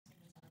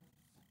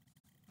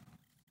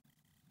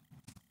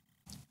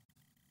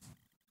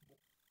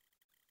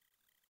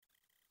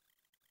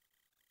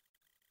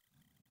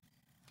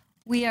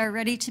We are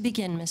ready to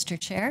begin, Mr.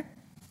 Chair.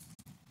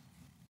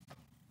 I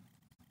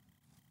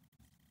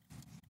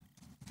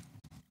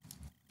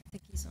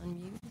think he's on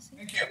mute.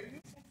 Thank you.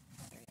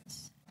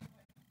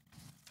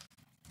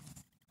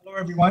 Hello,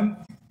 everyone.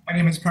 My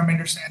name is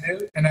Parminder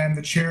Sandhu, and I am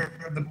the Chair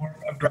of the Board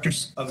of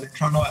Directors of the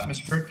Toronto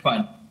Atmospheric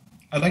Fund.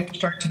 I'd like to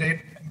start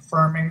today by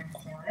confirming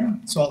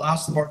quorum, so I'll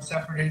ask the Board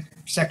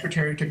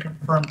Secretary to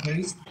confirm,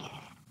 please.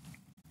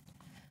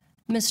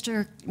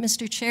 Mr.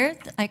 Chair,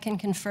 I can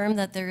confirm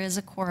that there is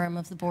a quorum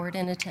of the board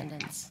in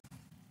attendance.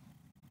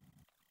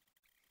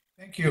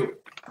 Thank you.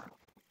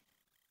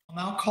 I'll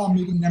now call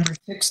meeting number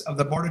 6 of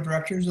the Board of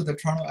Directors of the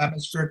Toronto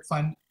Atmospheric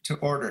Fund to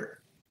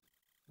order.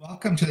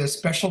 Welcome to this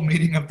special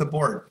meeting of the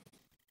board.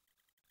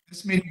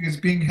 This meeting is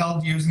being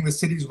held using the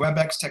city's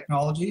WebEx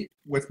technology,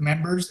 with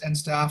members and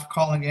staff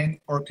calling in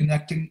or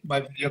connecting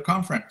by video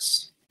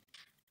conference.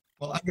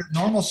 While under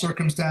normal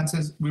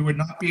circumstances, we would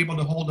not be able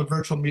to hold a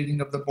virtual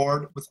meeting of the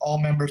board with all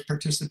members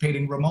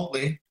participating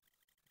remotely,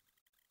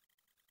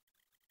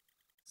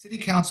 City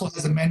Council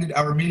has amended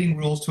our meeting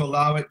rules to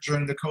allow it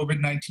during the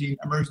COVID-19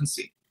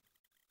 emergency.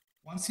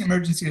 Once the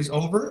emergency is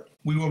over,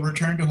 we will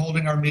return to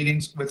holding our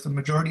meetings with the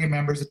majority of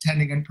members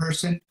attending in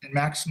person and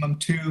maximum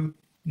 2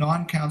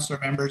 non-councillor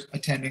members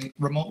attending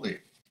remotely,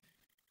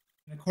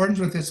 in accordance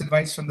with this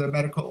advice from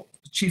the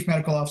Chief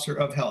Medical Officer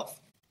of Health.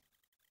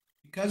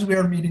 Because we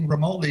are meeting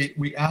remotely,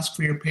 we ask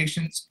for your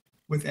patience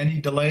with any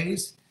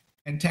delays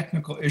and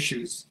technical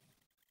issues.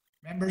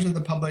 Members of the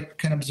public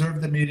can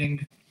observe the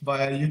meeting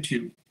via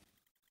YouTube.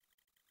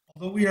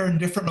 Although we are in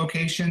different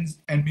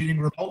locations and meeting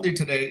remotely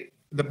today,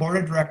 the Board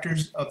of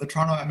Directors of the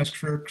Toronto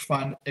Atmospheric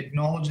Fund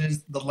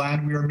acknowledges the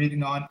land we are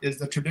meeting on is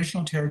the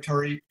traditional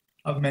territory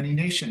of many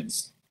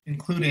nations,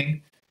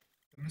 including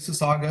the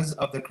Mississaugas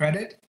of the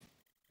Credit,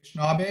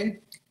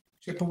 Anishinaabe,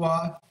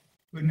 Chippewa,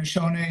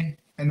 Haudenosaunee,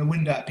 and the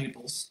Wendat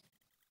peoples,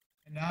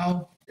 and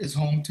now is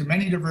home to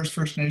many diverse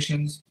First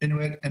Nations,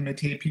 Inuit, and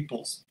Métis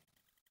peoples.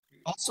 We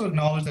also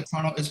acknowledge that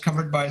Toronto is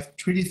covered by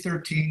Treaty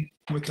 13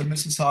 with the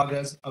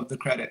Mississaugas of the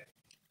Credit.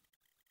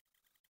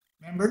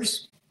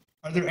 Members,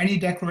 are there any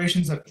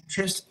declarations of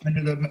interest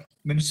under the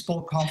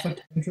Municipal Conflict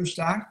of Interest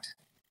Act?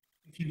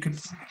 If you could.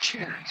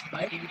 Chair, it's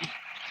my duty.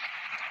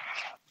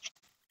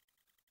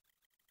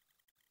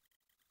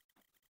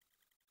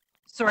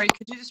 Sorry,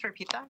 could you just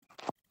repeat that?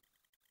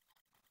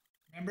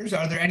 Members,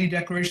 are there any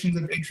declarations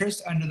of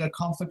interest under the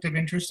Conflict of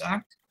Interest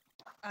Act?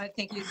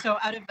 Thank you. So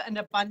out of an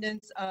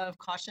abundance of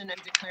caution,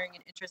 I'm declaring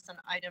an interest on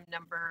item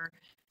number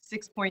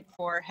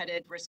 6.4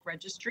 headed risk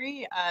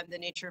registry. The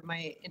nature of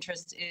my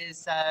interest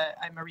is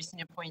I'm a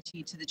recent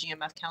appointee to the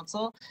GMF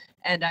Council,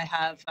 and I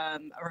have a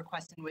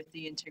request in with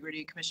the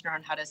Integrity Commissioner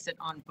on how to sit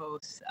on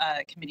both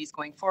committees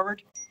going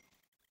forward.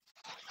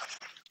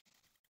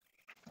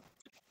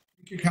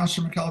 Thank you,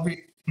 Councillor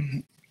McKelvey.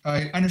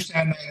 I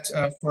understand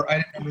that for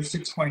item number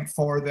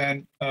 6.4,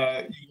 then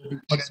you will be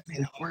put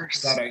into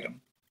that item.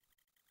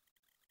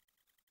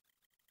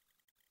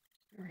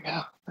 There we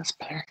go. That's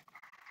better.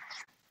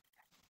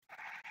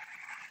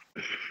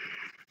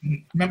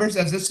 Members,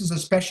 as this is a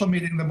special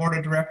meeting of the Board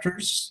of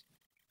Directors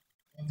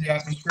of the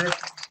Atmospheric,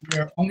 we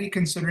are only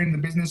considering the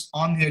business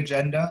on the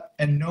agenda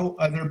and no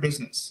other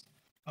business.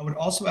 I would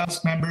also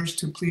ask members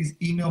to please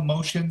email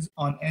motions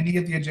on any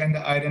of the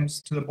agenda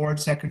items to the Board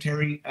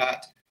Secretary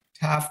at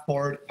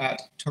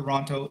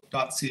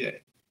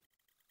taffboard@toronto.ca.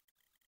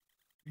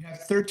 We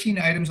have 13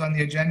 items on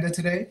the agenda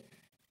today,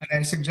 and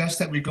I suggest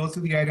that we go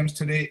through the items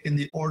today in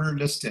the order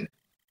listed.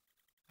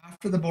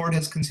 After the board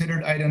has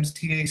considered items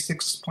TA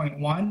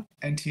 6.1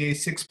 and TA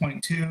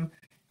 6.2,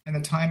 and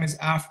the time is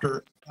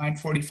after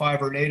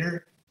 9:45 or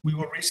later, we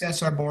will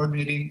recess our board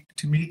meeting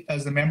to meet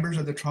as the members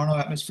of the Toronto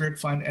Atmospheric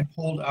Fund and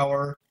hold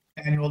our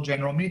annual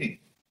general meeting.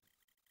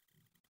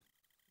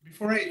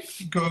 Before I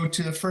go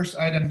to the first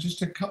item,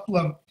 just a couple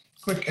of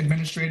quick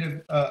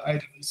administrative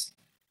items.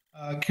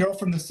 Carol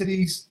from the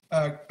city's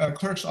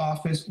clerk's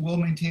office will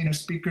maintain a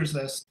speakers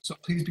list, so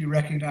please be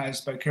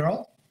recognized by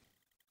Carol.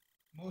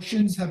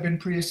 Motions have been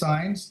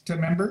pre-assigned to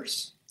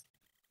members,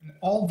 and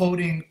all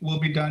voting will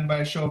be done by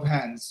a show of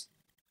hands.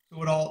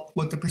 So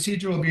what the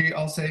procedure will be,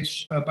 I'll say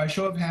by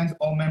show of hands,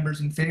 all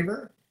members in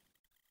favor.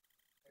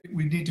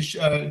 We need to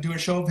do a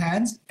show of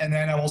hands, and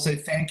then I will say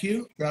thank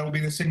you. That will be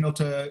the signal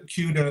to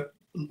cue to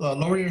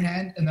lower your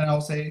hand, and then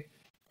I'll say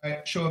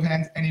by show of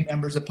hands, any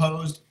members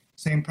opposed,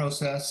 same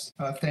process.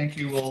 Thank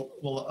you will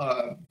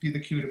be the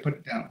cue to put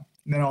it down,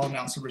 and then I'll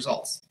announce the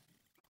results.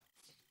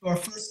 So our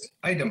first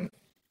item,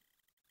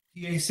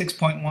 TA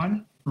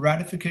 6.1,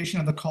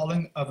 ratification of the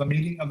calling of a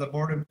meeting of the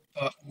Board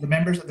of the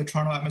members of the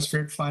Toronto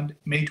Atmospheric Fund,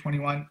 May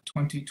 21,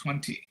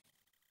 2020.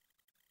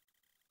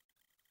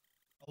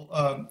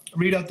 I'll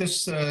read out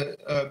this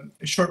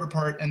short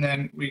report, and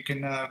then we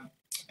can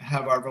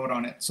have our vote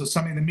on it. So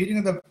summary, the meeting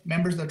of the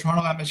members of the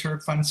Toronto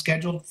Atmospheric Fund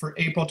scheduled for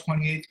April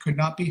 28th could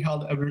not be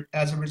held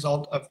as a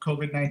result of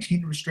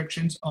COVID-19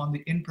 restrictions on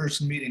the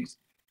in-person meetings.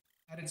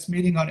 At its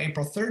meeting on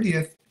April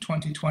 30th,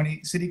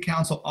 2020, City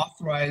Council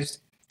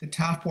authorized the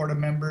TAF Board of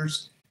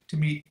members to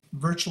meet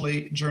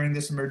virtually during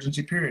this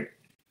emergency period.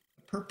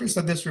 The purpose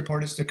of this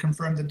report is to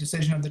confirm the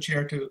decision of the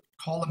chair to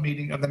call a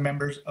meeting of the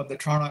members of the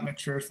Toronto Economic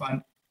Shares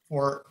Fund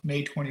for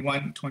May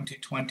 21,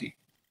 2020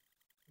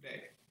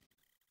 today.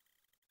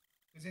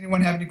 Does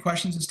anyone have any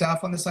questions of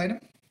staff on this item?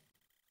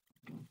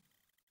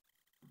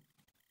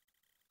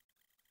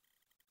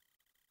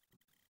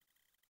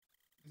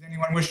 Does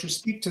anyone wish to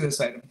speak to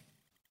this item?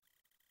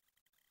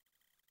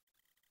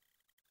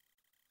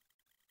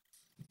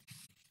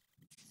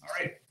 All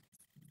right.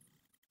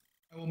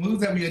 I will move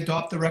that we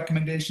adopt the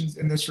recommendations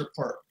in this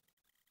report.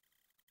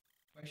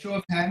 By show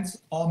of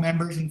hands, all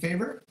members in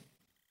favor?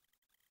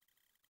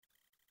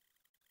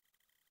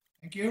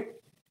 Thank you.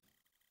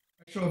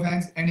 By show of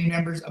hands, any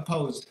members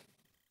opposed?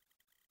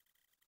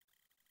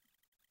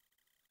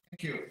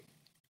 Thank you.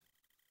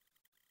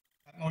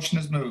 That motion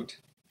is moved.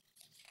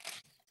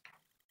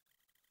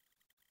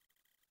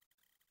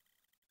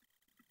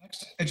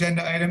 Next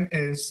agenda item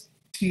is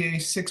TA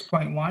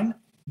 6.1,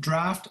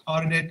 draft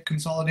audited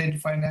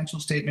consolidated financial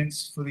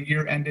statements for the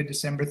year ended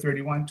December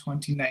 31,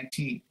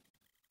 2019.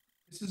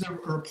 This is a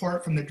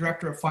report from the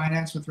Director of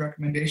Finance with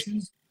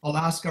recommendations. I'll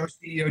ask our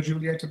CEO,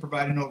 Julia, to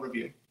provide an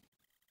overview.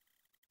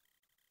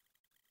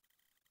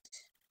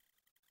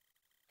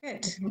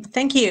 Good.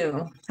 Thank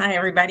you. Hi,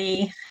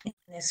 everybody, in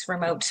this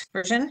remote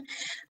version.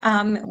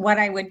 What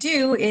I would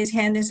do is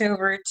hand this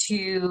over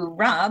to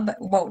Rob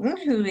Wotton,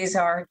 who is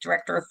our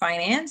Director of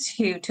Finance,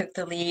 who took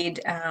the lead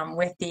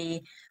with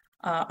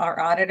our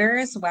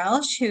auditors,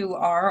 Welsh, who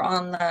are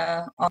on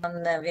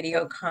the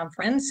video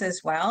conference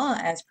as well,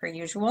 as per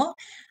usual.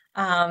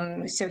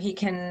 So he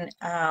can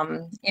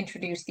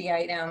introduce the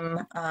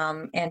item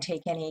and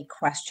take any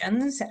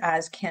questions,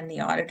 as can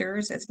the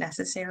auditors as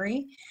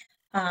necessary.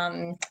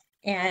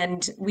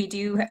 And we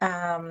do,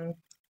 I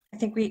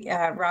think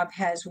Rob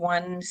has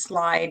one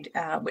slide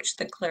which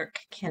the clerk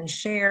can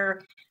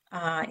share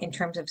in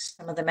terms of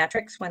some of the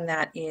metrics when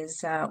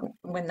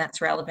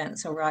that's relevant.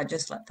 So Rob,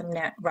 just let them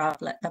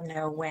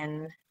know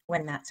when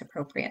that's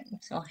appropriate.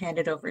 So I'll hand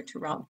it over to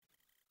Rob.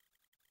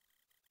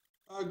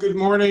 Good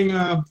morning,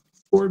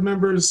 board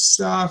members,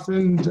 staff,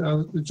 and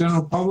the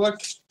general public.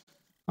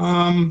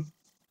 The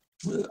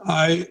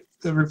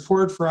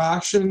report for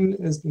action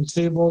has been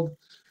tabled.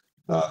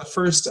 The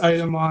first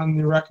item on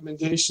the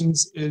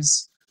recommendations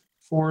is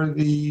for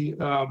the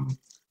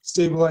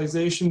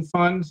stabilization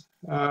fund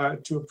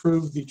to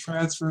approve the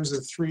transfers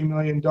of $3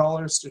 million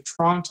to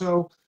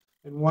Toronto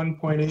and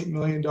 $1.8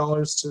 million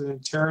to the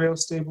Ontario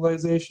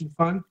Stabilization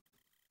Fund.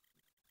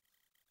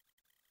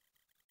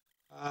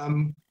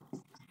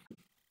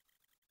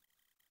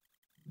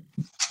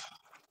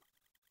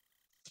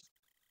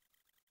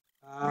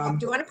 Rob,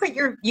 do you want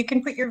to you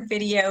can put your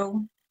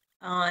video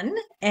on,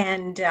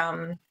 and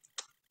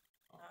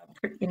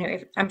you know,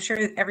 I'm sure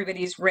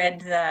everybody's read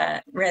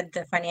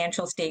the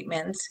financial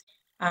statements,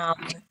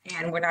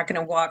 and we're not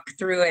going to walk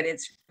through it.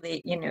 It's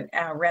really, you know,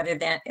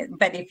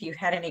 but if you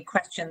had any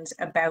questions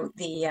about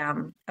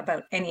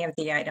about any of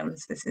the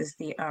items, this is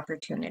the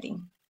opportunity.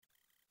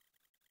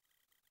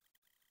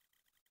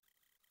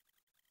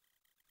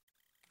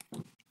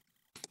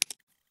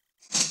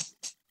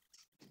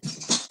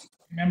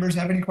 Members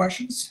have any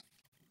questions?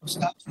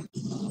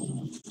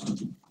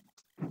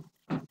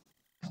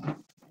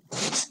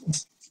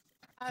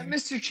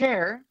 Mr.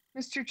 Chair,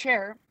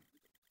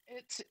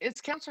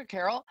 it's Councillor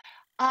Carroll.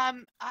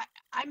 I'm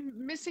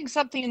missing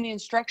something in the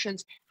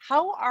instructions.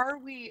 How are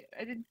we?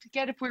 I didn't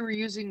get if we were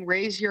using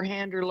raise your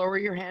hand or lower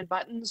your hand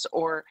buttons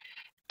or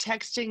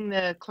texting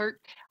the clerk.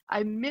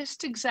 I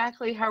missed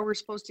exactly how we're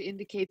supposed to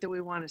indicate that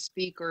we want to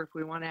speak or if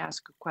we want to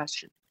ask a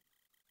question.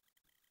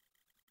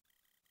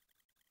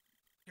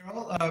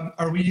 Carol,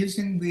 are we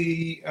using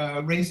the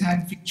raise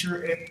hand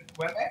feature in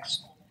WebEx,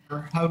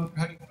 or how do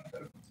you want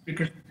the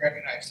speakers to be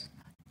recognized?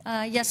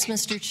 Yes,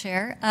 Mr.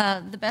 Chair.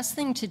 The best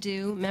thing to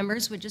do,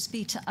 members, would just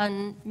be to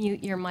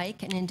unmute your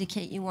mic and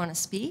indicate you want to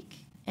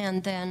speak,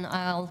 and then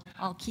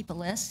I'll keep a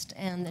list,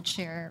 and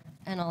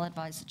I'll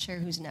advise the chair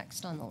who's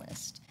next on the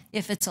list,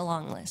 if it's a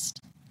long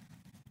list.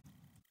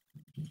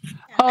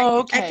 Oh,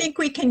 okay. I think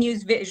we can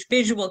use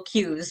visual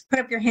cues. Put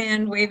up your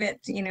hand, wave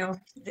it, you know,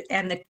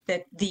 and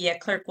the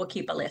clerk will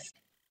keep a list.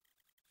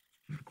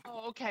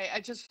 Oh, okay.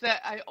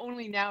 I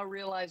only now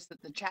realized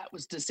that the chat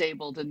was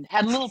disabled and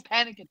had a little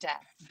panic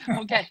attack.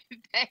 Okay,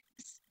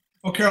 thanks.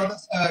 Oh, Carol,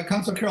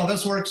 Councillor Carroll,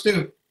 this works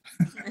too.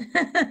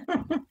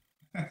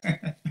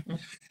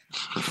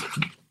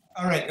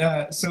 All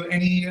right. So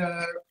any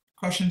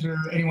questions, or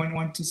anyone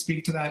want to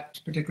speak to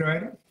that particular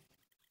item?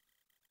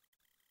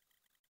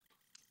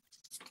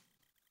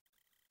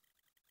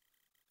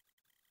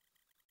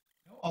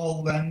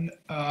 I'll then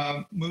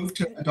move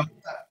to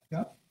adopt that.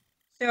 Yeah.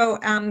 So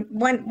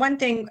one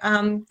thing,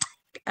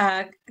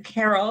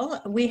 Carol,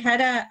 we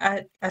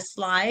had a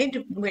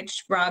slide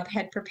which Rob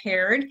had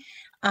prepared.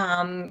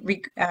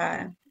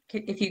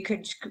 If you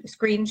could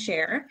screen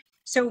share.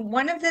 So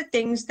one of the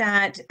things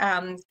that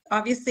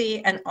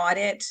obviously an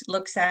audit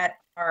looks at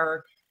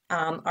our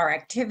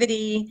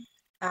activity,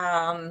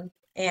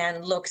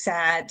 and looks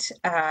at,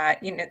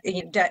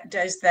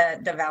 does the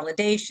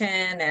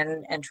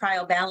validation and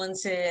trial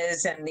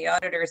balances, and the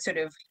auditor sort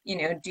of,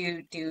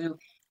 do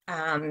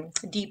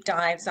deep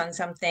dives on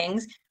some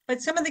things.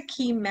 But some of the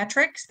key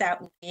metrics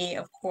that we,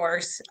 of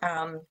course,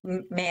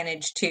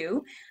 manage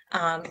to,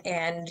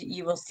 and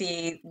you will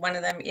see one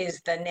of them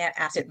is the net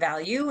asset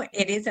value.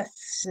 It is a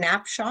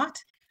snapshot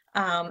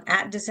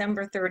at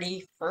December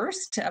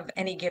 31st of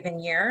any given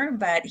year,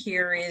 but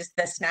here is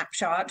the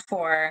snapshot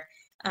for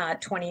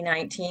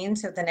 2019.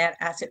 So the net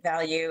asset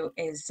value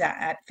is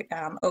at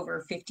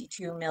over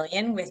 52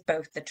 million with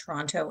both the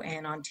Toronto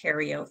and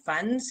Ontario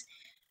funds.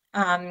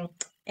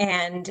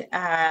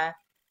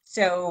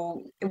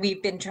 So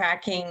we've been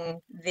tracking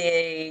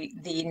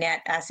the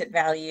net asset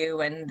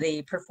value and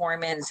the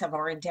performance of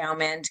our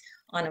endowment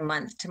on a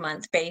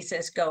month-to-month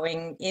basis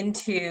going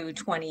into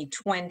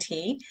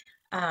 2020,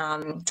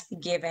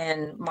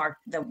 given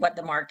what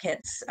the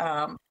markets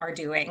are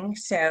doing.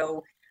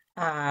 So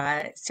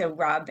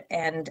Rob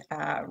and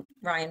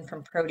Ryan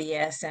from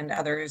Proteus and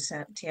others,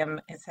 Tim,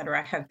 et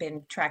cetera, have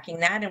been tracking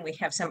that. And we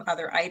have some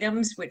other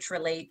items which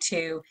relate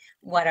to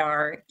what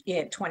our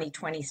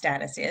 2020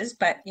 status is.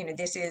 But,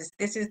 this is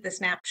the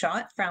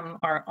snapshot from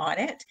our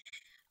audit.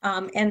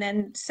 And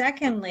then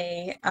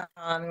secondly,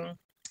 the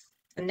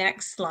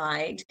next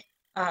slide,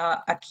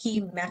 a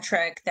key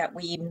metric that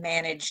we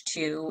manage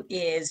to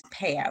is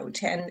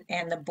payout,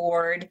 and the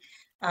board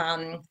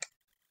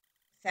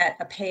set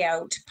a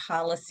payout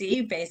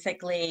policy,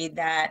 basically,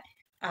 that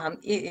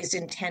is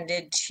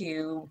intended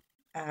to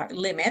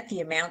limit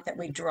the amount that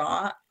we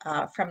draw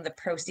from the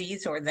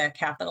proceeds or the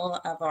capital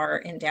of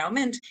our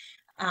endowment,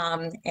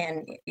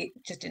 and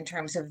just in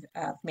terms of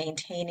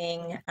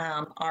maintaining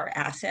our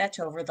asset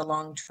over the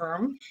long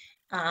term.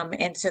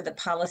 And so the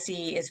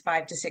policy is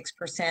 5 to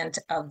 6%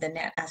 of the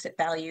net asset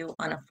value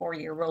on a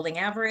 4-year rolling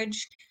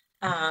average.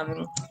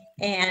 And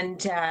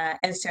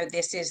so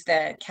this is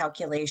the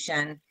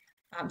calculation.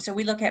 So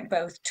we look at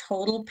both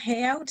total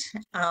payout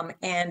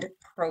and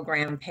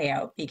program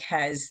payout,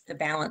 because the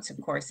balance,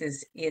 of course,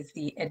 is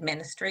the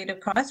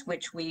administrative cost,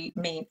 which we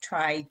may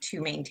try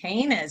to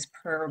maintain as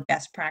per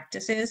best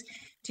practices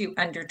to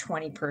under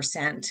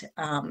 20%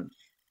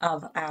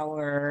 of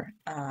our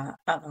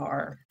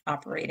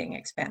operating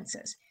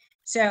expenses.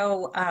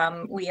 So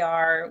we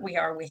are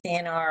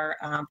within our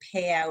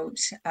payout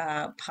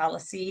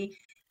policy.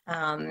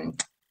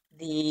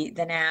 The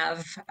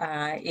NAV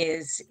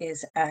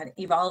is an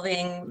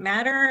evolving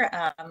matter.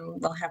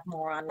 We'll have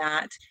more on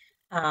that.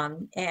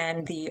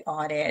 And the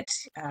audit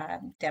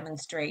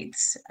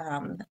demonstrates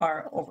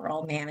our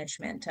overall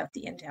management of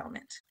the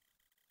endowment.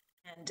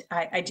 And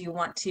I do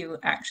want to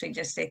actually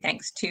just say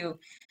thanks to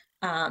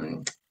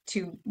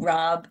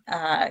Rob.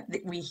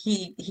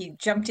 He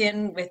jumped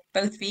in with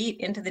both feet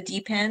into the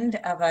deep end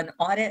of an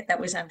audit that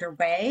was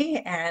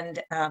underway.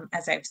 And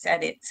as I've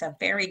said, it's a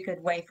very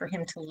good way for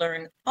him to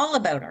learn all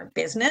about our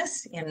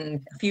business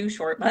in a few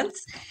short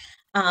months.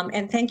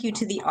 And thank you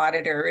to the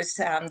auditors,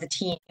 the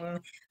team.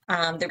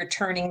 The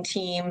returning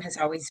team has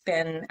always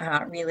been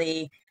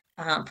really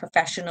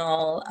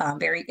professional,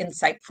 very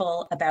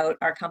insightful about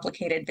our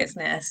complicated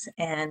business,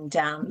 and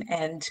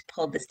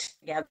pulled this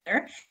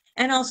together.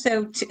 And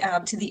also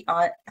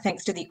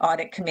thanks to the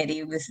audit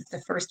committee. This is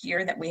the first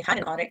year that we had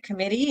an audit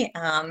committee,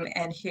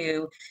 and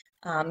who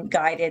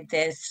guided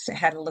this,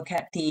 had a look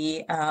at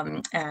the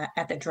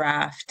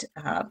draft,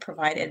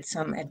 provided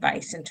some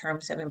advice in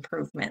terms of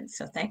improvements.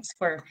 So thanks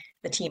for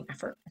the team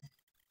effort.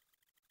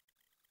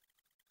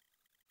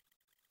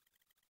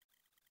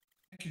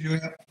 Thank you,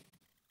 Julia.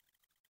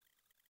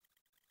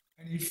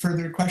 Any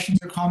further questions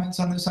or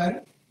comments on this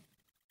item?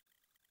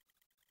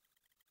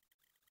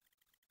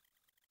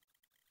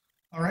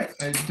 All right,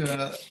 I'd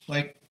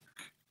like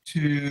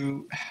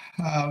to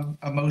have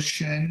a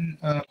motion.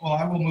 Well,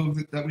 I will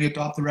move that we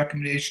adopt the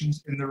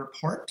recommendations in the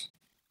report.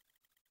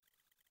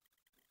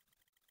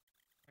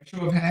 By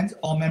show of hands,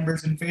 all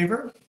members in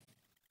favor?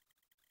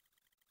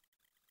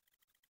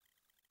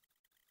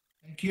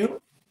 Thank you.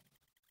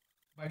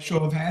 By show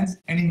of hands,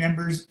 any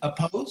members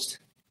opposed?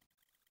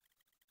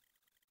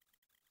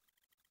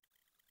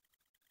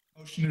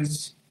 Motion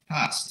is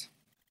passed.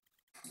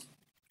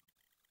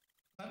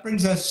 That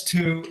brings us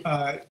to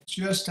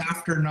just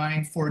after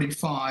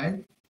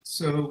 9:45.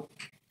 So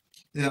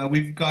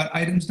we've got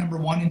items number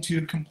 1 and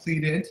 2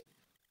 completed.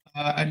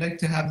 I'd like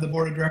to have the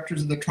Board of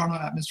Directors of the Toronto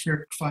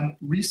Atmospheric Fund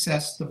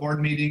recess the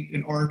board meeting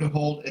in order to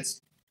hold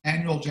its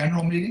annual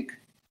general meeting.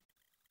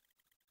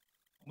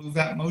 Move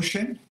that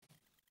motion.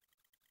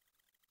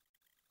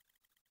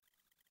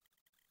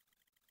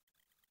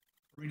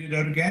 Read it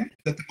out again,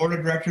 that the Board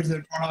of Directors of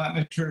the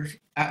Toronto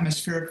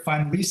Atmospheric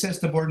Fund recess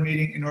the board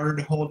meeting in order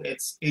to hold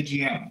its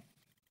AGM.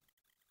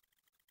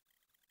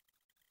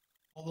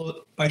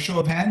 By show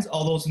of hands,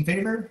 all those in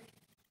favor?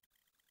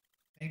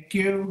 Thank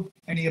you.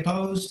 Any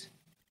opposed?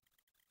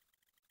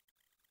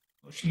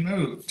 Motion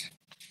moved.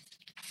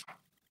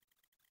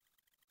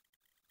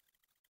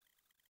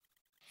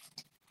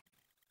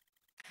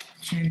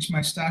 Change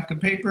my stack of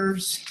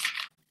papers.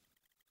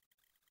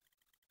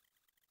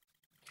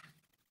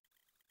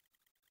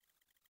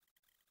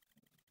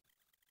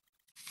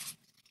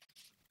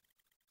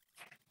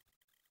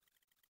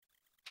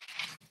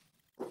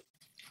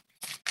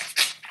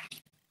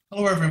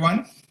 Hello,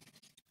 everyone.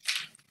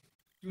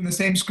 Doing the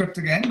same script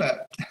again,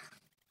 but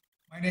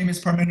my name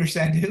is Parminder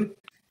Sandhu,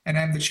 and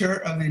I'm the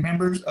chair of the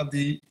members of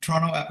the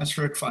Toronto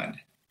Atmospheric Fund.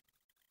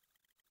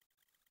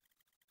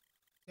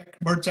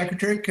 Board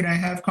Secretary, can I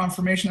have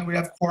confirmation that we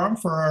have quorum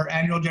for our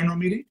annual general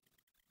meeting?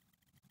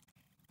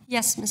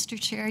 Yes, Mr.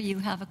 Chair, you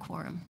have a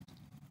quorum.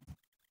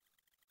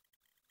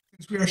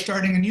 Since we are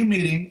starting a new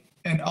meeting,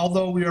 and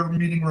although we are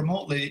meeting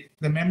remotely,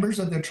 the members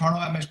of the Toronto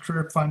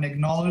Atmospheric Fund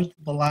acknowledge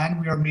the land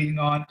we are meeting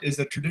on is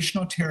the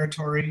traditional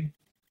territory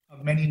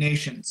of many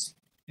nations,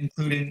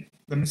 including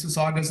the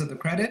Mississaugas of the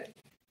Credit,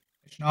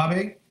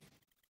 Anishinaabe,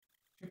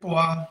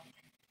 Chippewa,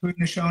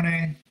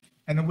 Haudenosaunee,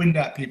 and the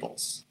Wendat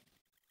peoples,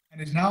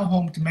 and is now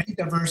home to many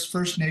diverse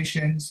First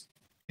Nations,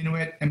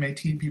 Inuit, and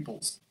Métis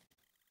peoples.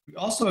 We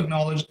also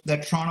acknowledge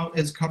that Toronto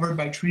is covered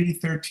by Treaty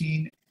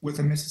 13 with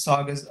the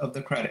Mississaugas of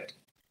the Credit.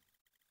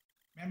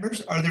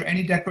 Members, are there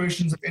any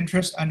declarations of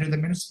interest under the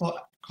Municipal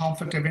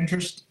Conflict of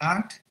Interest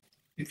Act?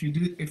 If you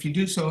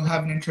do so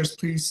have an interest,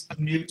 please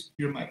unmute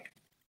your mic.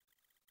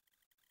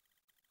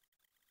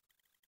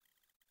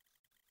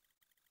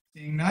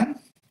 Seeing none.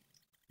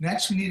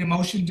 Next, we need a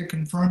motion to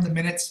confirm the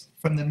minutes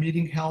from the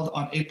meeting held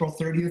on April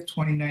 30th,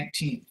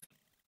 2019.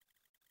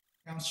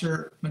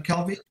 Councillor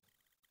McKelvey.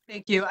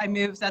 Thank you. I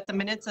move that the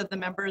minutes of the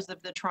members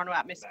of the Toronto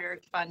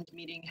Atmospheric Fund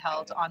meeting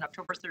held on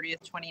October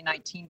 30th,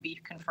 2019 be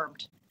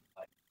confirmed.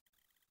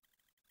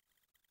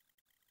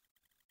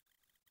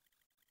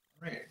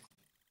 Right.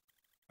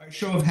 By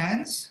show of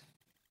hands,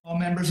 all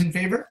members in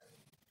favor?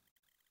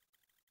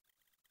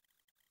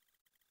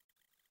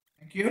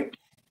 Thank you.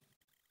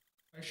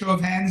 By show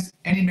of hands,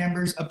 any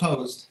members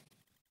opposed?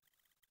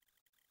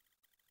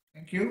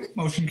 Thank you.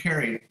 Motion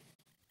carried.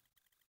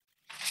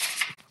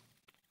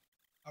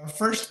 Our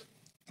first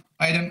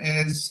item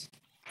is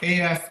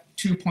AF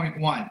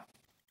 2.1.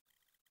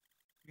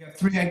 We have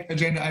 3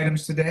 agenda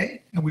items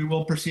today, and we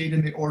will proceed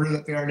in the order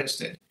that they are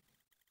listed.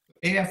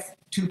 AF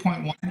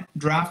 2.1,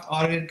 draft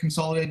audited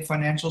consolidated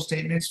financial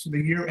statements for the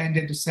year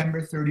ended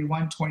December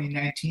 31,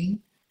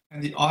 2019,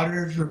 and the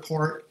auditor's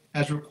report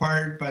as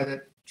required by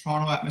the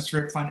Toronto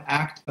Atmospheric Fund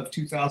Act of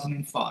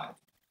 2005.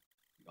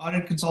 The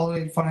audited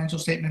consolidated financial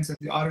statements and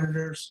the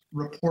auditor's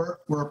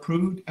report were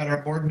approved at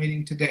our board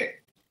meeting today.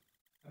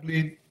 I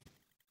believe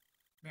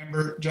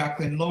Member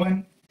Jacqueline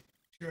Lowen,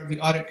 Chair of the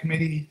Audit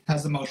Committee,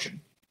 has the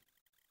motion.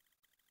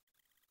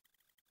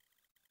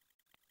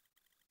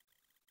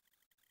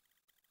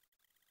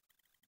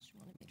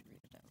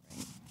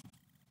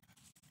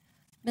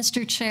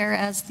 Mr. Chair,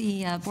 as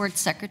the Board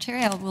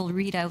Secretary, I will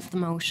read out the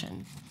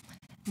motion.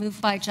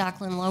 Moved by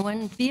Jacqueline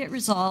Lowen, be it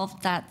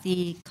resolved that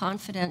the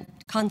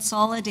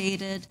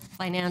consolidated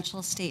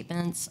financial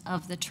statements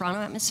of the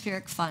Toronto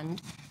Atmospheric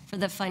Fund for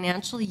the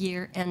financial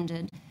year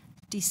ended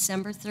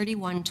December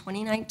 31,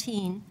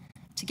 2019,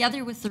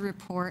 together with the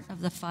report of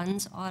the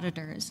fund's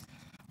auditors,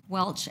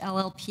 Welch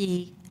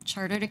LLP,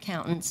 Chartered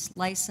Accountants,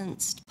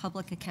 Licensed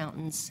Public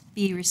Accountants,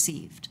 be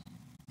received.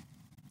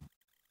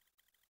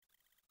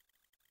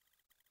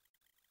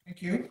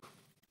 Thank you.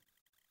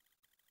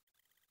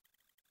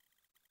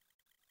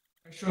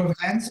 By show of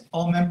hands,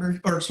 all members,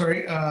 or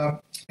sorry,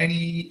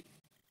 any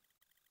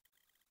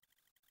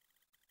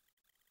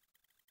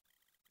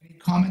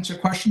comments or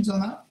questions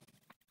on that?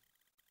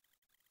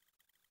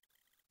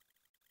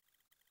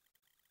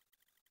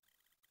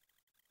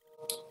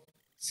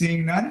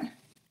 Seeing none.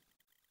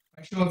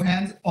 By show of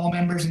hands, all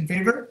members in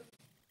favor?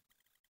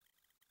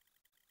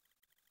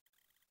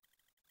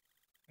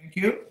 Thank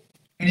you.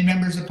 Any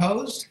members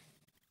opposed?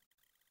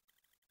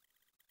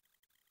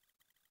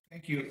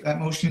 Thank you. That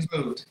motion is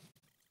moved.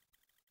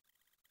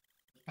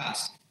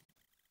 Passed.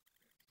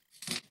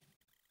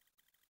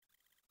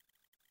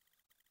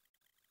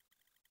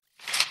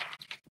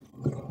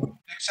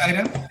 Next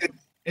item is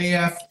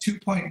AF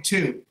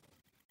 2.2.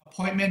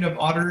 Appointment of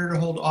auditor to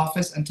hold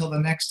office until the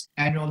next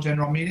annual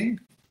general meeting.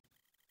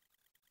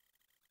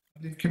 I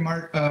believe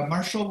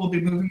Marshall will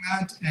be moving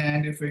that,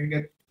 and if we can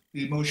get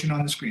the motion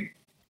on the screen.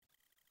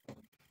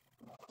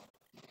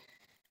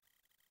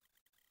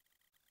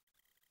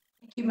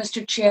 Thank you,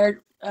 Mr.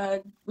 Chair.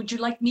 Would you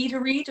like me to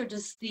read, or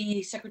does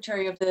the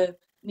Secretary of the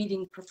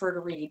meeting prefer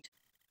to read?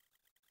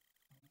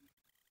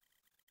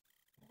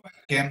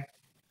 Kim.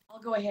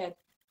 I'll go ahead.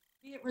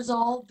 Be it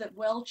resolved that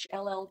Welch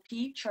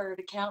LLP, Chartered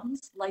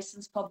Accountants,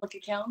 Licensed Public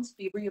Accountants,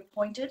 be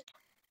reappointed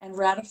and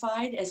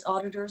ratified as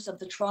auditors of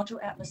the Toronto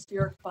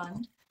Atmospheric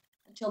Fund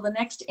until the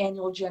next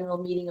annual general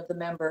meeting of the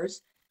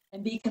members,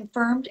 and be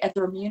confirmed at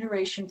the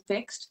remuneration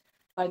fixed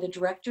by the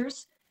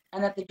directors,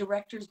 and that the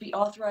directors be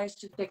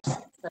authorized to fix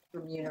such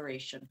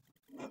remuneration.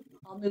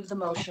 I'll move the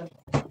motion.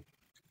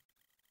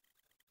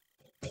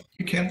 Thank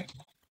you, Kim.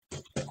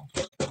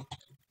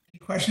 Any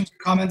questions or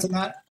comments on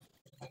that?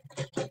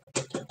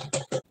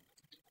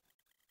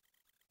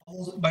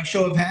 By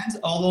show of hands,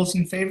 all those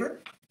in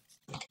favor?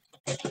 Thank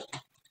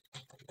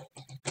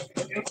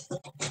you.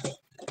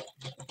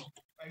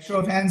 By show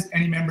of hands,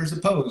 any members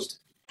opposed?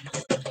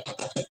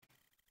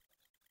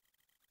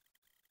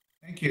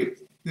 Thank you.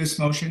 This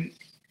motion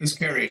is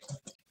carried.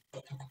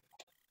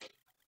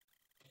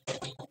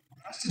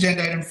 Next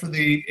agenda item for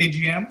the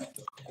AGM,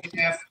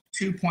 AF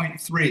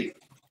 2.3.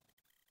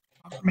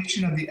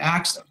 Confirmation of the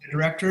acts of the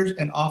directors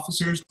and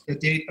officers to the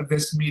date of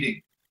this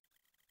meeting.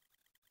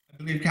 I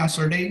believe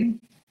Councillor Dayton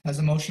has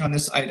a motion on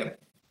this item.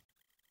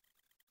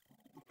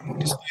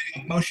 Display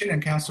the motion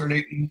and Councillor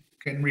Dayton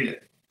can read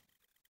it.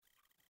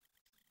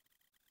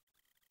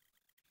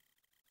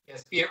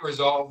 Yes, be it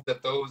resolved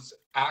that those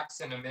acts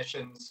and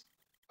omissions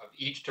of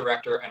each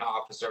director and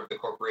officer of the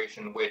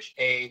corporation which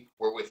A,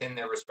 were within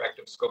their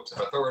respective scopes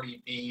of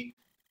authority, B,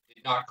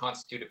 did not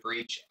constitute a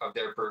breach of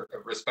their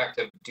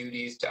respective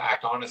duties to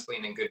act honestly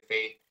and in good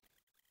faith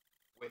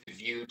with a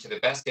view to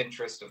the best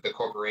interest of the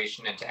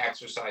corporation and to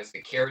exercise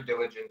the care,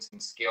 diligence,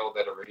 and skill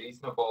that a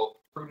reasonable,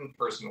 prudent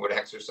person would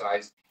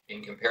exercise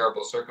in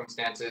comparable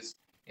circumstances.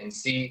 And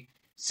C,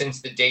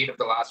 since the date of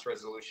the last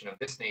resolution of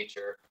this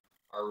nature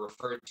are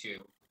referred to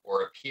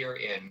or appear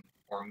in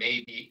or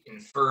may be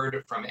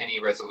inferred from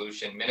any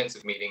resolution, minutes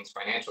of meetings,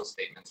 financial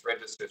statements,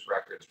 registers,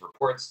 records,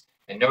 reports,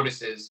 and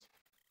notices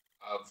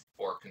of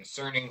or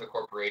concerning the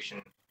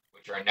corporation,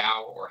 which are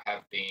now or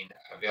have been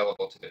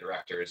available to the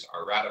directors,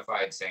 are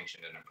ratified,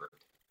 sanctioned, and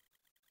approved.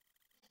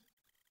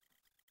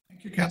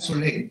 Thank you,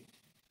 Councillor Dayton.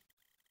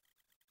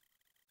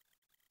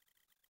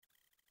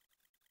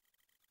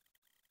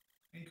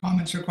 Any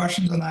comments or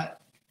questions on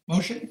that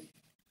motion?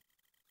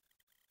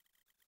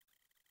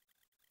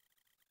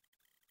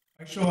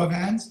 By show of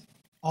hands,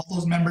 all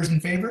those members in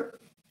favor?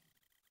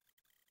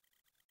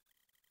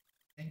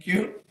 Thank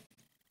you.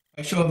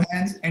 By show of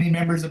hands, any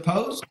members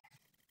opposed?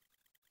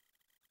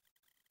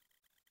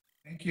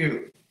 Thank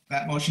you.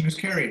 That motion is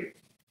carried.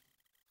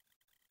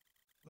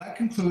 That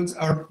concludes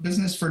our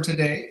business for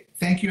today.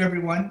 Thank you,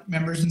 everyone,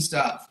 members and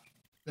staff.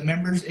 The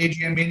members'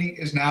 AGM meeting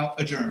is now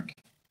adjourned.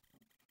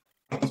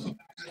 Let's go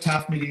back to the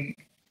TAF meeting.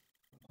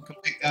 We'll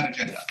complete that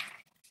agenda.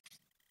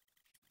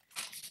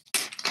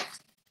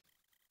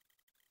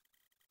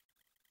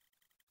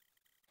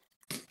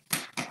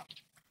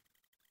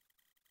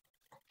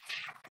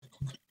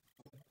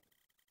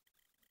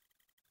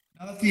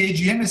 Now that the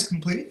AGM is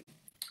complete,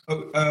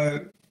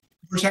 Board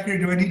Secretary,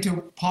 do I need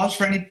to pause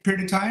for any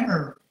period of time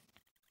or?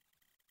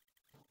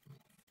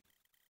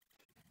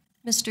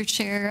 Mr.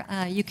 Chair,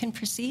 you can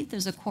proceed.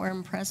 There's a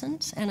quorum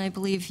present, and I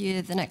believe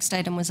the next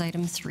item was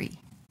item 3. That's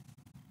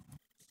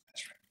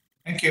right.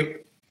 Thank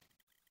you.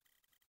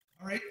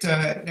 All right,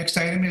 next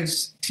item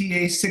is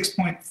TA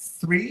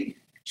 6.3,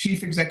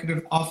 Chief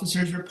Executive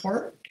Officer's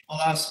Report. I'll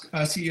ask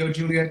CEO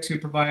Julia to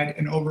provide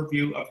an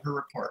overview of her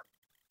report.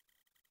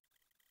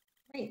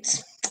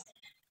 Great.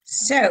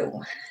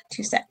 So,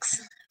 2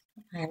 secs.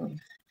 Sorry.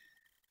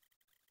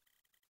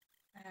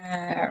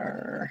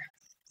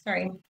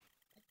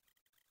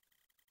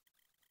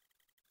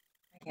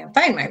 I can't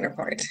find my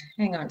report.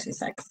 Hang on 2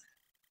 secs.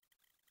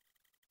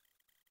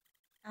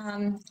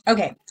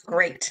 Okay,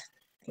 great.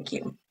 Thank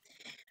you.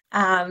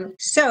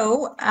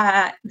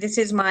 This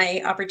is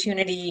my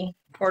opportunity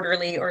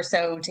quarterly or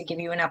so to give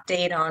you an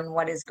update on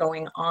what is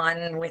going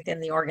on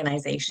within the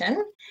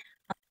organization.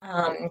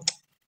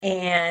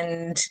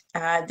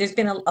 There's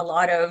been a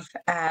lot of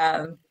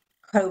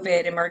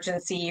COVID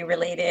emergency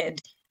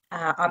related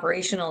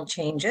operational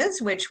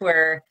changes, which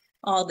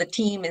all the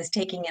team is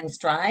taking in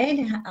stride.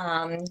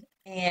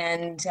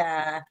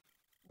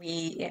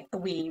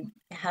 We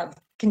have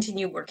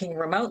continued working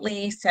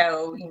remotely,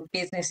 so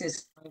business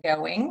is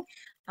ongoing.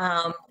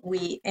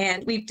 We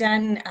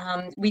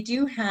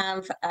do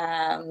have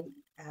a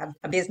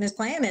business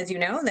plan, as you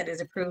know, that is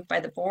approved by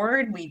the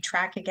board. We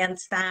track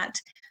against that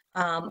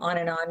on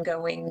an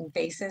ongoing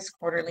basis,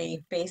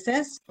 quarterly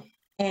basis.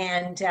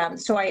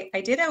 So I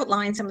did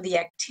outline some of the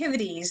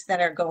activities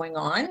that are going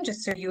on,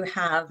 just so you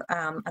have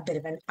a bit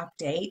of an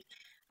update.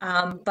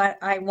 But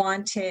I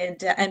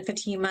wanted, and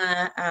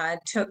Fatima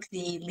took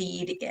the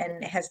lead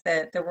and has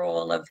the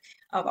role of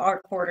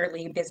our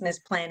quarterly business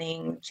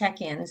planning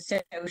check-in. So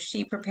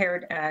she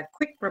prepared a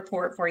quick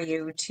report for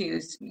you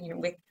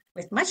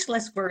with much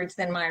less words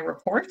than my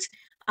report,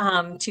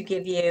 to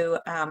give you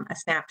a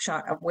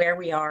snapshot of where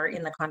we are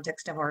in the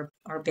context of our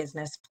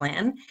business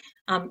plan.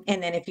 And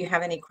then if you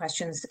have any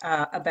questions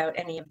about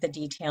any of the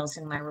details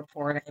in my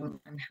report, I'm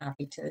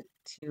happy to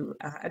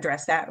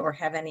address that or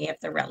have any of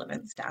the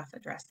relevant staff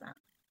address that.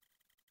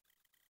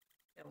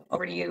 So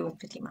over to you,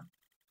 Fatima.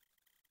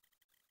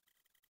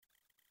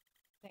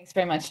 Thanks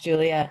very much,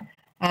 Julia.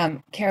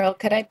 Carol,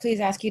 could I please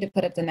ask you to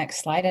put up the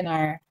next slide in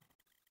our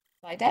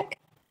slide deck?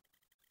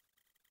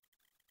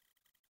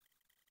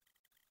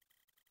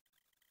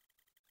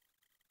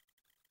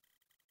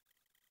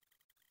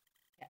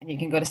 And you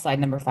can go to slide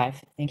number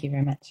 5. Thank you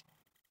very much.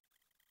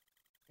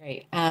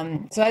 Great.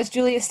 So as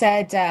Julia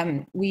said,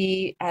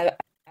 we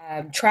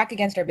track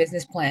against our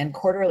business plan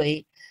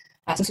quarterly.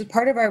 So this is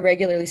part of our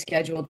regularly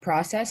scheduled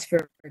process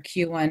for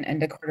Q1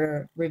 end of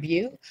quarter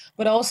review,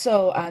 but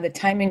also the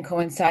timing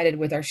coincided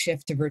with our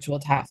shift to virtual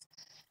TAF.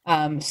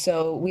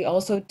 So we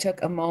also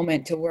took a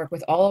moment to work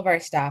with all of our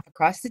staff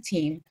across the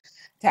team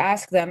to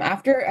ask them,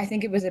 after I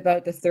think it was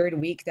about the 3rd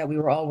week that we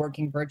were all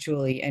working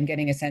virtually and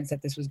getting a sense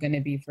that this was going to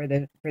be for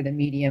the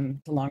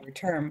medium to longer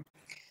term,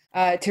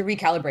 to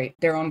recalibrate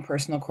their own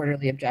personal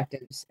quarterly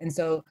objectives. And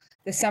so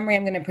the summary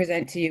I'm going to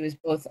present to you is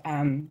both,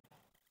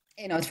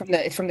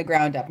 it's from the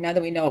ground up. Now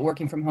that we know what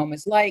working from home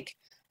is like,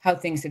 how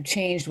things have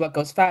changed, what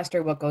goes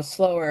faster, what goes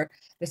slower.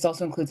 This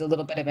also includes a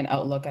little bit of an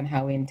outlook on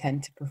how we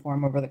intend to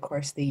perform over the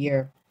course of the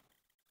year.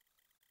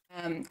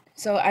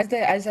 So as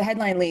the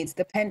headline leads,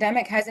 the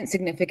pandemic hasn't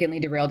significantly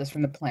derailed us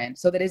from the plan,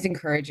 so that is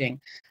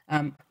encouraging.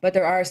 But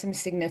there are some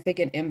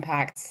significant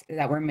impacts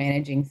that we're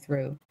managing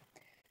through.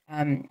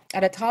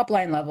 At a top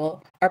line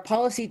level, our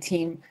policy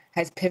team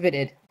has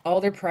pivoted all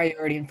their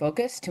priority and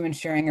focus to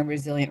ensuring a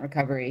resilient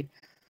recovery.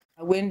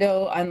 A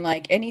window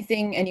unlike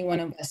anything any one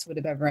of us would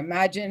have ever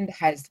imagined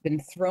has been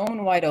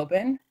thrown wide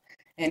open,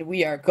 and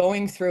we are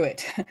going through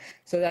it.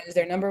 So that is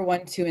their number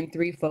 1, 2, and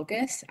 3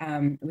 focus,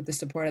 with the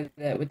support of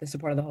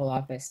the whole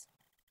office.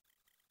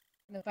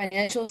 On the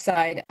financial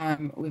side,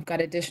 we've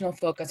got additional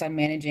focus on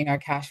managing our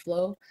cash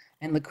flow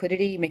and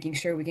liquidity, making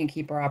sure we can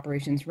keep our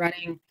operations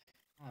running,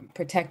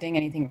 protecting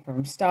anything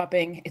from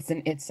stopping.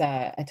 It's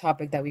a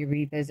topic that we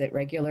revisit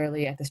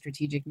regularly at the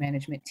strategic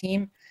management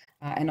team,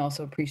 and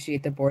also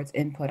appreciate the board's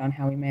input on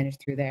how we manage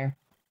through there.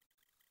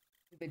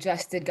 We've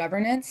adjusted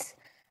governance,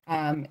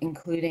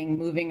 including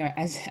moving,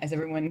 as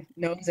everyone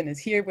knows and is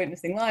here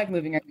witnessing live,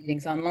 moving our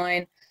meetings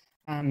online,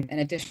 and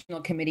additional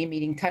committee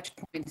meeting touch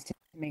points to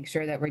make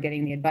sure that we're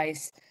getting the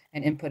advice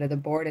and input of the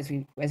board as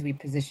we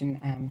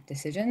position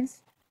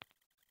decisions.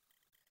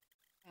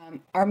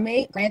 Our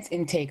May grants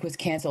intake was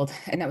canceled,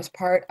 and that was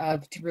part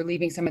of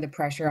relieving some of the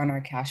pressure on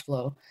our cash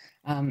flow.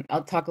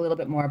 I'll talk a little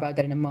bit more about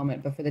that in a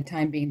moment, but for the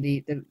time being,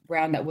 the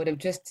round that would have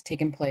just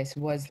taken place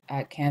was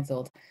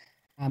canceled,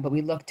 but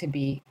we look to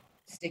be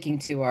sticking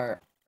to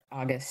our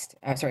our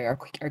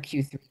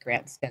Q3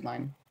 grants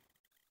deadline.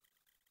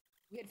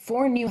 We had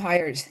 4 new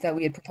hires that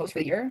we had proposed for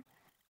the year,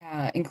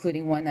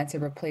 including one that's a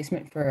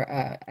replacement for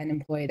an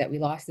employee that we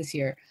lost this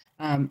year.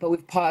 But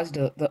we've paused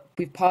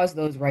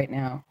those right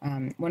now.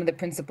 One of the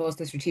principles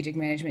the strategic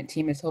management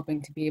team is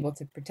hoping to be able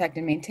to protect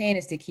and maintain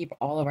is to keep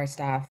all of our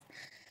staff.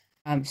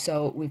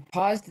 So we've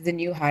paused the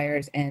new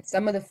hires, and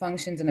some of the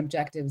functions and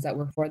objectives that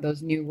were for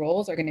those new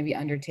roles are going to be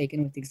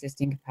undertaken with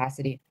existing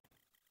capacity.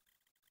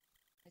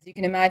 As you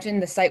can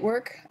imagine, the site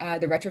work,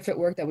 the retrofit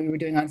work that we were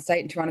doing on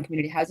site in Toronto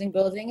community housing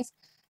buildings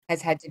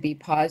has had to be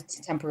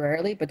paused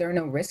temporarily, but there are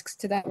no risks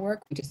to that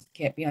work. We just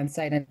can't be on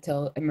site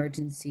until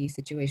emergency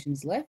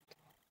situations lift.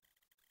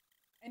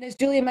 And as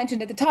Julia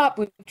mentioned at the top,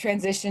 we've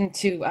transitioned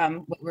to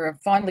what we're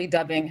fondly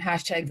dubbing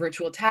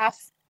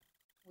 #virtual-TAF.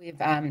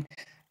 We've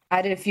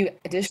added a few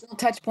additional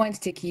touch points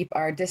to keep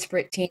our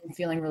disparate team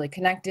feeling really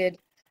connected.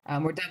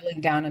 We're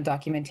doubling down on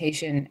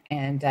documentation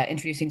and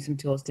introducing some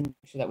tools to make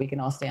sure that we can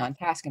all stay on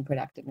task and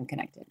productive and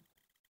connected.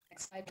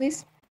 Next slide,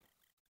 please.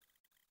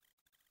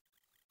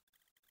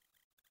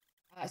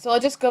 So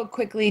I'll just go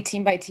quickly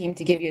team by team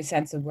to give you a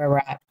sense of where we're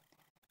at.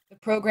 The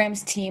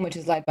programs team, which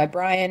is led by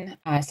Brian,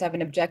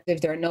 7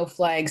 objectives. There are no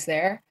flags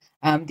there.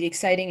 The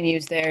exciting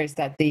news there is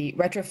that the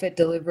retrofit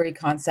delivery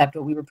concept,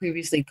 what we were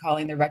previously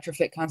calling the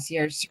retrofit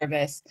concierge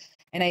service,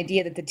 an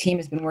idea that the team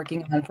has been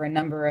working on for a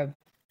number of,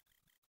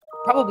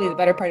 probably the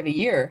better part of a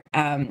year,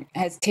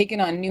 has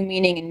taken on new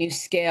meaning and new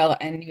scale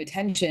and new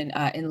attention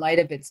in light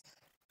of its,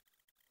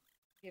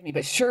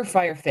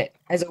 surefire fit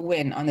as a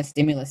win on the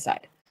stimulus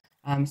side.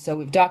 So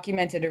we've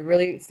documented a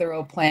really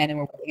thorough plan, and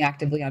we're working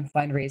actively on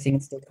fundraising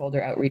and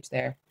stakeholder outreach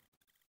there.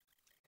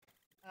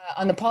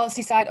 On the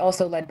policy side,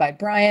 also led by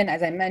Brian,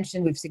 as I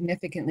mentioned, we've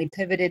significantly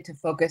pivoted to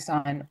focus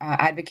on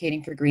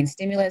advocating for green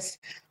stimulus.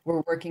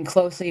 We're working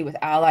closely with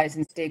allies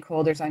and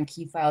stakeholders on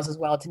key files as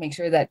well to make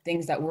sure that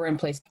things that were in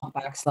place don't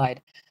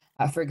backslide.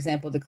 For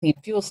example, the clean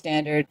fuel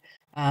standard,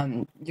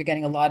 you're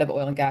getting a lot of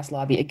oil and gas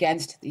lobby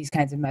against these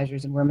kinds of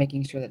measures, and we're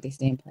making sure that they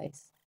stay in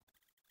place.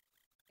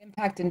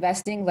 Impact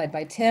investing, led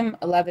by Tim,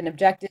 11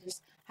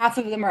 objectives. Half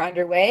of them are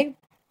underway.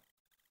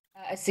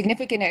 A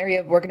significant area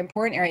of work, an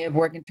important area of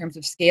work in terms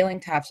of scaling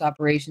TAF's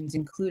operations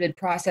included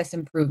process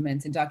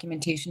improvements and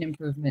documentation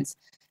improvements,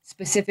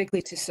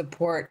 specifically to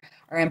support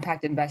our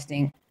impact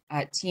investing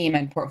team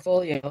and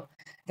portfolio.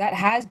 That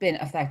has been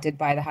affected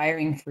by the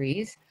hiring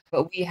freeze,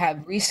 but we have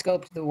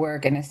rescoped the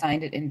work and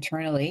assigned it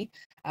internally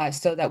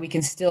so that we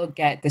can still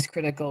get this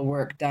critical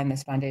work done,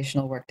 this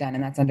foundational work done,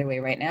 and that's underway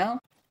right now.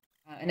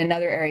 And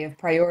another area of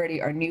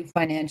priority are new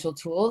financial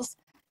tools,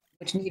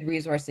 which need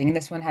resourcing. And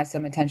this one has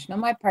some attention on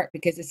my part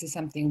because this is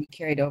something we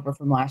carried over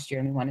from last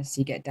year and we want to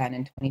see get done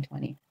in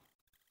 2020.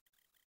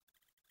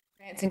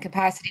 Grants and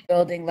capacity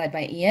building, led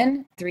by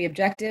Ian, 3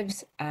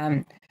 objectives.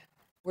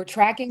 We're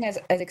tracking as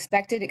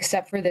expected,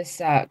 except for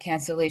this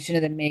cancellation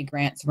of the May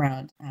grants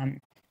round.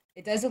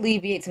 It does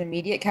alleviate some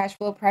immediate cash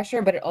flow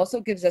pressure, but it also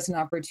gives us an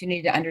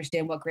opportunity to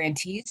understand what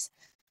grantees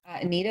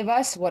need of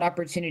us, what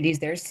opportunities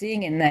they're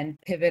seeing, and then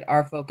pivot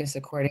our focus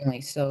accordingly.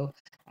 So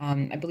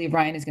I believe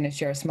Ryan is going to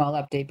share a small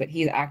update, but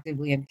he's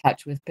actively in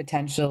touch with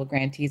potential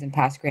grantees and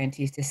past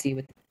grantees to see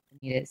what the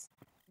need is.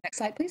 Next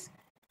slide, please.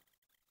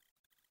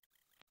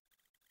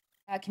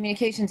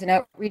 Communications and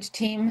outreach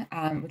team,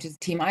 which is the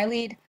team I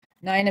lead,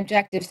 9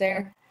 objectives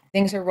there.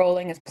 Things are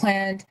rolling as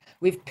planned.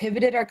 We've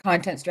pivoted our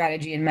content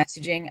strategy and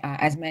messaging,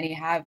 as many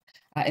have,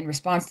 in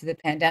response to the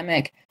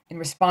pandemic, in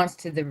response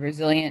to the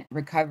resilient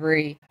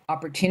recovery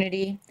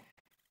opportunity.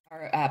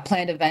 Our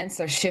planned events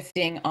are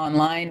shifting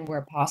online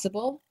where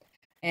possible.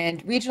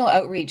 And regional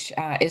outreach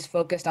is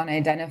focused on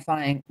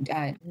identifying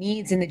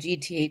needs in the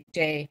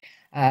GTJ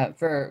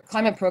for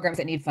climate programs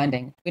that need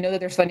funding. We know that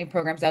there's funding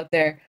programs out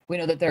there. We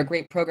know that there are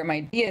great program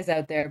ideas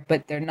out there,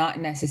 but they're not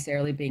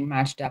necessarily being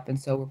matched up. And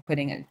so we're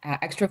putting an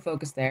extra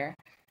focus there.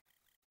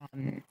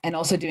 And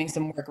also doing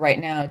some work right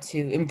now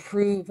to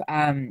improve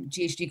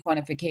GHG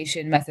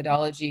quantification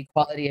methodology,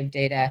 quality of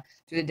data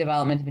through the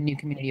development of a new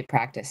community of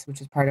practice,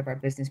 which is part of our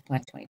business plan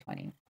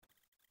 2020.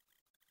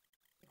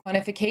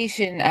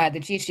 Quantification, the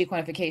GHG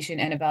quantification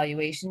and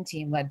evaluation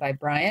team led by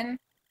Brian.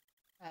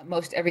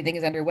 Most everything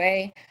is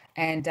underway.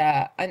 And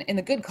in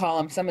the good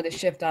column, some of the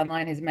shift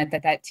online has meant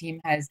that that team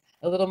has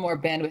a little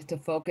more bandwidth to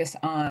focus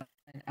on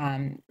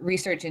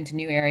research into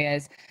new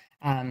areas.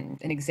 An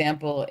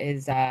example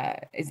is the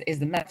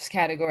MEPS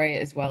category,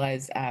 as well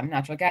as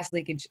natural gas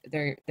leakage.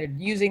 They're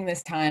using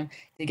this time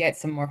to get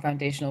some more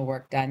foundational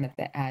work done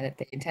that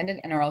they intended,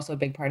 and are also a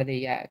big part of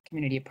the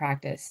community of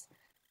practice.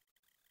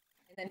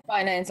 And then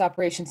finance,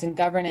 operations, and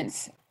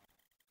governance.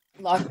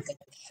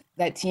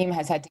 That team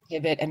has had to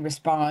pivot and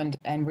respond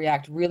and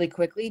react really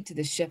quickly to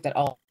the shift that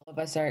all of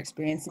us are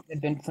experiencing. They've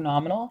been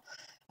phenomenal.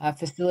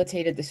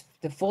 Facilitated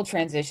the full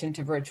transition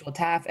to virtual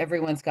TAF.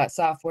 Everyone's got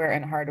software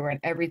and hardware and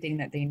everything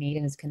that they need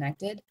and is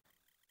connected.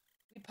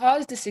 We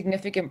paused a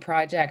significant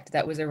project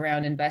that was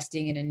around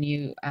investing in a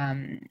new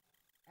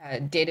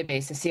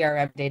database, a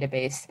CRM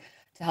database,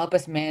 to help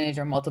us manage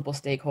our multiple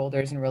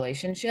stakeholders and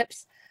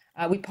relationships.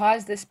 We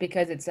paused this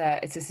because it's a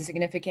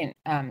significant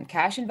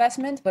cash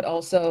investment, but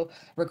also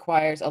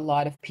requires a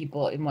lot of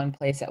people in one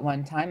place at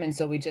one time. And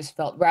so we just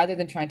felt, rather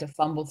than trying to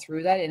fumble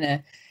through that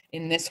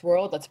in this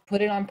world, let's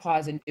put it on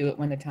pause and do it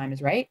when the time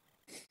is right.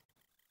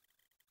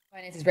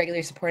 Finance is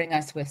regularly supporting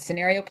us with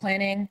scenario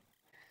planning.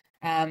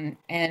 And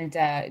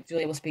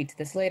Julia will speak to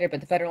this later, but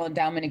the federal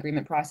endowment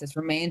agreement process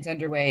remains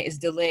underway, is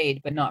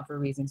delayed, but not for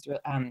reasons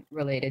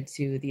related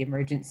to the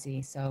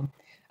emergency. So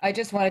I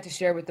just wanted to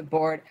share with the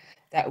board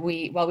that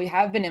while we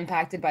have been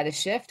impacted by the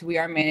shift, we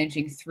are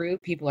managing through.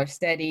 People are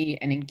steady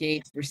and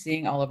engaged. We're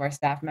seeing all of our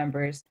staff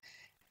members.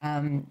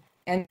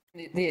 And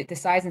the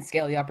size and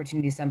scale of the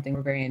opportunity is something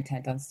we're very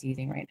intent on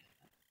seizing right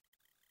now.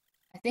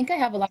 I think I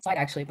have a last slide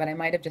actually, but I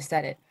might have just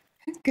said it.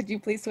 Could you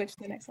please switch to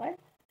the next slide?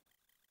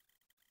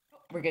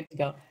 We're good to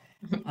go.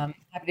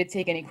 Happy to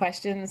take any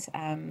questions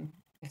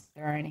if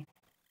there are any.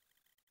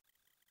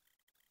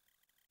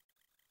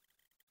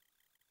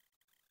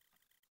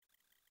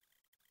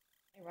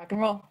 Okay, rock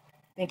and roll.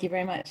 Thank you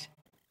very much.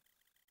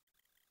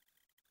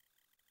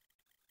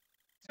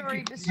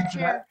 Sorry,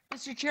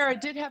 Mr. Chair, I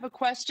did have a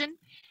question.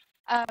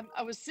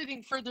 I was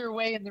sitting further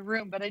away in the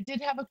room, but I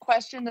did have a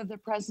question of the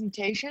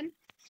presentation.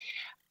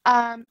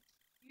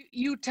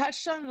 You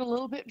touched on it a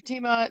little bit,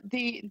 Fatima,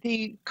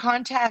 the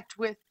contact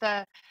with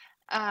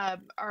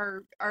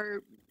our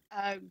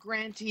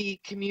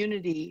grantee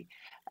community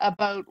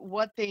about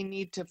what they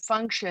need to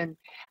function.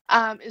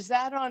 Is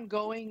that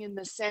ongoing in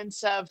the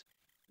sense of,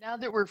 now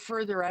that we're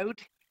further out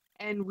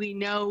and we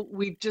know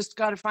we've just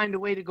got to find a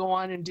way to go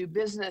on and do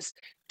business,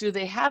 do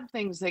they have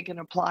things they can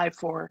apply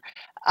for?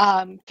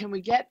 Can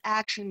we get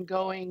action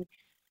going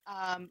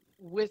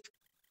with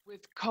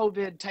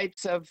COVID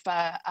types of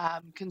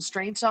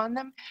constraints on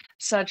them,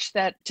 such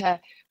that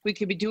we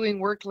could be doing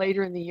work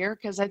later in the year?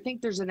 Because I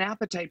think there's an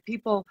appetite.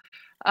 People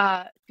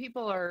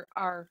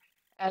are,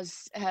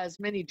 as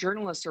many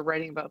journalists are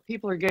writing about,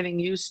 people are getting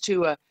used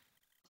to a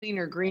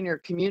cleaner, greener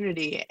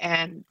community,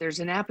 and there's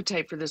an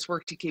appetite for this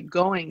work to keep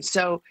going.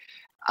 So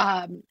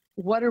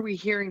what are we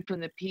hearing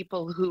from the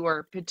people who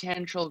are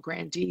potential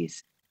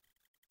grantees?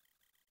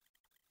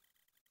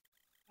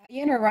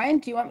 Ian or Ryan,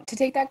 do you want to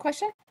take that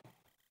question?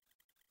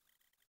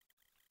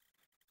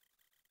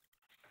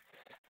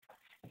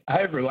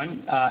 Hi,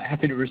 everyone.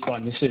 Happy to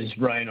respond. This is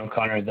Ryan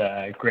O'Connor,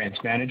 the grants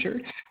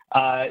manager.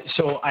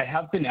 So I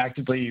have been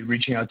actively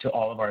reaching out to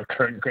all of our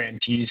current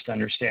grantees to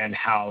understand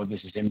how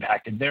this has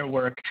impacted their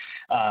work.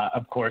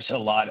 Of course, a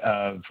lot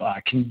of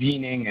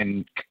convening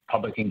and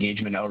public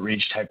engagement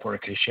outreach type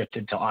work has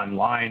shifted to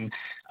online,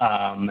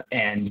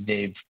 and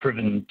they've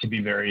proven to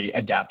be very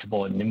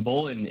adaptable and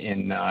nimble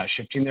in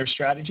shifting their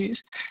strategies.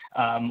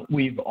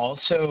 We've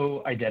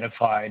also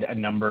identified a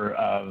number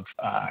of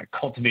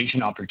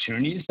cultivation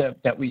opportunities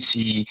that we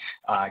see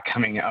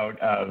coming out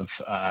of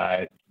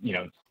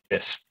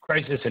this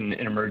crisis and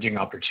emerging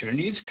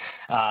opportunities.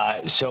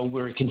 So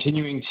we're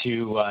continuing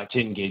to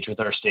engage with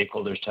our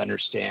stakeholders to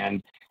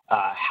understand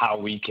how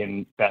we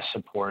can best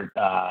support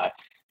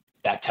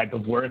that type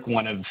of work.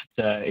 One of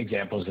the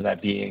examples of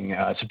that being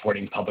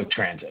supporting public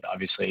transit,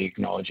 obviously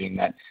acknowledging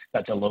that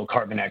that's a low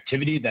carbon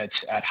activity that's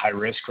at high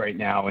risk right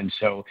now. And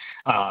so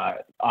I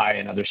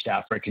and other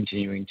staff are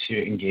continuing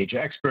to engage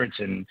experts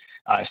and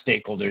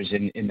stakeholders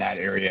in that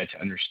area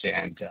to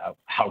understand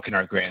how can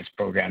our grants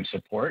program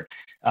support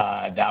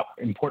that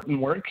important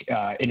work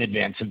in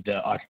advance of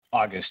the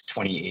August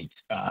 28th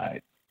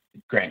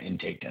grant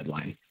intake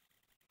deadline.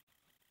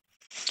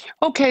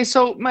 Okay,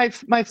 so my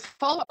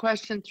follow-up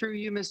question through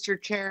you, Mr.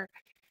 Chair,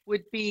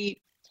 would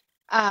be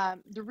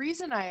the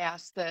reason I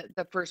asked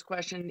the first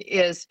question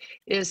is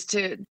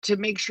to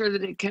make sure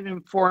that it can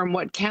inform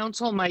what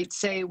council might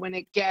say when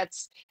it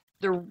gets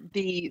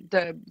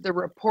the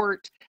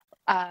report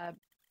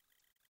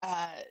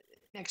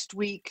next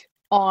week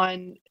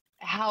on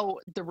how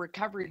the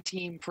recovery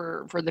team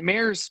for the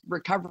mayor's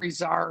recovery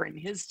czar and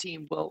his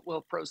team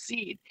will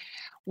proceed.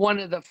 One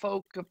of the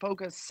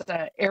focus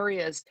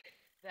areas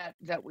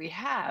that we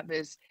have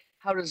is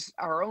how does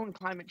our own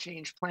climate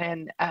change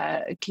plan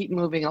keep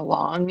moving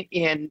along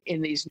in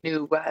these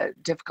new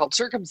difficult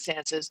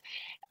circumstances.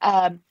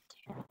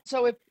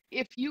 So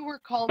if you were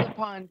called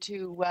upon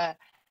to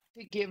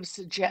give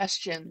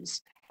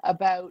suggestions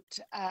about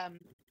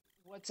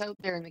what's out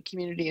there in the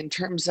community in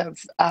terms of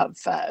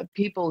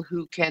people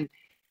who can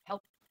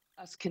help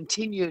us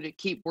continue to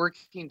keep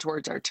working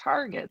towards our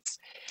targets,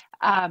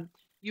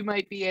 you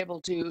might be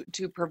able to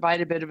provide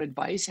a bit of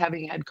advice,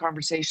 having had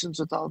conversations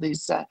with all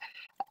these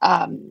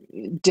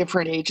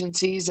different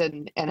agencies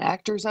and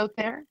actors out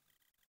there.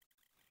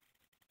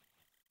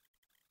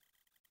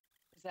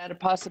 Is that a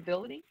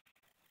possibility?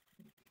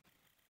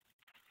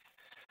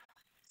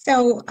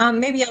 So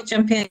maybe I'll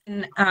jump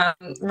in,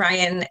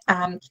 Ryan.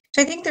 So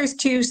I think there's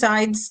two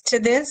sides to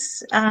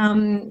this.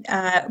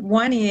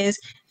 One is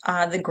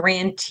the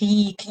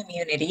grantee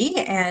community,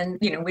 and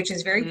which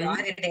is very broad.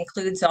 It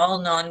includes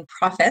all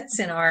nonprofits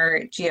in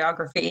our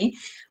geography,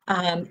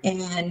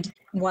 and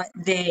what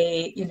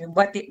they,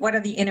 what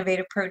are the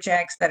innovative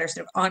projects that are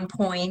sort of on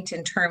point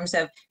in terms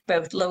of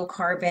both low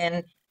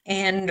carbon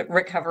and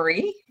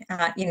recovery.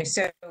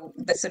 So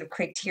the sort of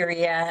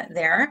criteria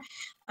there,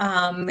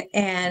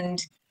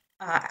 and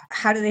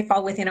how do they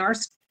fall within our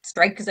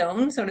strike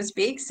zone, so to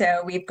speak?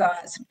 So we've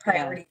got some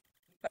priority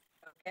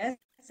focus,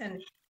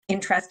 and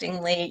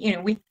interestingly,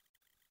 we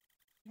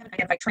haven't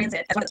identified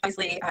transit.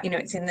 Obviously,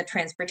 it's in the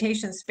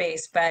transportation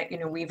space, but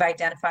we've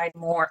identified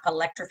more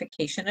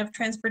electrification of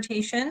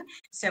transportation.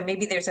 So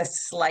maybe there's a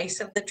slice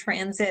of the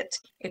transit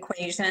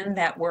equation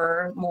that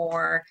we're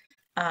more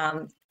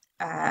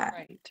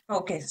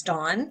focused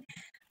on.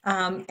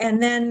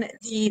 And then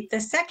the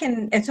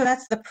second, and so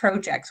that's the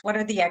projects. What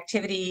are the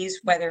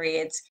activities, whether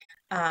it's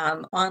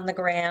on the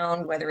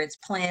ground, whether it's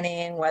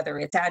planning, whether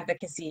it's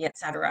advocacy, et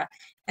cetera.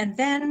 And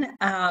then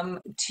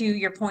to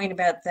your point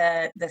about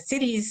the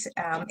cities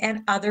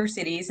and other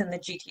cities and the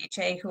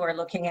GTHA who are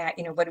looking at,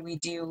 what do we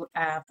do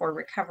for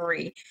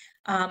recovery?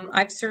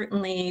 I've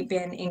certainly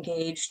been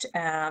engaged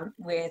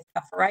with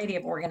a variety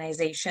of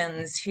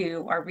organizations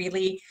who are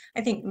really,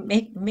 I think,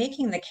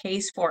 making the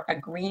case for a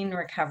green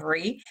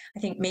recovery.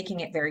 I think making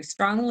it very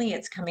strongly.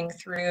 It's coming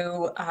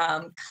through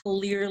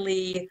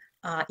clearly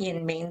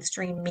in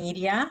mainstream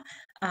media.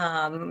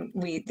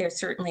 There's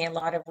certainly a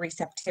lot of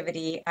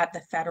receptivity at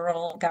the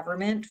federal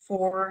government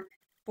for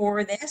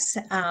this.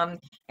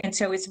 And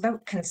so it's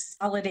about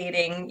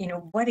consolidating,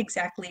 what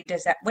exactly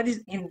does that,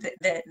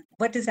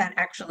 what does that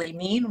actually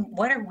mean?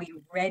 What are we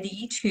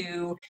ready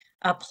to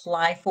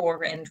apply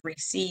for and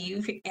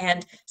receive?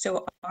 And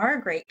so our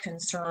great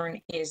concern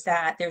is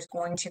that there's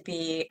going to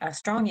be a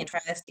strong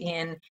interest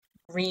in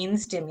green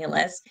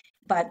stimulus,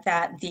 but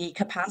that the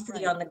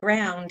capacity on the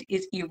ground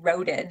is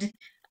eroded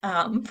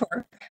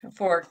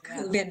for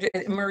COVID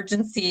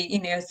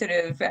emergency, sort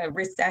of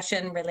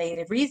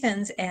recession-related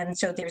reasons, and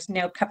so there's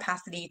no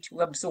capacity to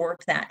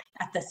absorb that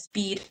at the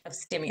speed of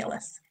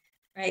stimulus,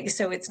 right?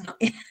 So it's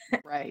not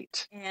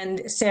right.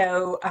 And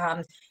so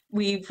I've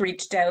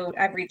reached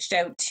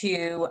out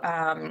to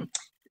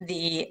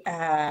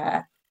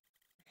the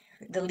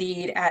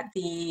lead at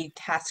the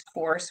task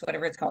force,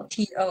 whatever it's called,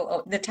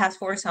 TOO, the Task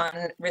Force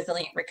on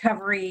Resilient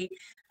Recovery.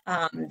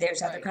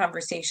 There's other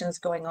conversations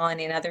going on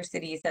in other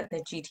cities at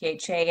the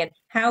GTHA, and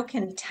how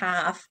can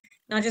TAF,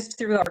 not just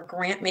through our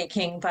grant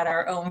making, but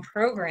our own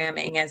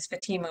programming, as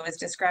Fatima was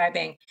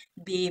describing,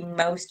 be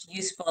most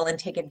useful and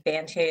take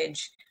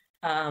advantage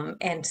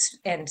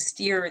and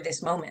steer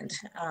this moment.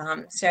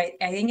 So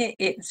I think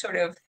it sort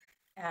of,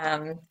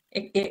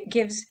 it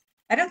gives,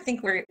 I don't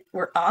think we're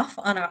off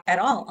at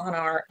all on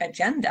our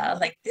agenda.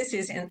 Like, this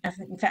is in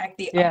fact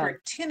the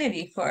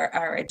opportunity for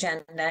our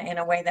agenda in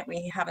a way that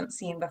we haven't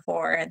seen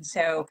before. And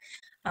so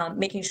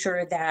making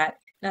sure that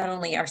not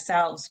only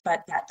ourselves,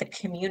 but that the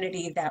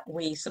community that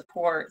we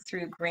support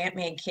through grant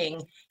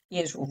making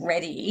is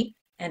ready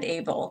and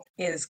able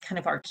is kind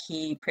of our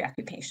key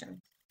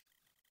preoccupation.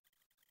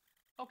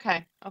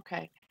 Okay.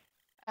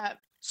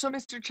 So,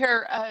 Mr.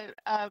 Chair,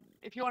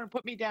 if you want to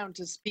put me down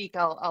to speak,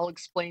 I'll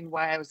explain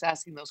why I was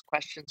asking those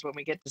questions when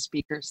we get to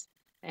speakers.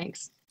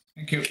 Thanks.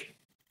 Thank you.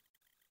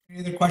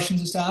 Any other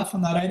questions of staff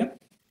on that item?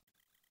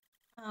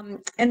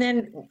 And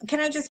then can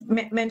I just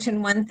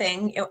mention one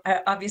thing?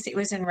 Obviously, it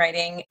was in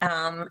writing,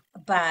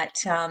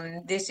 but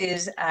this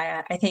is,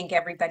 I think,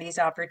 everybody's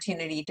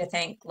opportunity to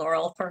thank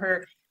Laurel for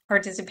her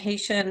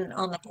participation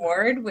on the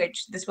board,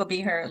 which this will be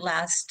her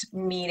last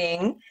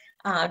meeting,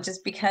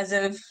 just because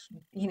of,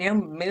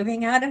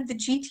 moving out of the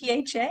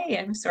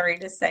GTHA, I'm sorry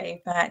to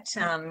say, but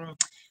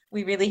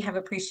we really have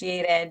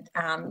appreciated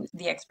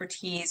the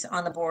expertise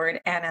on the board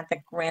and at the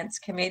grants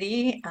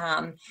committee.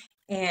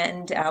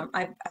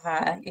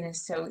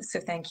 So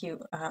thank you,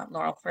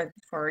 Laurel,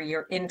 for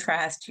your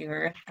interest. You've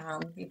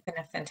been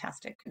a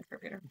fantastic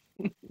contributor.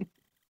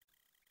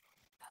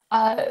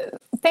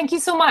 Thank you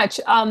so much.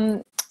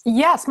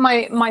 Yes,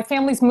 my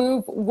family's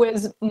move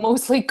was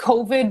mostly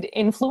COVID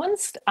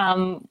influenced.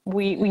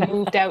 We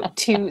moved out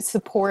to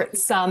support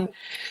some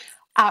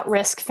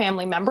at-risk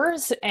family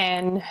members,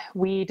 and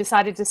we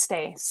decided to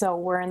stay. So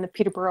we're in the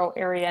Peterborough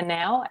area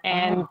now,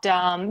 and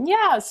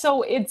yeah,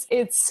 so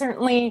it's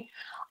certainly.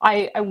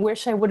 I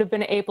wish I would have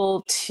been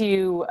able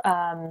to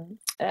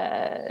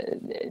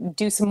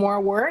do some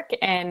more work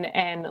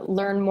and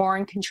learn more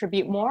and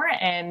contribute more,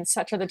 and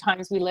such are the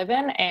times we live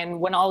in. And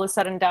when all is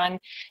said and done,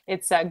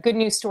 it's a good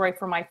news story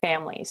for my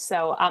family.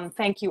 So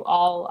thank you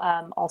all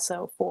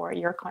also for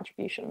your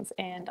contributions,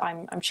 and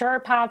I'm sure our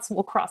paths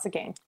will cross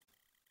again.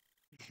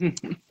 Thank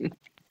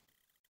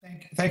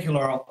you,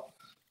 Laurel.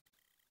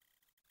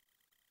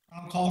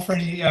 I'll call for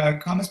any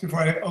comments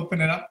before I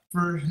open it up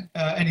for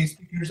any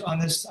speakers on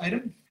this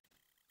item.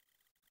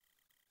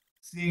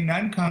 Seeing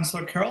none,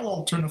 Councillor Carroll,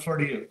 I'll turn the floor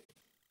to you.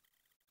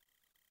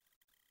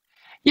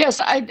 Yes,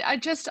 I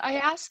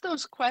asked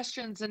those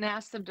questions and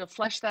asked them to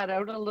flesh that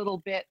out a little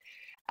bit,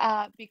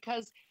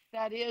 because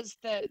that is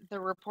the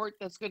report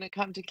that's going to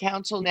come to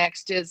council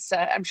next. Is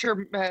I'm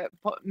sure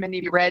many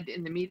of you read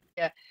in the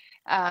media,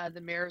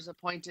 the mayor's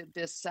appointed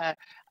this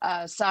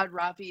Saad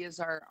Rafi is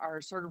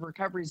our sort of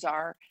recovery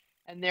czar,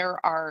 and there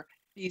are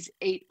these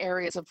 8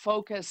 areas of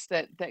focus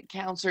that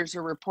councillors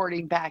are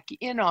reporting back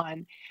in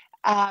on.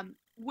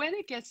 When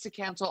it gets to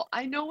council,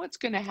 I know what's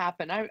going to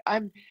happen.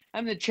 I'm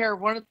the chair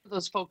of one of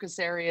those focus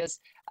areas.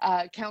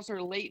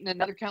 Councillor Layton,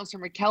 another,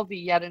 Councillor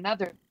McKelvey, yet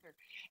another.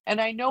 And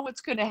I know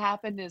what's going to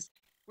happen is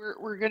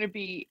we're going to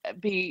be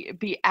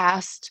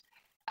asked,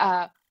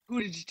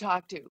 who did you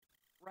talk to,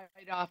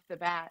 right off the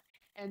bat,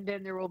 and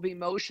then there will be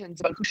motions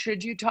about who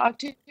should you talk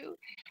to,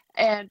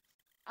 and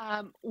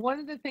one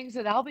of the things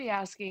that I'll be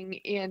asking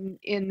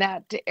in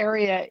that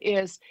area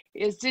is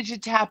did you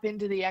tap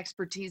into the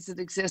expertise that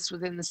exists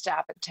within the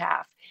staff at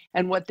TAF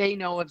and what they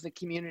know of the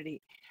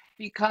community?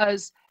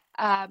 Because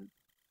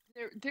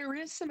there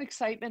is some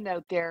excitement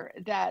out there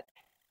that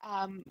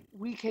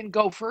we can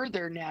go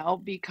further now,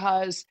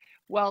 because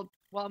while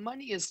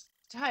money is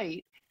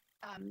tight,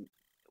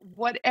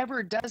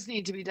 whatever does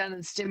need to be done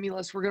in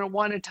stimulus, we're going to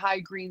want to tie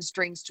green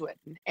strings to it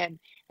and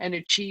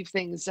achieve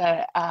things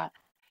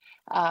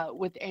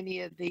with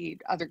any of the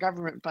other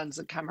government funds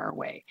that come our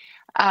way.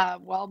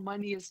 While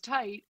money is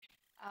tight,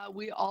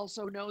 we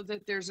also know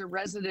that there's a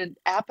resident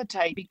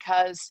appetite,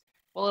 because,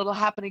 well, it'll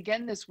happen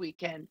again this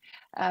weekend.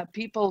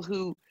 People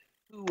who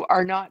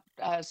are not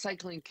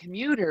cycling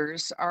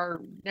commuters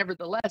are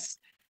nevertheless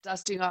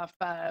dusting off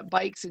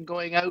bikes and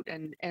going out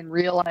and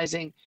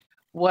realizing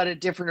what a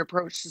different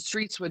approach to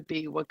streets would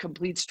be, what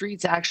complete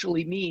streets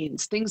actually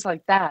means, things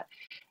like that.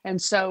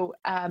 And so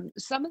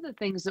some of the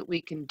things that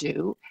we can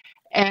do,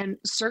 and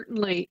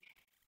certainly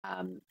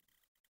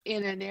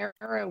in an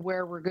era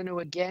where we're going to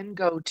again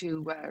go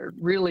to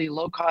really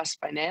low-cost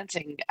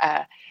financing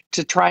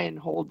to try and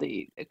hold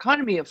the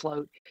economy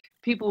afloat,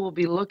 people will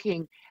be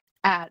looking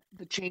at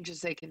the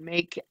changes they can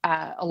make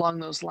along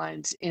those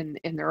lines in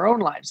their own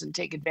lives and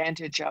take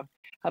advantage of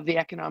the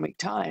economic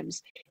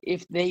times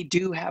if they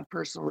do have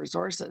personal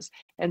resources.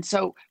 And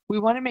so we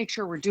want to make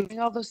sure we're doing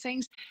all those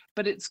things,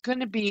 but it's going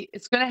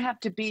to have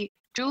to be,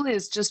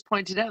 Julia's just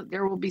pointed out,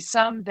 there will be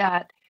some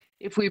that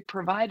if we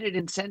provided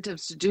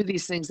incentives to do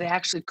these things, they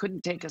actually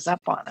couldn't take us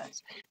up on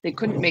it. They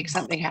couldn't make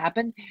something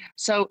happen.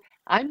 So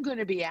I'm going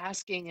to be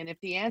asking, and if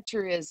the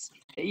answer is,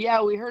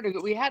 yeah, we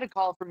had a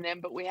call from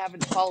them, but we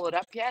haven't followed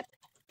up yet,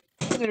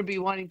 I'm going to be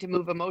wanting to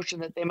move a motion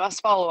that they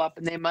must follow up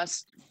and they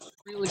must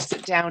really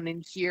sit down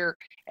and hear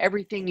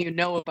everything you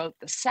know about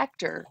the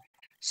sector,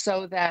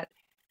 so that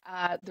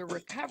the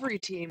recovery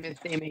team,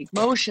 if they make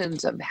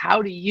motions of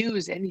how to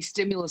use any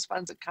stimulus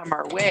funds that come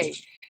our way,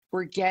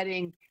 we're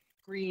getting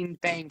green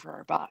bang for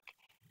our buck.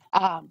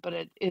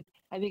 But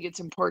I think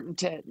it's important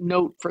to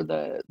note for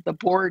the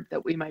board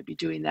that we might be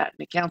doing that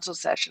in a council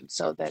session,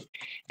 so that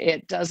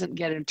it doesn't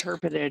get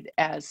interpreted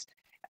as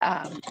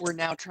we're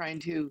now trying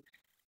to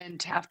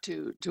and have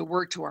to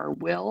work to our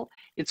will.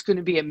 It's going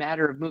to be a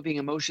matter of moving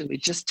a motion. We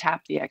just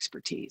tap the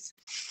expertise.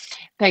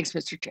 Thanks,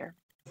 Mr. Chair.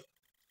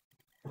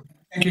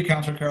 Thank you,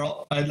 Councillor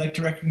Carroll. I'd like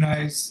to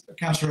recognize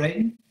Councillor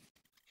Layton.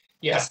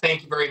 Yes,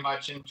 thank you very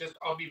much. And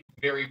I'll be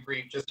very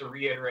brief, just to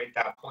reiterate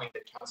that point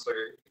that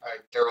Councillor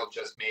Carroll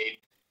just made.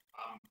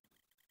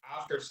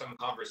 After some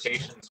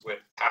conversations with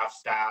TAF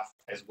staff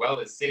as well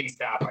as city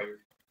staff, I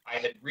I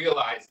had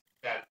realized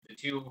that the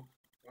two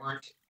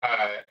weren't,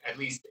 at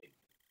least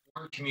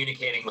weren't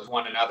communicating with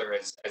one another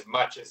as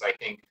much as I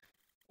think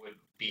would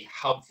be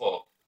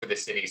helpful for the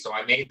city. So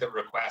I made the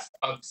request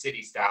of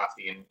city staff,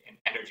 the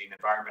Energy and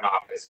Environment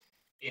Office,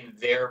 in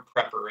their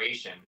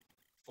preparation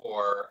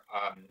for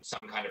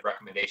some kind of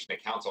recommendation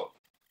to council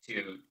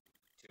to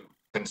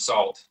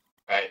consult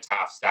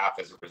TAF staff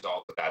as a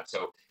result of that.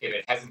 So if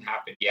it hasn't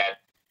happened yet,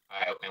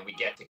 and we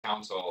get to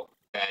council,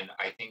 then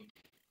I think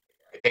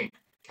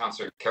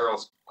Councillor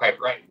Carroll's quite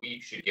right. We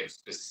should give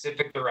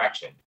specific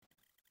direction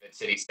that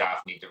city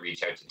staff need to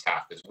reach out to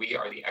TAF, because we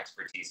are the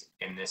expertise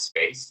in this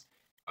space.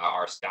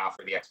 Our staff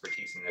are the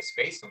expertise in this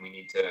space, and we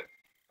need to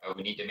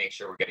make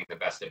sure we're getting the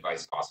best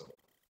advice possible.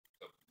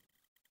 So.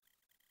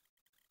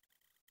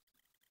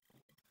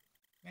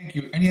 Thank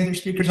you. Any other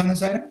speakers on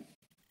this item?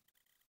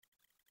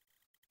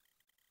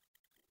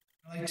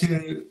 I'd like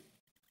to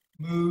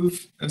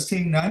move,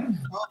 seeing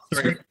none.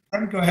 Sorry.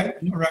 Go ahead.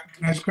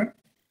 Recognize Chris.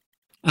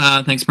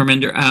 Thanks,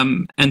 Parminder.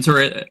 And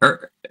sorry,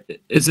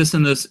 is this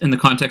in the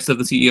context of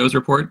the CEO's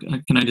report?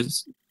 Can I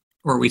just,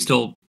 or are we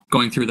still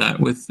going through that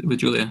with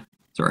Julia?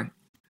 Sorry.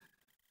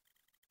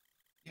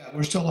 Yeah,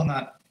 we're still on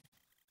that.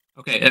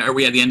 Okay, are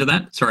we at the end of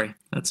that? Sorry,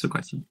 that's the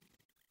question.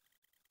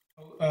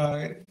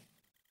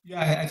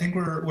 Yeah, I think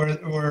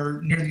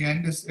we're near the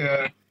end.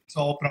 So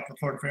I'll open up the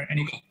floor for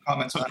any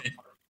comments. Okay.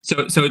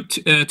 So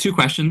two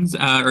questions,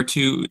 or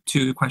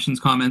two questions,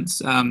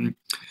 comments.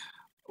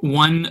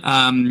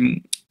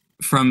 One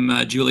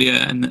from Julia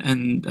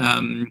and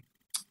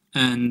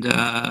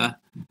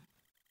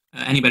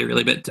anybody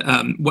really, but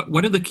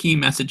what are the key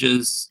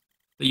messages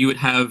that you would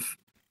have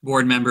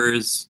board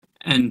members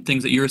and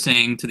things that you're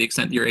saying, to the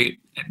extent that you're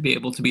be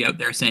able to be out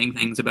there saying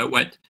things about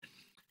what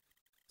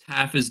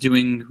TAF is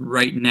doing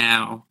right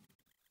now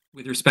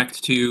with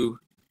respect to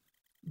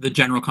the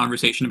general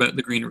conversation about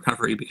the green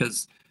recovery?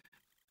 Because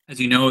as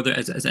you know,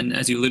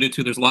 as you alluded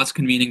to, there's lots of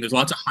convening, there's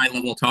lots of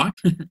high-level talk.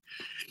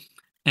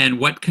 And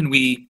what can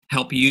we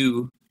help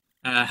you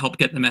help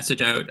get the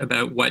message out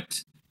about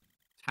what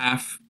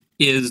TAF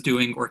is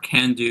doing or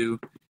can do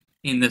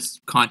in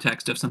this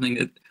context of something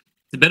that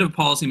it's a bit of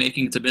policy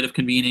making, it's a bit of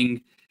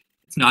convening,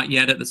 it's not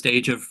yet at the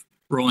stage of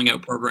rolling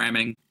out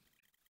programming.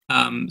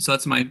 So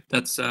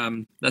that's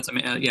a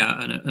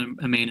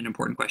main and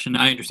important question.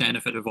 I understand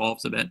if it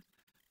evolves a bit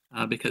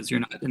because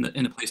you're not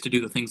in a place to do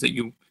the things that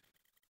you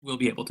will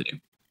be able to do.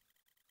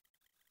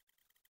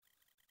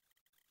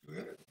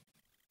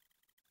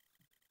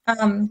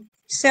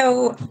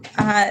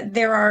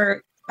 There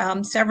are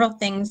several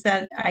things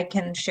that I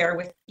can share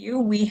with you.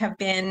 We have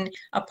been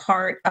a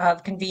part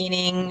of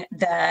convening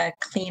the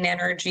clean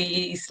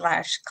energy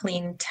 /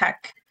 clean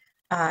tech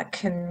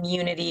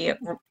community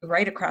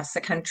right across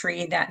the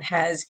country that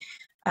has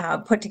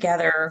put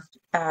together.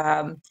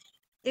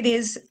 It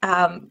is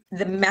the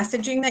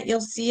messaging that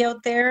you'll see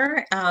out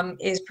there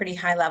is pretty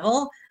high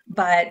level,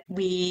 but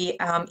we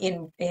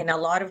in a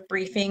lot of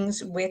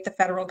briefings with the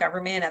federal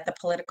government at the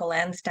political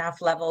and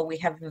staff level, we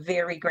have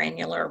very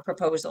granular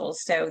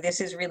proposals. So this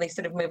is really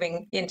sort of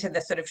moving into the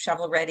sort of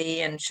shovel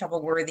ready and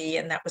shovel worthy,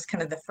 and that was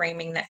kind of the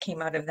framing that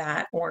came out of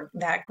that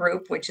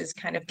group, which is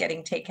kind of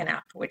getting taken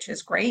up, which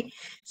is great.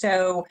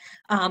 So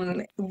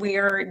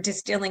we're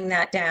distilling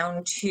that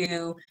down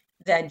to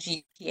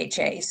the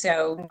GTHA.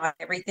 So not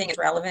everything is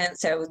relevant.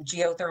 So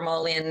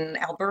geothermal in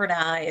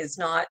Alberta is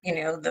not,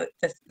 the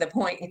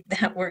point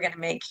that we're going to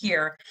make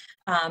here.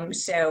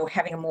 So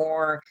having a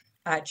more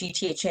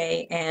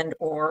GTHA and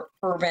or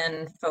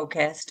urban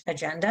focused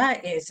agenda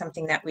is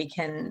something that we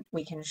can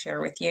share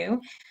with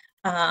you.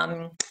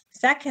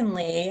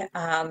 Secondly,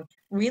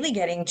 really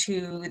getting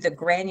to the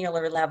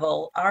granular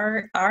level,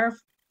 our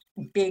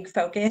big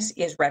focus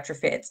is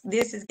retrofits.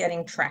 This is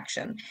getting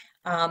traction.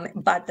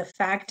 But the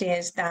fact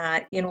is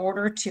that in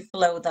order to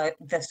flow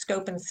the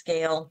scope and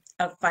scale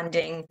of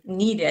funding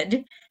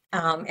needed,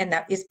 and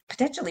that is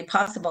potentially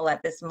possible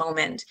at this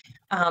moment,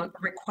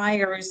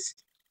 requires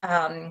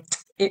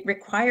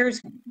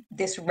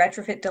this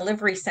retrofit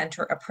delivery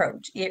center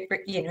approach.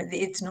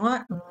 It's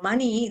not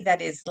money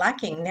that is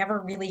lacking,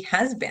 never really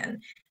has been.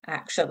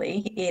 Actually,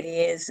 it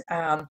is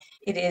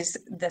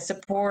the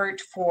support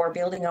for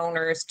building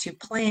owners to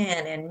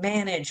plan and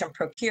manage and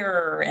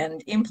procure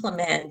and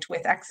implement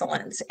with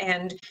excellence.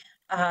 And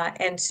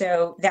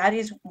so that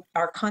is,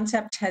 our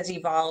concept has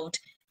evolved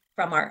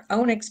from our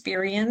own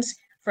experience,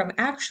 from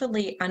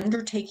actually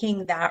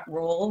undertaking that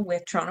role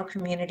with Toronto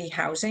Community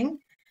Housing.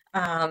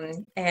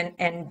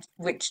 And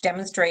which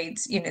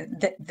demonstrates,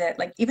 that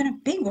like even a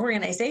big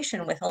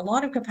organization with a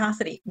lot of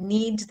capacity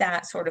needs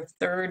that sort of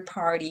third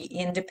party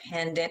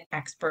independent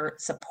expert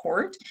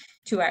support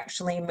to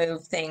actually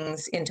move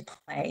things into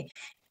play.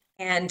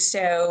 And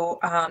so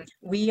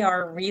we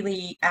are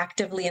really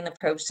actively in the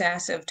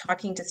process of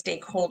talking to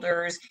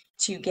stakeholders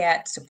to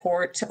get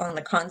support on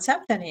the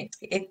concept, and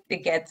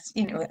it gets,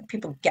 you know,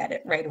 people get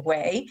it right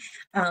away,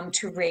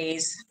 to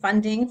raise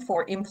funding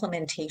for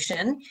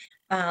implementation.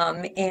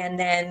 And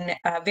then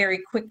very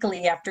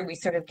quickly after we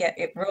sort of get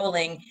it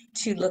rolling,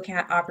 to look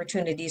at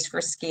opportunities for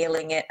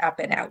scaling it up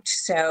and out.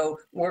 So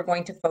we're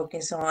going to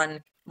focus on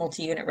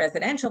multi-unit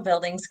residential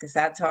buildings because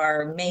that's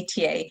our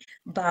métier.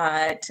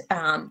 But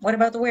what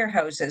about the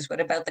warehouses? What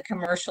about the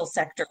commercial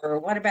sector? Or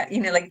what about, you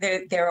know, like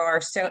there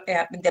are so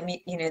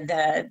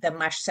the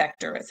mush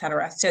sector, et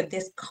cetera. So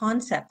this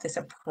concept, this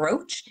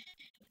approach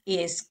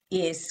is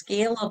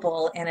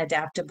scalable and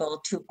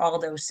adaptable to all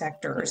those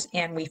sectors.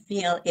 And we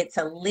feel it's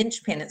a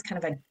linchpin, it's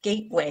kind of a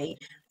gateway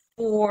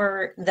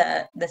for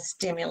the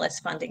stimulus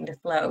funding to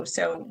flow.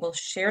 So we'll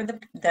share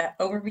the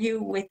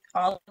overview with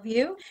all of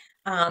you.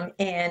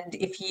 And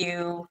if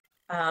you,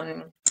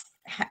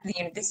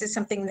 this is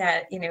something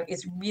that, you know,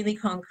 is really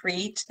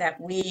concrete that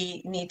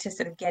we need to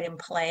sort of get in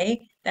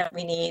play, that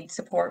we need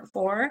support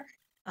for.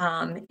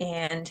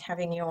 And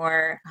having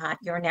your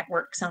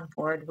networks on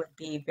board would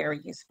be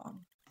very useful.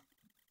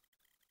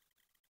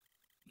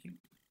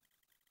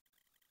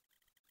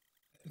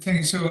 Thank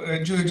you.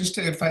 So, Julia, just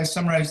if I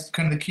summarize,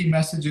 kind of the key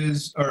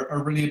messages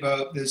are really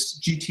about this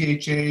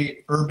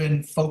GTHA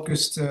urban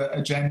focused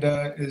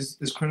agenda is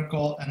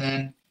critical. And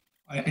then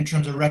in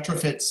terms of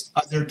retrofits,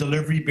 other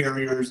delivery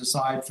barriers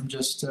aside from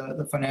just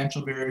the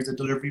financial barriers, the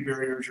delivery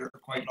barriers are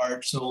quite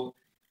large. So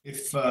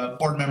if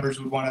board members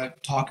would want to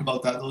talk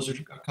about that, those are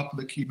a couple of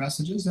the key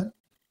messages then.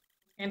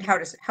 And how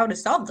to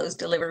solve those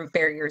delivery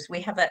barriers.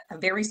 We have a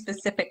very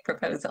specific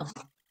proposal.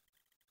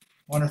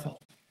 Wonderful.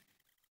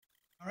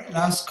 All right,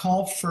 last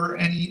call for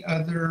any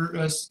other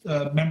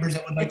members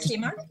that would like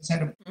Fatima? to speak on this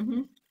item.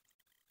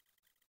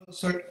 Mm-hmm.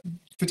 Sorry,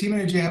 Fatima,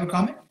 did you have a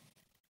comment?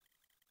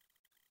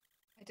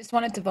 I just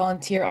wanted to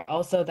volunteer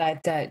also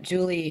that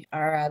Julie,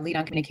 our lead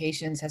on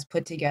communications, has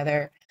put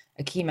together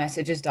a key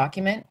messages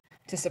document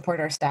to support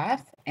our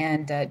staff.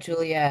 And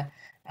Julia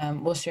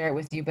will share it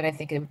with you, but I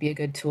think it would be a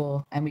good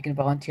tool, and we can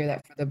volunteer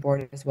that for the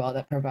board as well.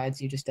 That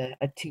provides you just a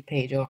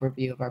 2-page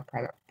overview of our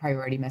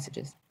priority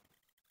messages.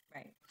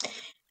 Right.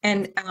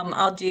 And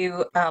I'll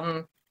do,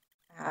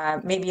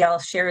 maybe I'll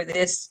share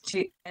this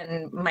to,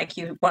 and Mike,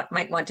 you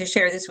might want to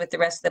share this with the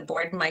rest of the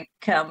board. Mike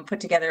put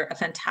together a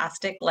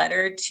fantastic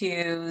letter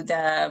to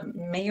the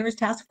mayor's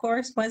task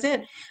force, was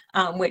it?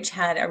 Which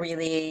had a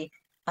really,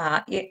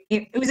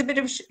 it was a bit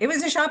of, it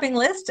was a shopping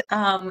list,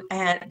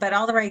 but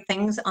all the right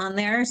things on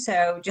there.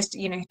 So just,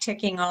 you know,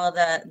 ticking all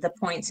the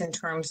points in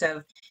terms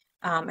of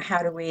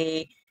how do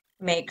we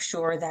make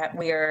sure that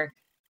we're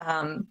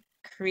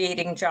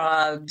creating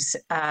jobs,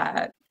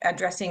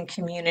 addressing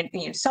community,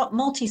 you know,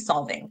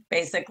 multi-solving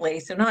basically.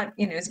 So not,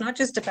 you know, it's not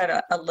just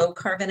about a low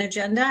carbon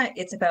agenda,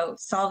 it's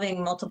about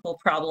solving multiple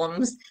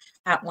problems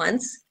at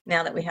once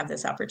now that we have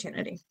this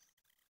opportunity.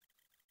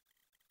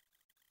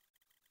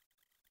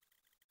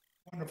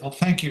 Wonderful,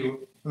 thank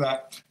you for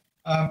that.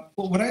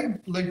 Well, what I'd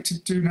like to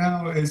do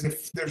now is,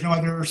 if there's no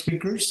other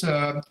speakers,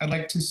 I'd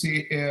like to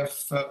see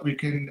if we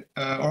can,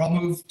 or I'll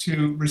move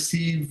to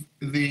receive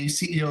the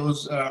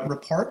CEO's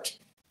report.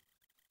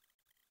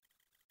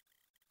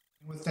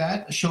 With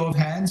that, a show of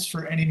hands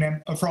for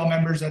for all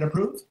members that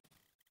approve.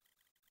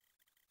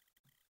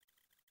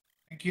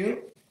 Thank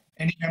you.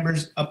 Any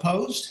members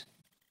opposed?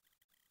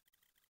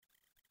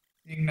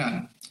 Seeing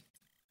none.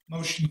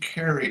 Motion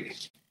carried.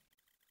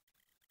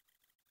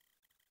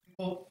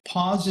 We'll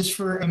pause just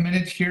for a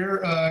minute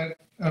here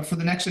for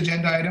the next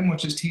agenda item,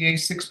 which is TA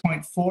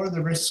 6.4,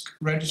 the risk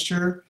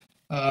register.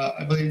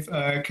 I believe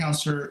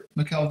Councillor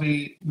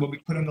McKelvey will be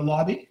put in the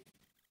lobby.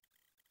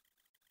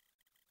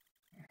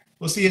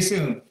 We'll see you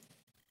soon.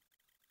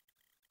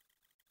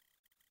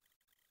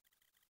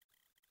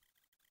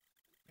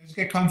 Just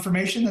get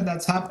confirmation that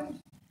that's happened?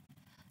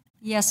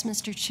 Yes,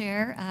 Mr.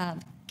 Chair.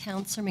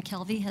 Councillor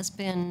McKelvey has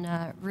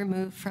been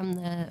removed from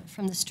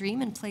the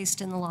stream and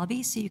placed in the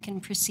lobby, so you can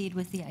proceed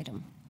with the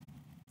item.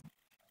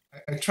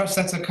 I trust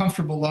that's a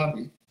comfortable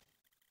lobby.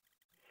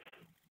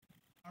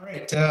 All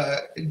right,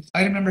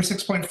 item number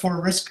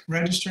 6.4, risk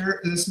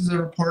register. This is a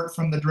report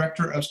from the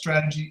Director of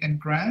Strategy and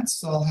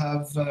Grants. I'll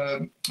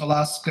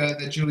ask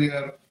that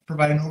Julia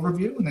provide an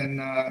overview, and then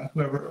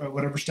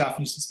whatever staff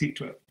needs to speak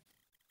to it.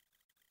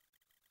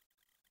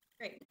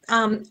 Great.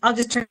 I'll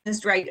just turn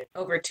this right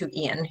over to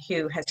Ian,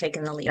 who has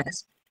taken the lead on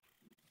this.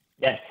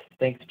 Yes,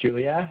 thanks,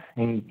 Julia,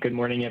 and good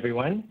morning,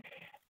 everyone.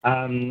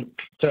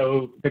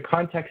 So the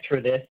context for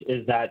this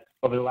is that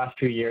over the last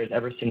 2 years,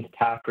 ever since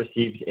TAF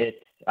received its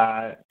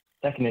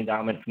second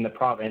endowment from the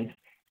province,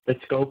 the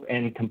scope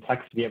and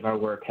complexity of our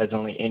work has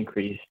only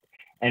increased.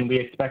 And we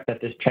expect that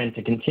this trend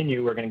to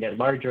continue. We're going to get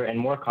larger and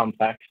more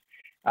complex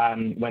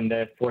when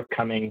the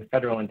forthcoming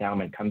federal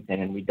endowment comes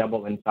in and we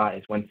double in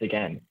size once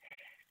again.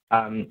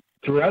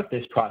 Throughout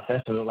this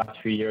process over the last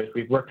few years,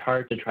 we've worked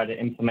hard to try to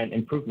implement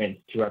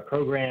improvements to our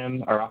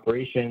program, our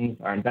operations,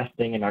 our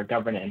investing, and our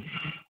governance.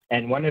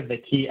 And one of the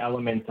key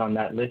elements on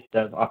that list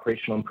of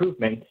operational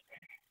improvements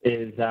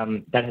is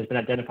that has been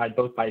identified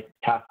both by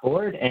TAF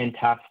board and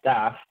TAF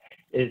staff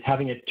is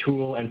having a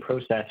tool and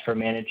process for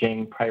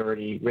managing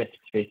priority risks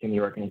facing the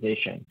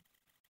organization.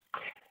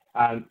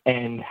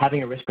 And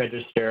having a risk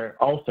register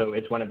also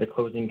is one of the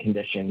closing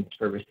conditions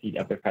for receipt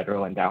of the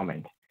federal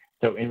endowment.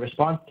 So in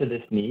response to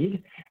this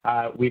need,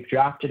 we've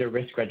drafted a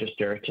risk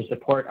register to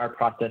support our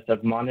process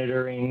of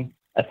monitoring,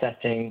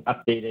 assessing,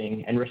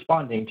 updating, and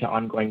responding to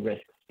ongoing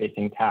risks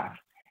facing TAF.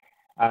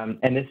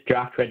 And this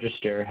draft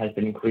register has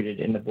been included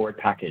in the board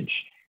package.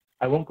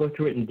 I won't go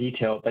through it in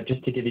detail, but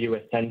just to give you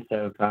a sense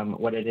of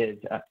what it is,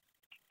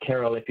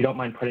 Carol, if you don't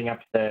mind putting up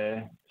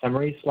the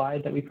summary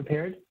slide that we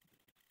prepared.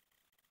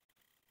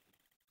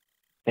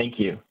 Thank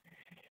you.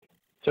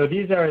 So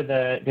these are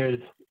there's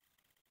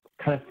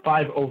kind of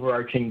 5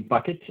 overarching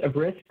buckets of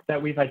risk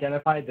that we've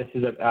identified. This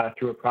is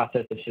through a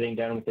process of sitting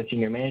down with the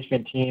senior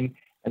management team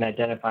and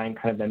identifying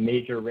kind of the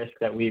major risk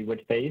that we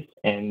would face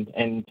and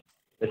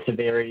the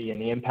severity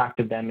and the impact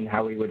of them and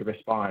how we would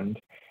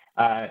respond.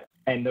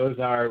 And those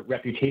are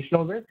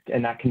reputational risk,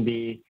 and that can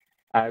be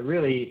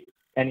really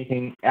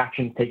anything,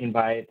 actions taken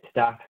by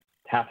staff,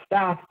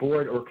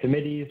 board, or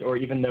committees, or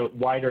even the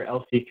wider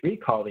LC3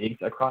 colleagues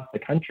across the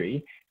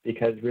country,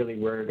 because really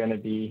we're going to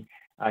be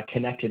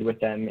connected with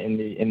them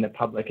in the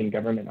public and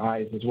government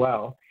eyes as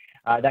well.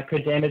 That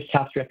could damage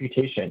TAF's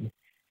reputation,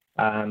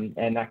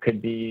 and that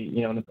could be,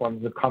 in the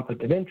forms of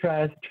conflict of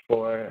interest,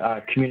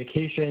 for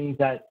communications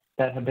that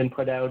have been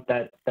put out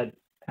that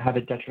have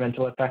a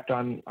detrimental effect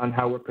on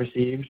how we're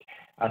perceived.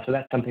 So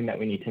that's something that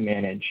we need to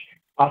manage.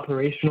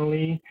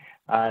 Operationally,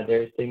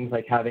 there's things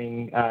like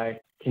having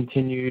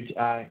continued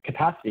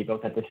capacity,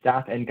 both at the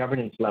staff and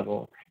governance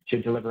level,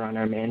 to deliver on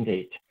our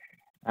mandate.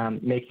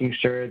 Making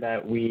sure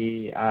that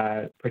we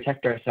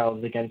protect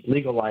ourselves against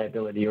legal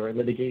liability or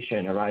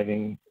litigation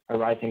arising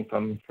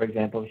from, for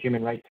example,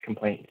 human rights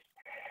complaints,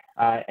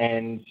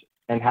 and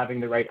having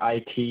the right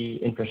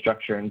IT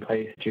infrastructure in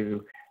place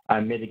to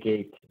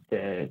mitigate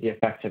the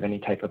effects of any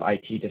type of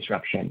IT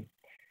disruption.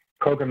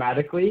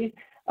 Programmatically,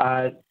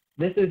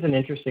 this is an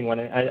interesting one.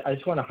 I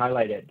just want to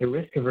highlight it. The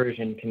risk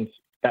aversion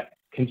that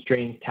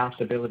constrains TAF's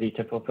ability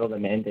to fulfill the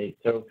mandate.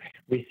 So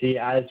we see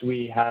as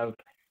we have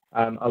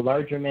a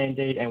larger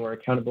mandate and we're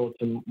accountable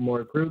to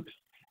more groups,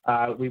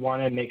 we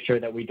want to make sure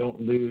that we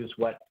don't lose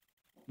what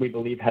we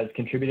believe has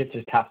contributed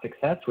to TAF's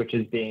success, which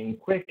is being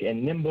quick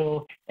and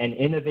nimble and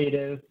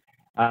innovative.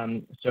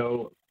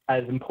 So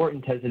as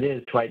important as it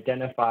is to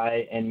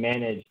identify and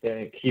manage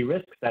the key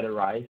risks that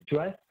arise to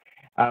us,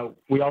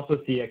 we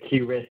also see a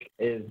key risk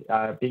is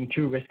being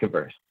too risk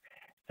averse.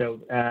 So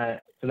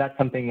that's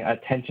something, a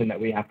tension that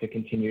we have to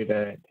continue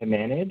to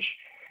manage.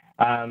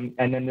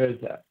 And then there's,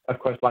 of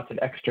course, lots of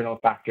external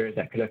factors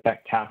that could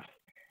affect TAF's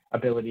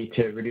ability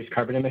to reduce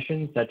carbon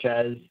emissions, such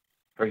as,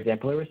 for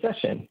example, a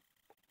recession.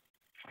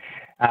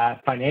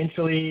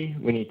 Financially,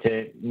 we need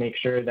to make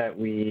sure that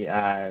we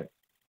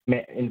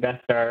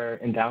invest our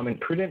endowment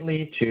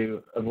prudently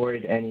to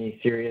avoid any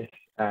serious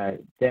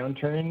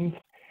downturns,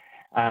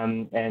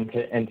 and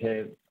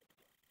to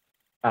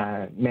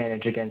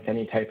manage against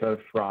any type of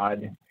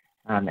fraud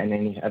and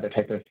any other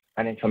type of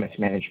financial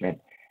mismanagement.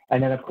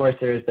 And then, of course,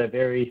 there's a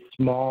very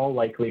small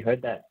likelihood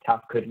that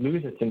TAF could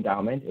lose its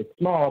endowment. It's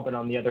small, but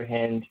on the other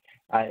hand,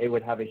 it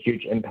would have a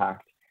huge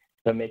impact.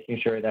 So making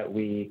sure that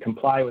we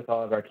comply with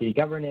all of our key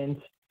governance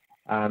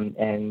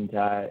and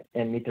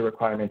meet the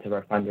requirements of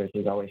our funders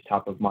is always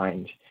top of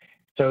mind.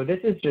 So this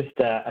is just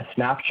a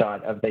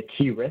snapshot of the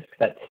key risks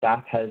that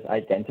staff has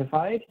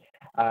identified.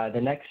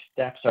 The next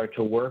steps are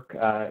to work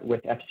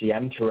with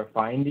FCM to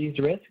refine these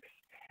risks.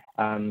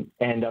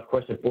 And of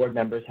course, if board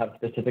members have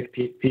specific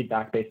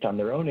feedback based on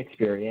their own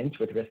experience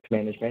with risk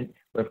management,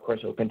 we're of course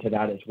open to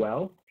that as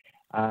well.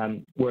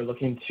 We're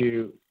looking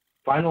to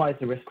finalize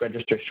the risk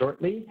register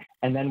shortly,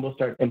 and then we'll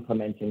start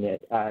implementing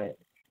it.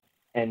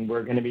 And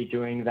we're going to be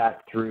doing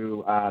that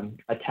through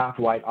a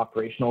TAF-wide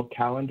operational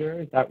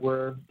calendar that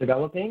we're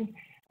developing,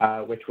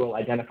 which will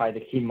identify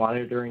the key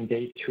monitoring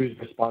dates, who's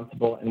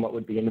responsible, and what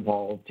would be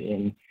involved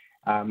in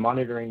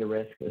monitoring the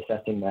risks,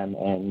 assessing them,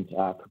 and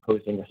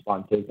proposing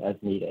responses as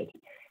needed.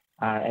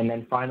 And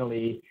then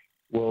finally,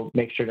 we'll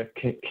make sure to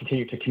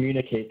continue to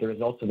communicate the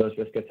results of those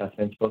risk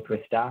assessments, both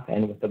with staff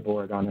and with the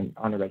board on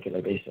a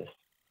regular basis.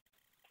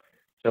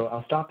 So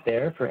I'll stop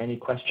there for any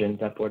questions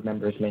that board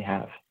members may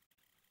have.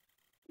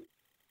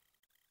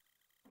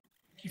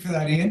 Thank you for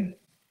that, Ian.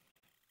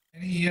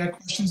 Any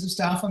questions of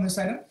staff on this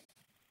item?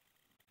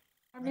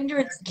 Arminder,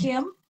 it's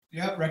Kim.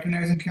 Yeah,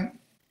 recognizing Kim.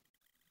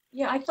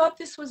 Yeah, I thought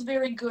this was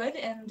very good,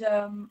 and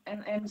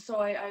so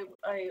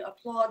I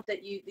applaud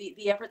that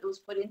the effort that was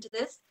put into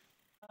this.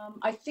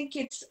 I think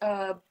it's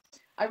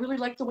I really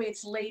like the way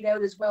it's laid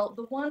out as well.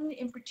 The one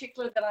in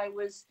particular that I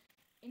was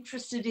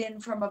interested in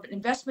from an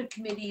investment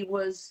committee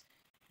was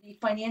the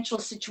financial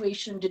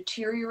situation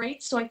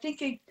deteriorates. So I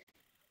think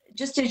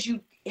just as you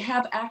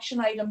have action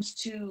items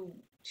to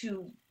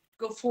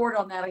go forward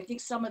on that, I think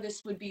some of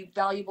this would be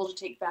valuable to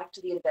take back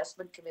to the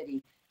investment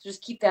committee. So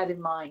just keep that in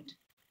mind.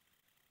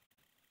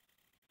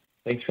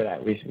 Thanks for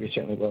that. We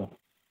certainly will.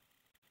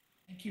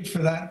 Thank you for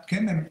that,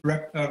 Kim, and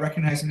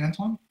recognizing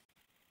Antoine.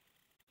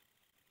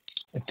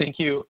 Thank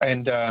you.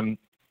 And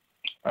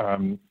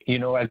you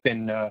know, I've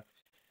been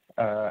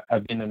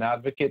an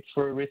advocate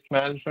for risk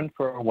management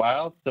for a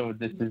while, so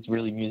this is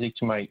really music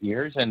to my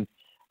ears. And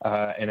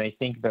I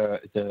think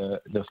the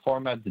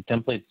format, the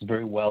template is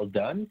very well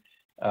done.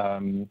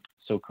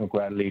 So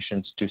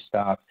congratulations to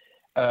staff.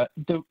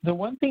 The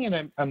one thing,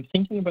 and I'm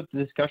thinking about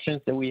the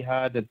discussions that we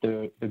had at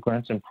the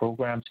Grants and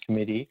Programs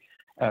Committee,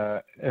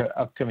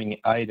 upcoming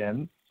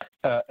item,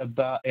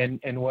 about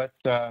and what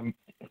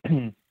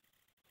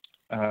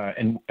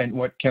and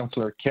what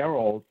Councillor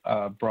Carroll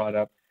brought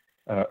up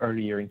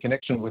earlier, in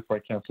connection with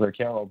what Councillor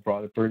Carroll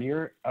brought up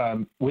earlier,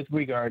 with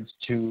regards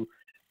to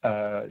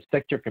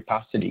sector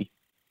capacity,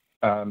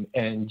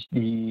 and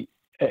a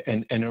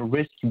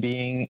risk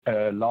being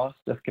a loss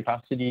of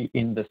capacity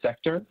in the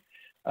sector,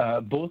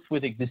 both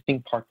with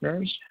existing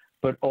partners,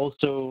 but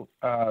also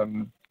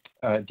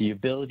the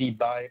ability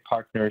by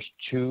partners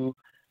to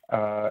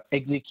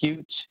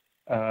execute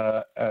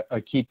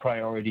a key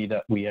priority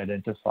that we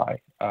identify,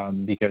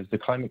 because the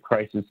climate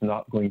crisis is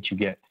not going to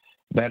get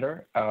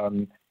better.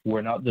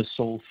 We're not the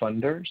sole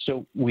funder,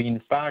 so we in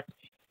fact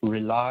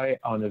rely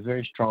on a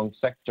very strong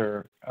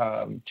sector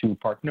to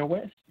partner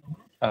with.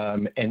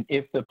 And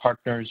if the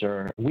partners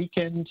are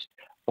weakened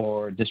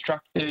or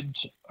distracted,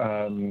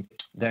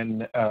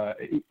 then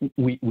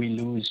we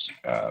lose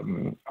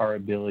our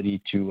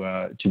ability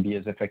to be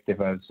as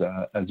effective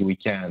as we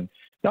can.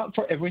 Not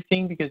for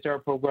everything, because there are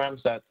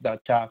programs that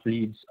TAF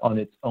leads on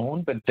its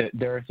own, but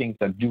there are things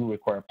that do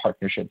require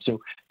partnership. So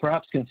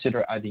perhaps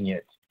consider adding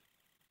it.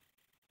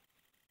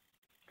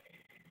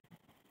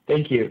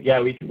 Thank you. Yeah,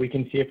 we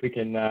can see if we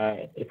can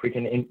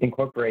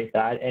incorporate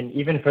that. And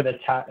even for the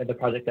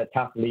project that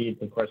TAF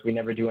leads, of course, we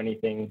never do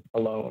anything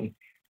alone.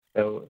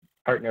 So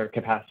partner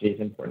capacity is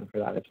important for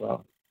that as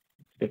well.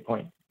 It's a good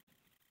point.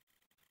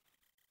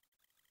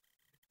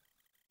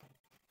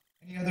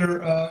 Any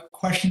other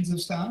questions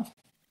of staff?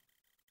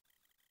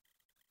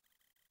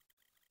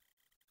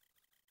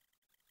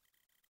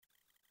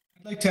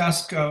 I'd like to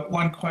ask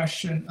one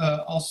question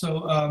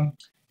also.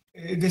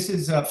 This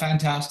is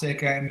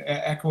fantastic, and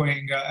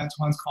echoing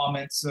Antoine's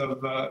comments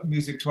of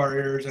music to our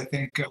ears. I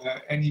think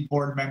any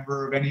board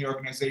member of any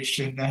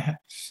organization, as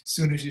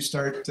soon as you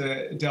start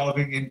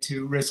delving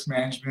into risk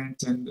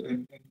management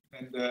and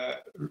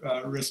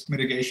risk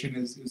mitigation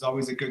is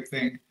always a good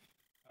thing,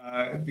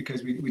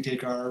 because we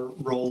take our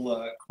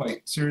role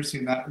quite seriously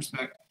in that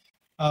respect.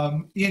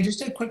 Ian,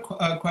 just a quick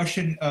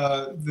question.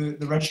 The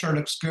registrar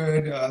looks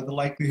good. The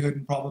likelihood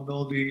and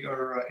probability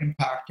or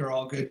impact are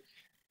all good.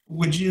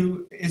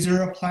 Is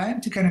there a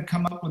plan to kind of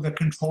come up with a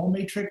control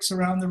matrix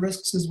around the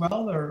risks as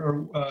well,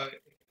 or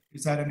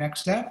is that a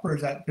next step, or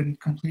has that been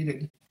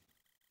completed?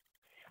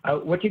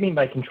 What do you mean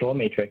by control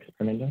matrix,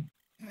 Arminda?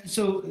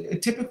 So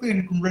typically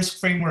in risk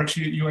frameworks,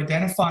 you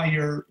identify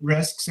your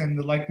risks and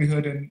the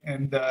likelihood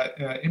and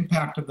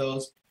impact of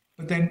those.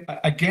 But then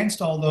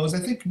against all those, I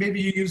think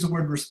maybe you use the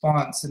word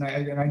response, and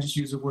I just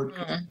use the word.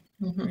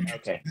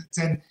 Okay.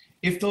 And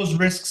if those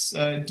risks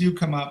do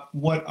come up,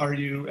 what are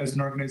you as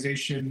an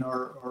organization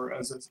or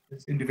as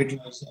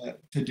individuals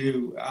to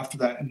do after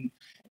that? And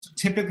so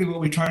typically what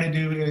we try to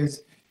do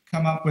is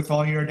come up with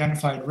all your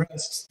identified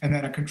risks, and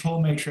then a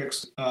control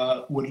matrix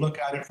would look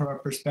at it from a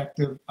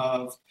perspective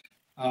of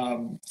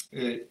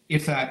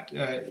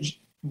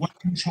what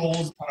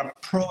controls on a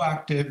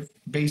proactive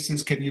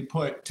basis can you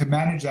put to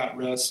manage that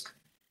risk?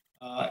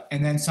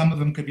 And then some of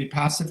them could be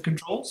passive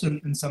controls,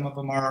 and some of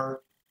them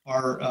are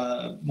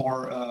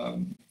more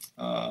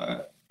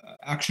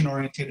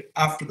action-oriented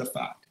after the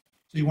fact.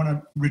 So you want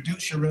to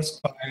reduce your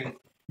risk by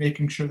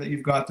making sure that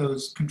you've got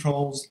those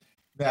controls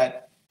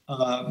that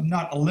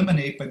not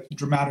eliminate, but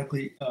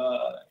dramatically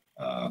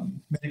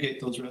mitigate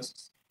those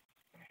risks.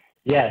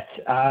 Yes.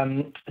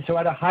 So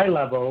at a high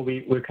level,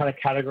 we kind of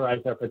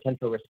categorize our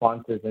potential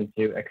responses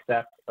into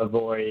accept,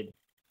 avoid,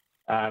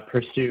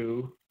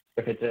 pursue,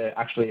 if it's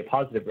actually a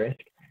positive risk,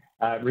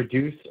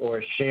 reduce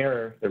or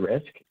share the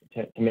risk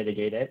to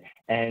mitigate it.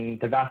 And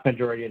the vast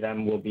majority of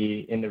them will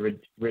be in the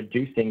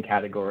reducing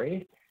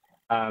category.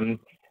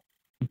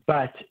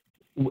 But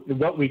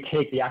what we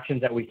take, the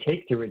actions that we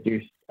take to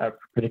reduce a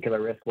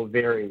particular risk will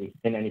vary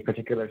in any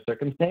particular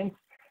circumstance.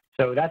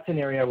 So that's an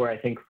area where I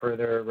think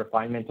further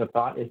refinement of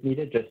thought is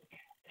needed, just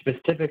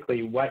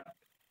specifically what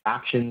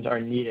actions are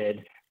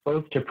needed,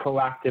 both to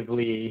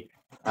proactively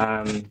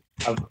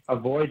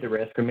avoid the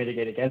risk or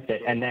mitigate against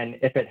it, and then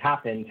if it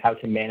happens, how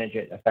to manage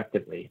it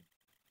effectively.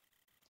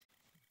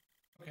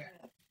 Okay.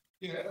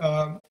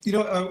 Yeah,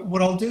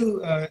 what I'll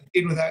do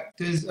with that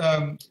is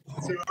there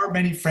are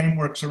many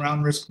frameworks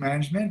around risk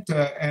management,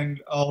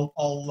 and I'll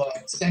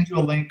send you a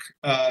link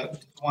to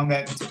one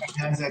that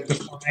has a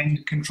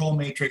defined control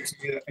matrix.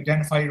 You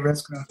identify your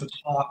risk, and at the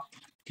top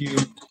you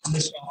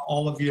list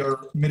all of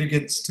your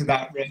mitigants to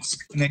that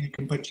risk, and then you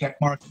can put check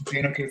marks and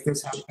say, okay, if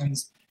this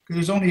happens, because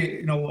there's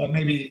only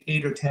maybe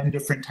 8 or 10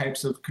 different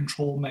types of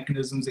control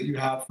mechanisms that you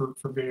have for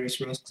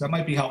various risks. That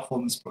might be helpful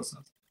in this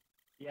process.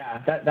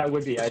 Yeah, that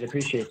would be. I'd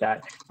appreciate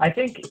that. I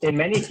think in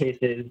many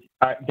cases,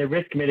 the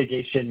risk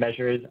mitigation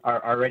measures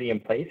are already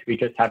in place. We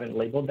just haven't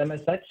labeled them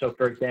as such. So,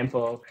 for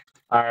example,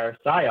 our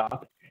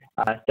SIOP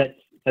sets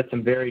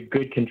some very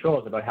good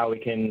controls about how we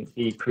can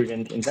be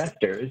prudent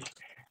investors.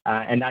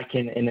 And that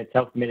can in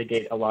itself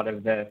mitigate a lot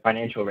of the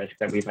financial risk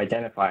that we've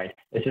identified.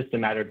 It's just a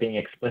matter of being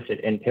explicit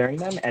in pairing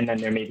them. And then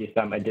there may be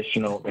some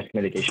additional risk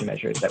mitigation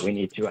measures that we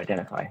need to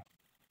identify.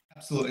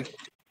 Absolutely.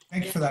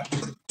 Thank you for that.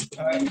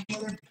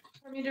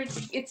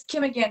 It's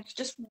Kim again.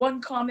 Just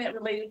one comment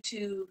related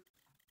to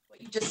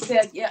what you just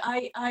said. Yeah,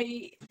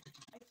 I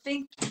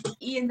think,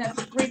 Ian,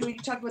 that's a great way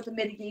to talk about the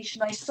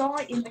mitigation. I saw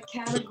in the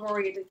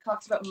category that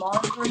talks about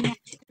monitoring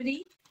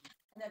activity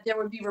and that there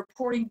would be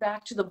reporting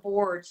back to the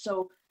board.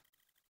 So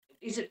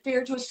is it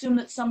fair to assume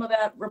that some of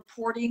that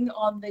reporting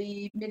on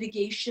the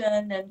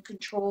mitigation and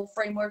control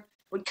framework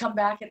would come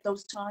back at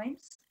those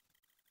times?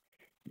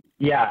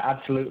 Yeah,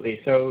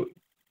 absolutely. So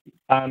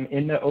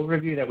in the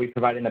overview that we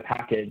provide in the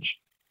package,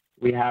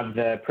 we have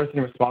the person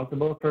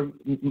responsible for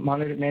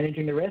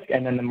managing the risk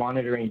and then the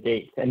monitoring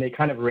dates. And they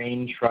kind of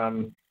range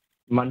from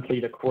monthly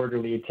to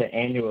quarterly to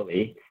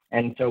annually.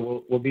 And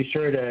so we'll be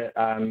sure to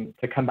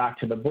come back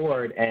to the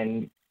board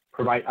and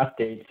provide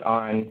updates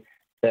on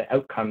the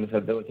outcomes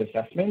of those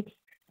assessments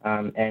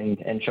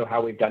and show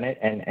how we've done it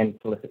and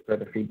solicit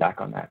further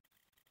feedback on that.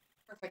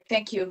 Perfect.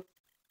 Thank you.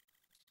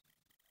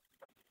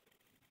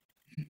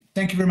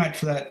 Thank you very much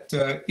for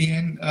that,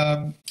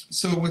 Ian.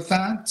 So with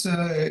that,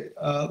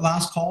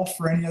 last call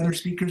for any other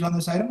speakers on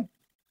this item.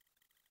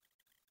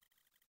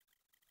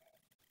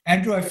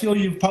 Andrew, I feel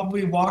you've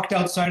probably walked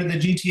outside of the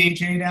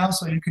GTHA now,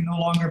 so you can no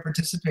longer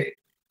participate.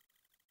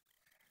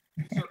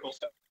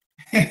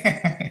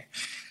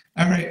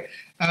 All right.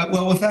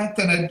 Well, with that,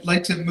 then I'd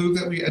like to move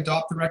that we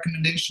adopt the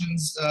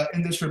recommendations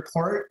in this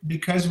report.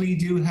 Because we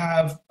do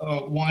have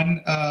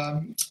one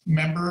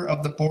member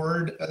of the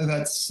board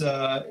that's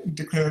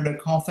declared a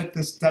conflict,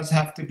 this does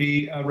have to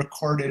be a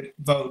recorded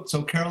vote.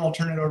 So Carol, I'll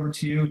turn it over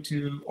to you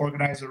to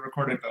organize a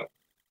recorded vote.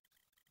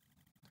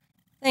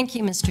 Thank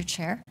you, Mr.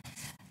 Chair.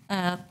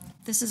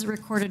 This is a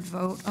recorded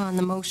vote on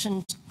the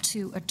motion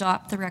to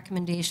adopt the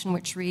recommendation,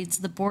 which reads,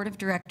 the Board of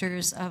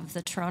Directors of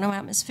the Toronto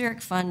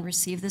Atmospheric Fund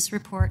receive this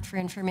report for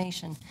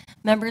information.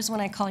 Members,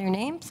 when I call your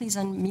name, please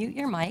unmute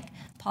your mic,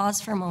 pause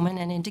for a moment,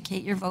 and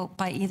indicate your vote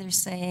by either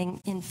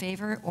saying in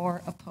favor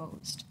or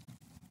opposed.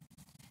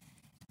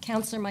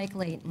 Councillor Mike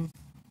Layton.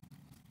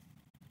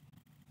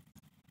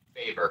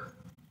 Favor.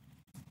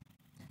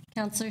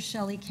 Councillor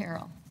Shelley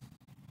Carroll.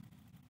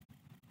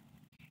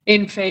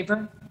 In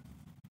favor.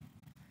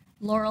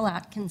 Laurel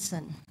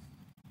Atkinson.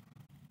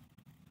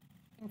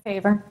 In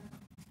favor.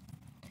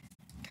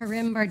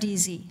 Karim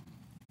Bardizi.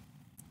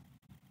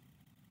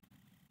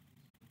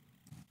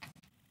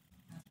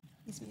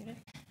 He's muted.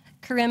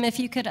 Karim, if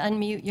you could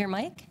unmute your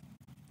mic.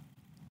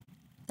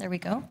 There we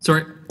go.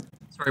 Sorry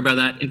about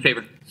that. In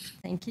favor.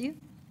 Thank you.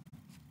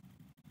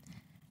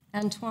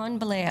 Antoine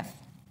Belayev.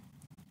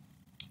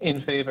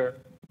 In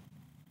favor.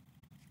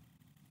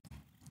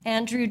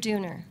 Andrew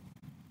Dooner.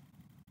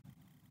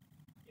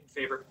 In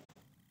favor.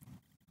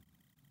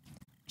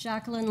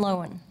 Jacqueline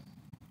Lowen.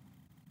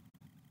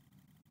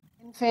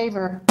 In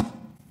favor.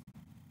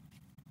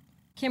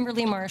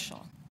 Kimberly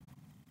Marshall.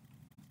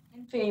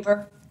 In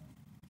favor.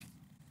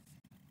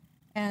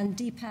 And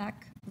Deepak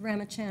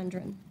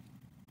Ramachandran.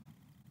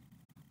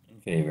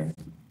 In favor.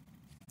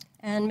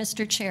 And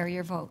Mr. Chair,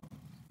 your vote.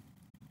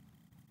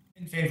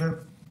 In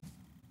favor.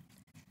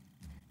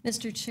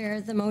 Mr.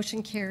 Chair, the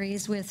motion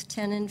carries with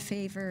 10 in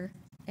favor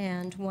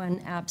and 1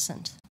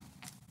 absent.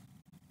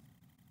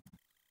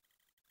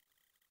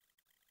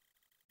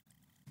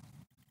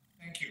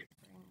 Thank you.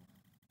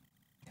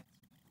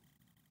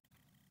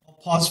 I'll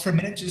pause for a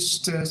minute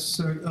just to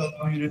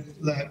allow you to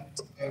let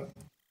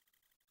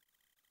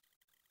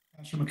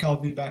Councillor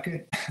McKelvey be back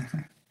in. All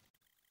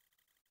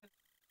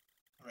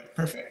right,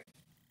 perfect.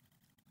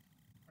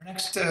 Our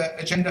next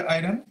agenda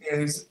item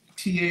is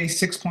TA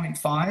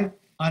 6.5,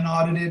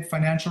 unaudited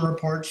financial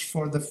reports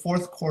for the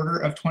fourth quarter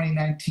of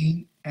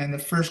 2019 and the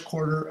first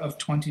quarter of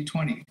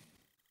 2020.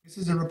 This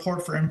is a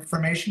report for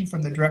information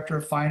from the Director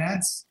of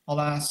Finance.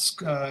 I'll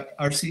ask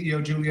our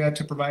CEO, Julia,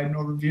 to provide an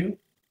overview.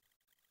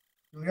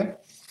 Julia?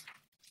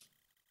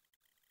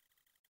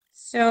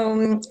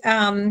 So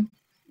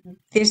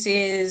this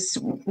is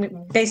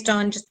based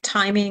on just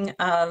timing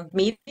of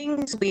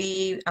meetings.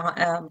 We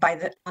on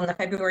the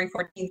February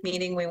 14th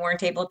meeting, we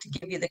weren't able to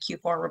give you the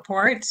Q4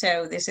 report.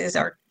 So this is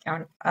our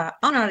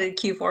unaudited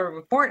Q4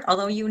 report,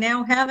 although you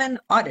now have an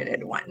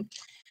audited one.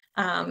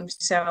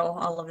 So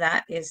all of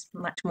that is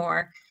much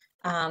more,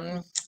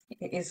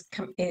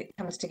 it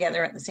comes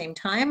together at the same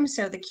time.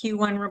 So the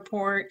Q1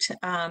 report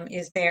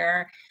is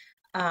there.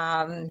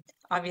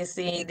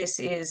 Obviously, this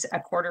is a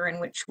quarter in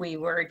which we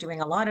were doing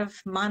a lot of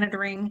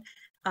monitoring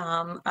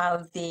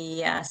of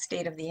the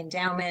state of the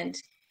endowment.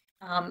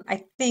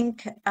 I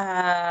think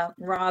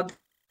Rob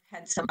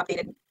had some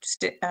updated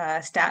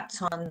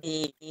stats on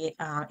the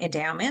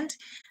endowment,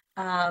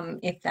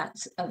 if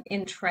that's of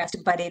interest,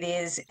 but it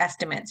is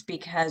estimates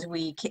because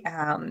we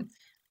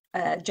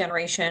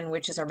Generation,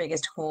 which is our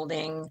biggest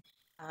holding,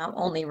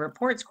 only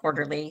reports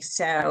quarterly.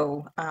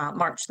 So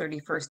March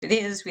 31st it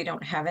is. We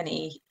don't have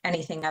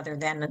anything other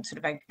than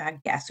sort of a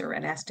guess or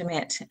an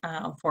estimate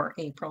for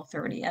April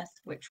 30th,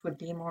 which would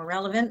be more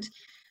relevant.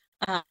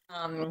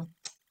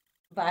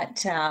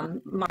 But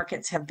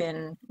markets have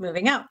been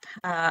moving up.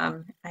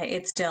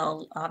 It's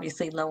still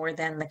obviously lower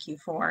than the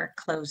Q4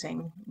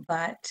 closing,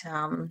 but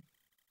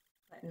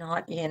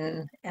not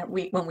in,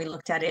 when we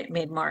looked at it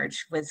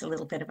mid-March was a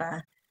little bit of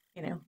a,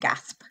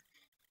 gasp.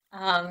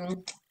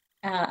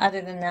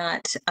 Other than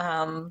that,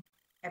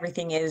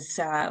 everything is,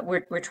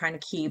 we're trying to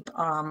keep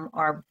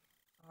our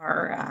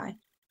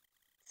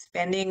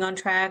spending on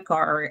track.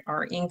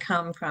 Our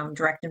income from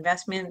direct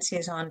investments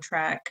is on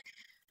track.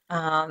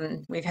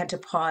 We've had to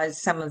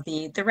pause some of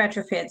the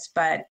retrofits,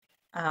 but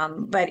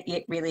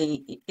it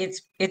really,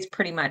 it's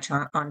pretty much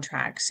on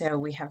track. So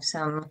we have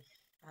some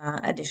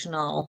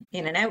additional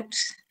in and out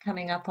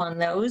coming up on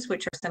those,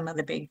 which are some of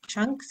the big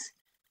chunks,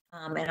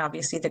 and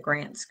obviously the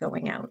grants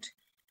going out.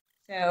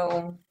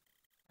 So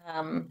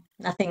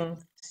nothing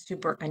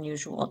super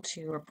unusual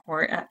to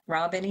report.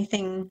 Rob,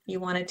 anything you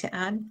wanted to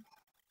add?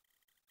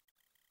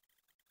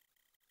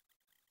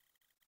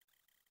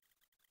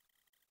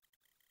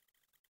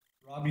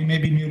 Rob, you may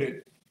be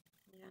muted.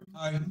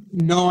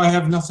 No, I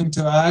have nothing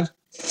to add.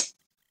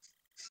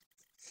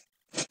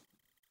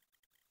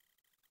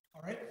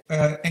 All right.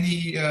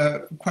 Any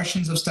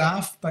questions of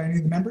staff by any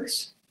of the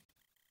members?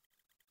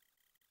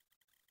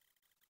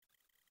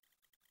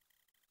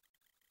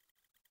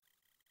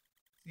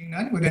 Seeing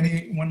none, would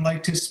anyone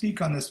like to speak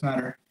on this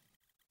matter?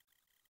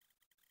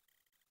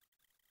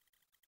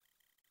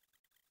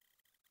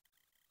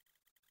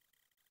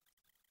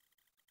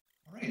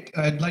 All right.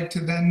 I'd like to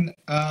then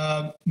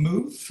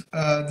move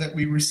that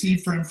we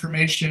receive for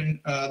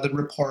information the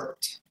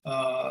report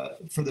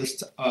for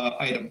this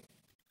item.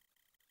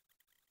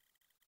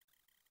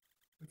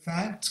 With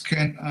that,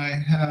 can I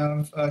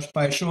have,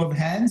 by a show of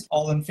hands,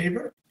 all in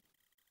favor?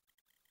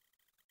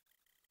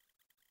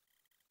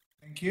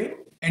 Thank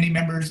you. Any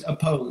members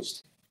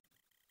opposed?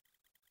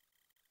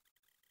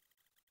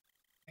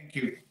 Thank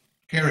you.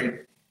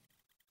 Carried.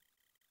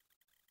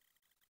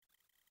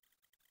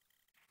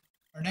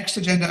 Our next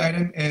agenda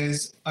item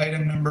is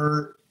item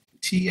number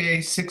TA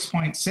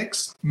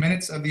 6.6,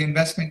 minutes of the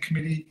investment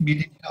committee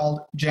meeting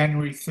held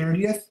January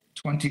 30th,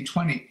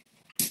 2020.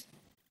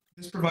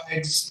 This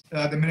provides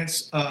the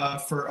minutes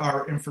for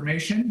our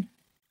information.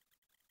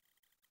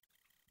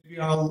 Maybe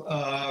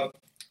I'll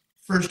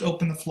first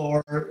open the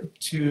floor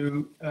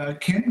to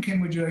Kim.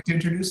 Kim, would you like to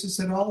introduce us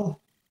at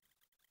all?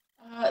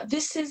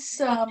 This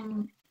is,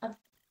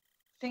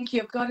 thank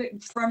you, I've got it in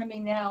front of me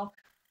now.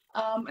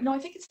 No, I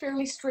think it's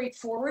fairly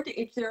straightforward.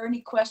 If there are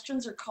any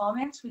questions or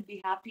comments, we'd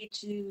be happy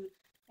to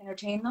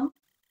entertain them.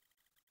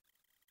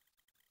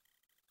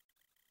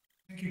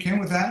 Thank you, Kim.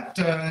 With that,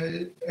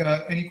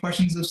 any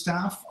questions of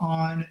staff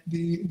on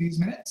these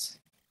minutes?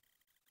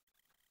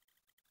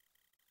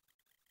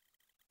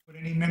 Would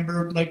any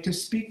member like to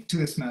speak to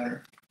this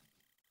matter?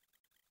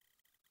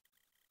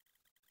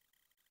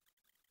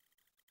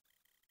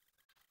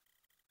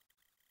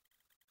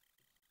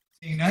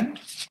 Seeing none,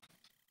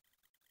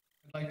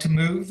 I'd like to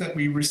move that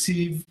we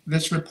receive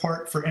this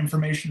report for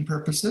information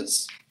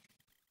purposes.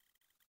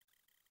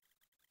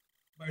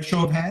 By a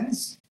show of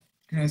hands,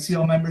 can I see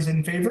all members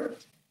in favor?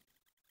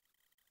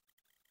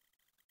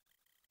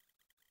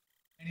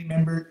 Any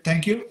member,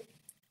 thank you.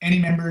 Any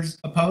members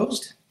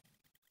opposed?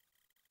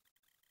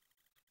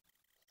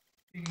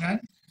 Seeing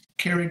none,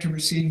 carried to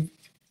receive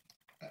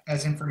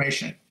as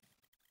information.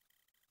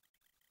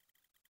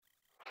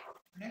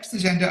 Our next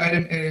agenda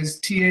item is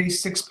TA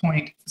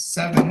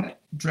 6.7,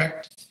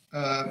 direct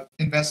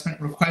investment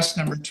request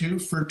number 2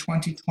 for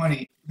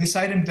 2020. This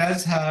item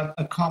does have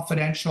a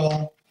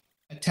confidential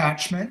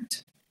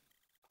attachment.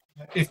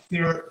 If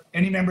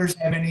any members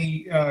have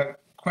any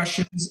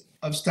questions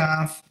of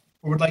staff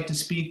or would like to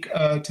speak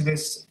to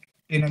this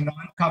in a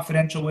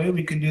non-confidential way,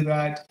 we can do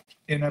that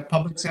in a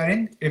public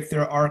setting. If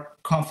there are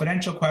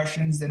confidential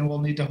questions, then we'll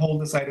need to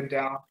hold this item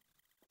down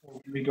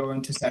before we go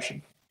into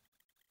session.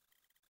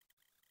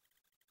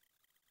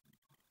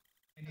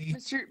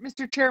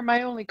 Mr. Chair,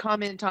 my only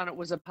comment on it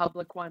was a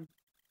public one.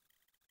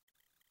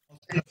 I'll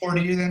turn the floor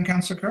to you then,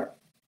 Councillor Kerr.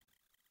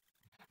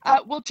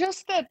 Well,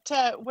 just that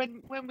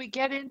when we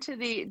get into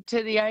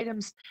the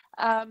items,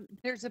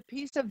 there's a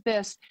piece of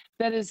this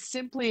that is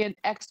simply an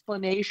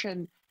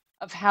explanation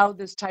of how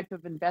this type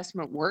of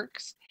investment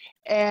works.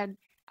 And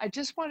I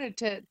just wanted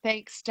to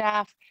thank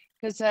staff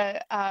because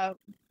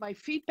my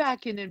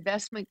feedback in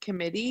investment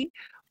committee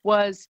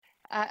was,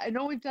 I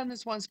know we've done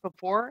this once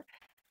before,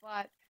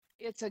 but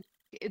it's a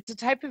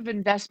type of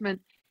investment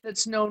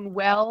that's known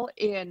well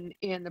in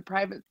the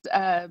private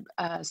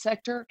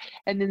sector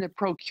and in the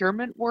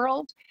procurement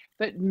world,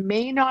 but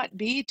may not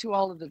be to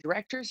all of the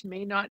directors,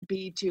 may not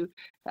be to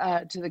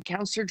the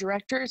councillor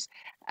directors.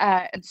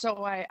 And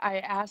so I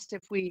asked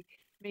if we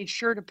made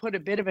sure to put a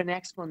bit of an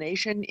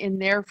explanation in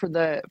there for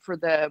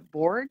the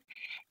board.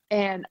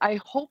 And I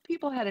hope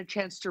people had a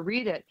chance to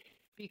read it,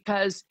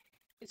 because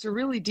it's a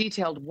really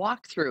detailed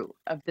walkthrough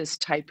of this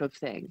type of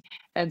thing.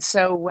 And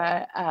so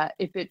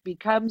if it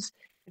becomes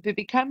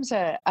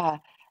a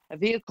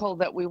vehicle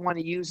that we want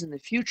to use in the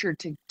future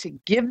to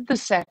give the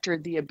sector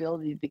the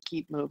ability to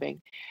keep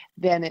moving,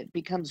 then it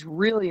becomes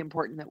really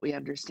important that we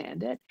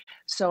understand it.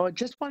 So I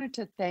just wanted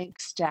to thank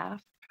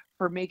staff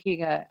for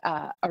making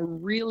a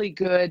really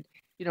good,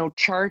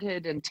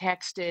 charted and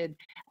texted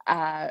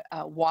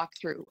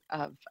walkthrough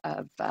of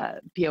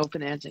PO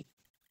financing.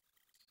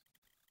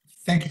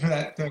 Thank you for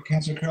that,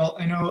 Councillor Carroll.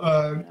 I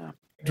know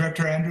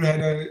Director Andrew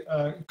had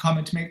a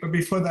comment to make, but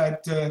before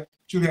that,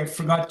 Julie, I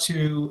forgot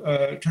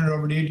to turn it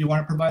over to you. Do you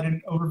want to provide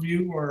an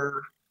overview,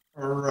 or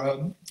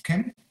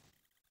Kim?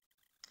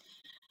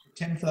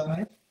 Tim, for that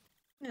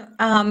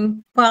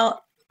matter?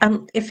 Well,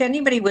 if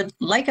anybody would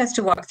like us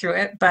to walk through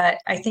it, but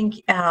I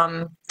think,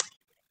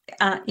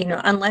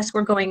 unless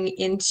we're going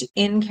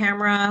in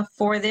camera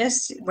for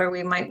this, where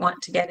we might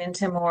want to get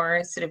into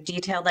more sort of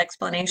detailed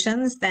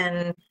explanations,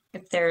 then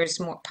if there's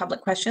more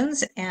public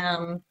questions,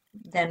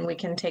 then we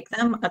can take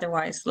them.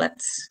 Otherwise,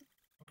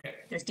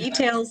 there's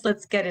details,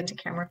 let's get into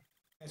camera.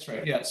 That's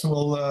right, yeah. So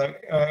we'll,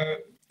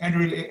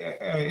 Andrew,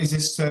 is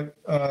this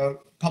a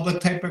public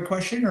type of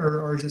question,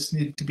 or does this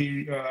need to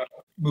be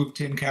moved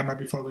to in camera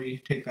before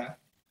we take that?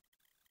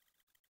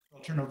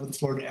 I'll turn over the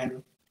floor to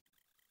Andrew.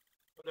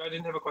 I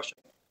didn't have a question.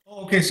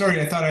 Oh, okay, sorry.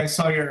 I thought I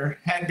saw your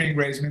hand being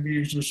raised. Maybe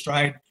you just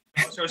tried.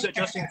 So I was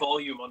adjusting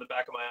volume on the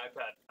back of my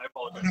iPad. I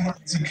apologize. No,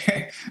 it's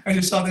okay. I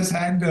just saw this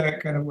hand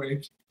kind of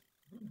waved.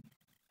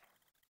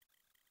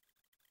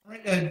 All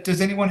right.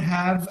 Does anyone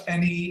have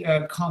any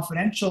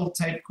confidential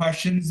type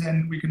questions?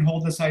 And we can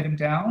hold this item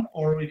down,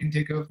 or we can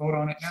take a vote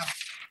on it now.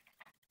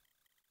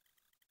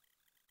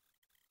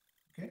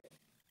 Okay.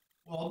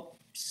 Well,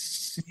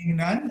 seeing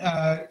none.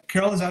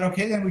 Carol, is that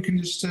okay? Then we can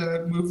just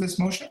move this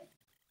motion.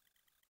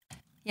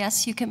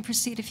 Yes, you can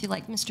proceed if you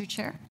like, Mr.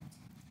 Chair.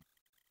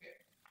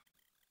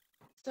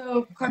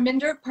 So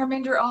Parminder,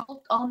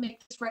 I'll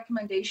make this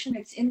recommendation.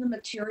 It's in the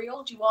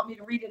material. Do you want me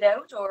to read it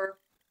out, or?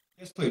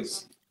 Yes,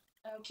 please.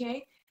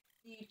 Okay.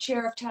 The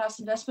Chair of TAF's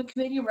Investment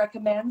Committee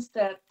recommends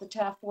that the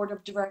TAF Board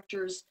of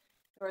Directors,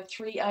 there are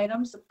 3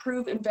 items: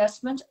 approve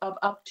investment of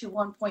up to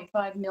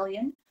 1.5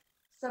 million,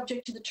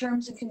 subject to the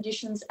terms and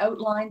conditions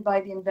outlined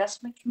by the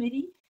Investment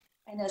Committee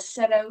and as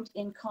set out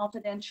in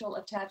confidential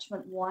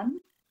attachment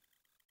 1.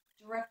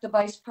 Direct the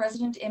Vice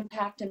President,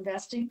 Impact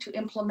Investing, to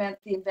implement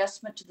the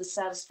investment to the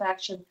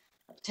satisfaction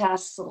of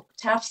TAF's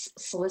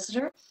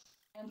solicitor.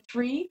 And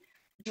 3,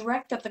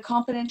 direct that the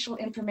confidential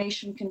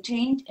information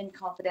contained in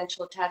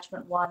confidential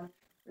attachment 1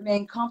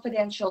 remain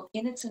confidential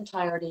in its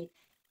entirety,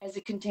 as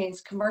it contains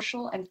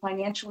commercial and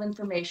financial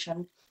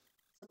information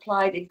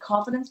supplied in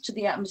confidence to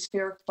the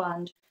Atmospheric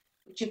Fund,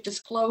 which, if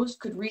disclosed,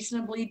 could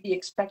reasonably be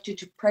expected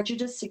to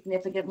prejudice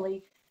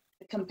significantly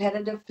the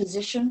competitive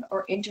position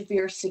or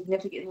interfere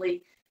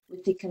significantly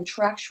with the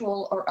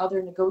contractual or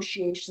other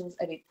negotiations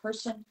of a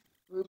person,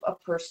 group of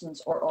persons,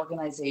 or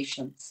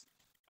organizations.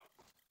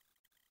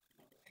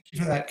 Thank you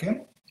for that,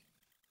 Kim.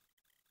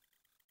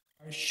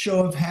 A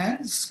show of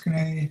hands. Can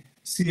I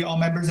see all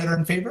members that are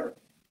in favor?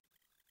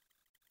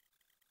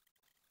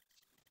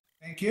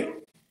 Thank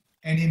you.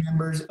 Any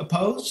members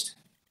opposed?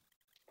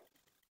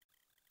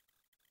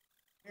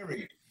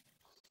 Carried.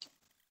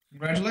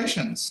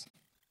 Congratulations.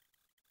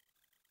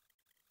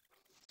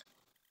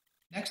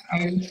 Next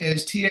item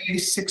is TA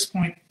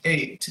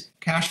 6.8,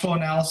 cash flow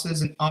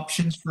analysis and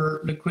options for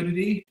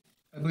liquidity.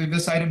 I believe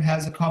this item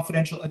has a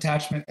confidential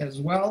attachment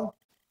as well.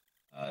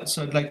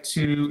 So I'd like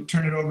to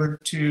turn it over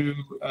to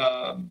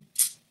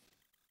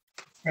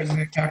President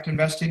Impact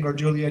Investing or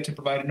Julia to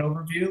provide an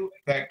overview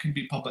that can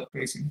be public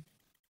facing.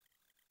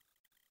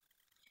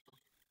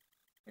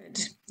 Good.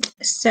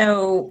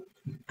 So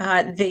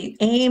the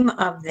aim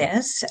of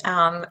this,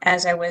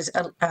 as I was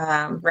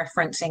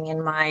referencing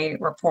in my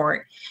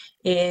report,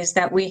 is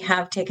that we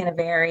have taken a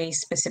very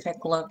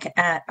specific look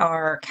at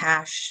our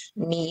cash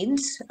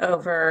needs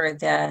over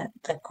the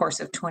course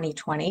of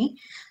 2020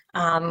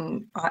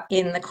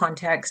 in the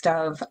context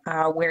of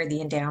where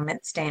the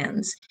endowment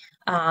stands.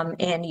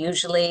 And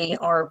usually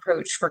our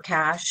approach for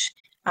cash,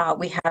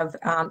 we have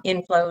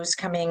inflows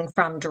coming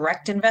from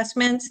direct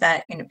investments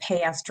that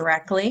pay us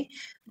directly,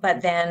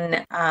 but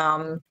then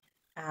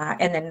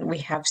and then we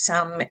have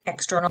some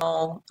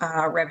external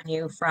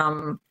revenue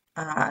from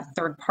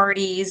third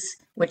parties,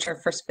 which are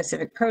for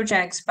specific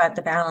projects, but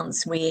the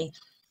balance we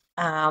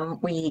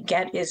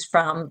get is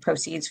from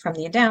proceeds from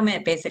the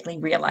endowment, basically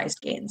realized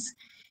gains.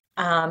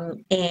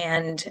 And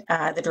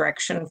the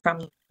direction from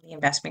the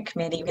investment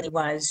committee really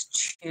was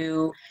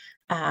to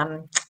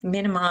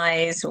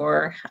minimize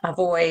or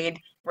avoid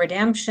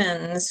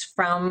redemptions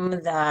from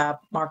the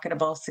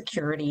marketable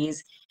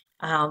securities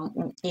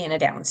in a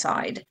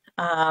downside.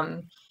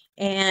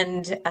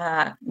 And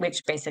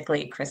which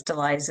basically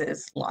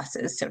crystallizes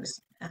losses.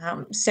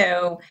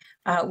 So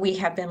we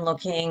have been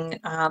looking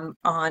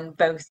on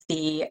both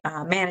the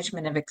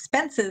management of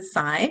expenses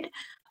side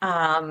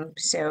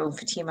So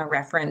Fatima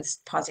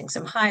referenced pausing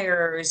some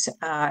hires,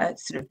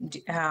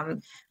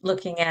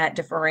 looking at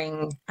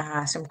deferring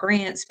some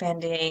grant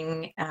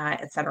spending,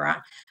 et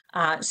cetera.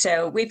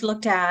 So we've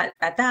looked at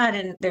that,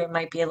 and there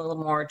might be a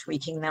little more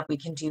tweaking that we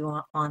can do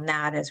on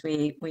that as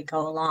we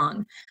go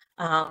along.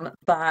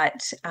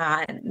 But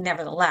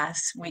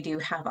nevertheless, we do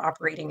have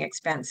operating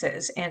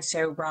expenses. And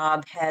so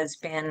Rob has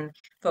been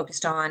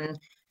focused on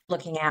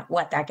looking at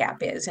what that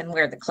gap is and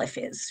where the cliff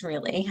is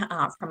really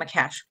from a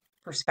cash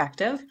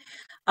perspective.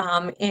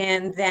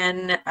 And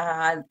then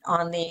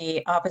on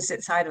the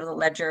opposite side of the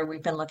ledger,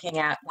 we've been looking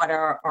at what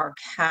are our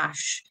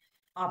cash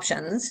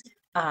options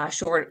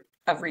short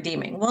of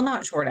redeeming. Well,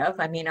 not short of,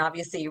 I mean,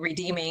 obviously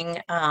redeeming,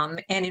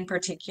 and in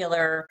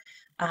particular,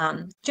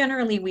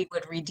 generally we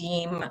would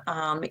redeem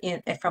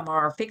from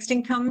our fixed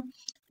income.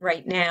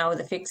 Right now,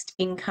 the fixed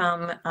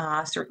income,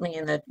 certainly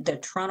in the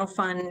Toronto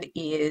fund,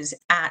 is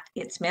at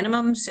its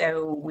minimum,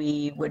 so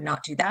we would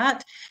not do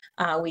that.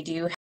 We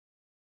do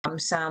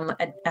have some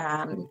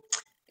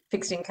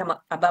fixed income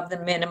above the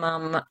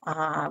minimum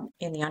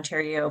in the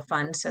Ontario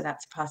fund, so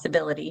that's a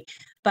possibility.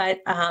 But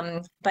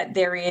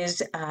there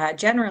is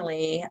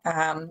generally,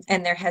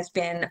 and there has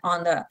been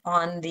on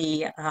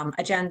the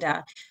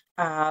agenda,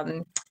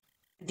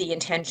 the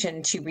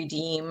intention to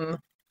redeem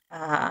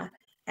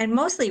and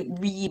mostly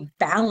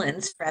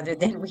rebalance rather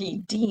than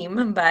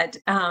redeem, but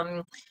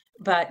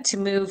to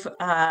move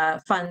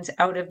funds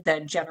out of the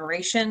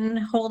generation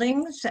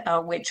holdings,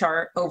 which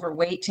are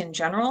overweight in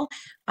general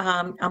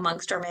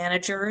amongst our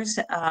managers.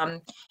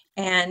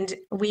 And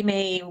we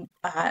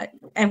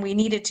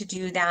needed to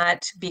do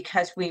that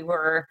because we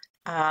were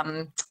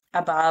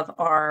above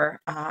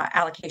our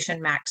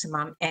allocation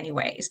maximum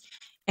anyways.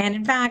 And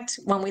in fact,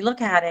 when we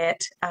look at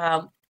it,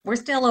 we're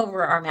still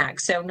over our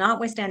max. So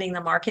notwithstanding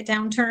the market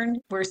downturn,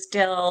 we're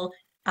still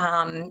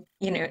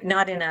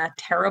not in a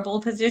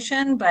terrible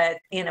position, but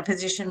in a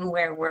position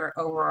where we're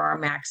over our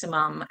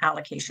maximum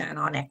allocation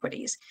on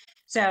equities.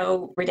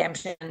 So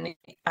redemption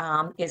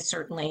is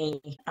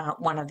certainly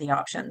one of the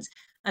options.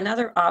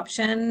 Another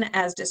option,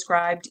 as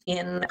described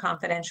in the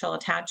confidential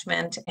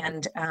attachment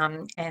and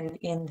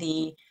in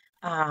the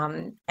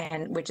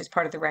and which is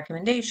part of the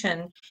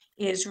recommendation,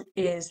 is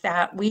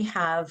that we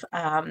have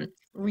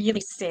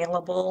really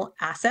saleable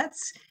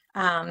assets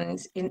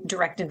in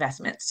direct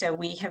investments. So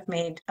we have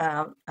made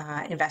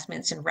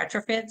investments in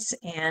retrofits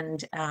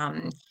and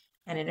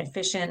in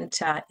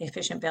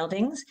efficient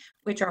buildings,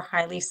 which are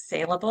highly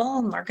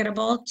saleable,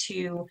 marketable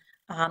to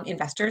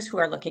investors who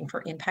are looking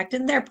for impact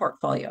in their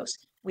portfolios.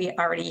 We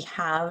already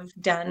have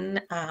done.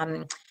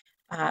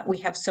 We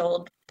have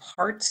sold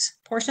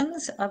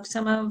portions of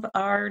some of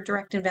our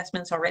direct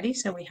investments already,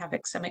 so we have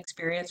some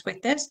experience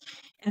with this.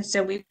 And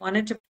so we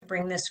wanted to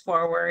bring this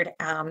forward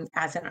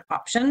as an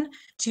option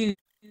to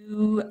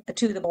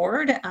the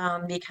board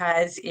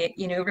because it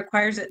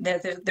requires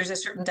that there's a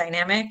certain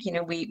dynamic.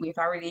 We've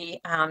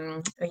already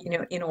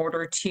in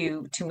order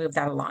to move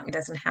that along. It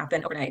doesn't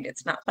happen overnight.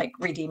 It's not like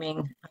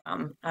redeeming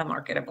a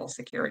marketable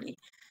security.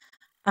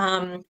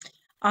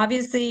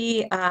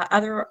 Obviously,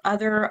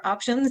 other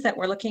options that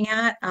we're looking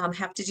at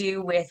have to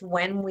do with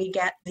when we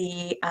get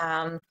the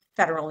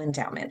federal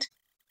endowment.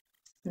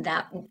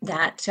 That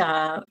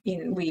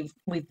we've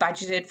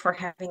budgeted for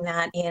having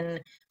that in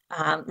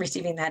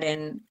receiving that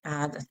in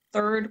the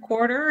third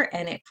quarter,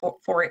 and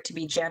for it to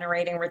be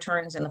generating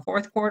returns in the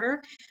fourth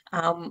quarter,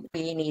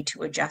 we need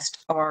to adjust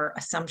our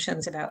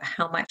assumptions about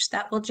how much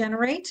that will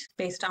generate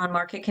based on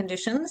market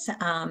conditions,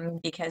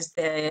 because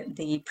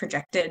the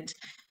projected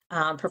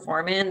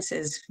performance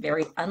is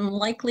very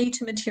unlikely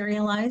to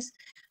materialize.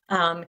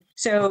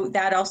 So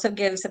that also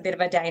gives a bit of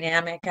a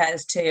dynamic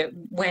as to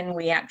when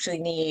we actually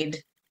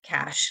need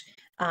cash.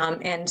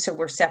 And so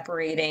we're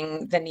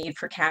separating the need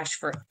for cash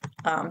for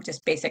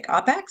just basic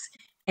OPEX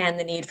and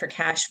the need for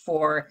cash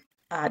for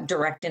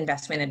direct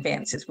investment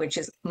advances, which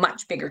is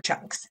much bigger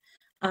chunks.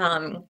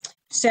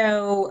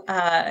 So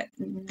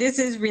this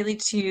is really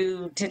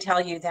to tell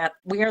you that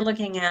we are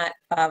looking at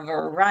a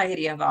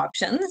variety of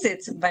options.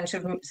 It's a bunch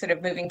of sort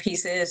of moving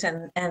pieces,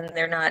 and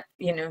they're not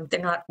they're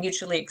not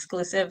mutually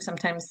exclusive.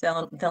 Sometimes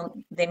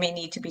they may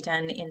need to be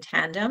done in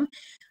tandem,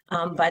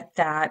 but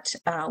that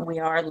we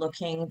are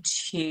looking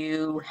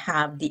to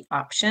have the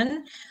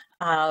option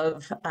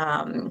of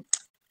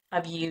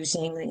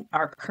using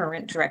our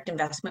current direct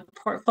investment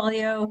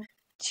portfolio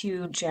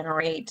to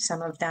generate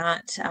some of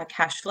that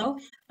cash flow,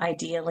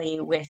 ideally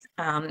with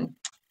an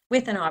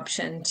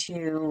option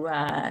to,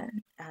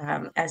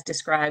 as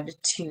described,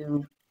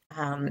 to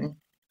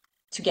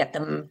get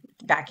them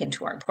back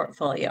into our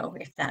portfolio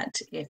if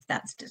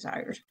that's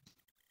desired.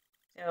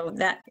 So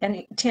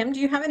and Tim, do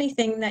you have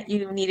anything that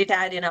you needed to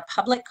add in a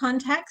public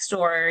context,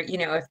 or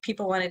if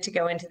people wanted to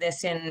go into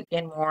this in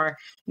more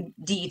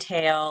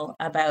detail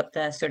about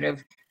the sort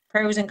of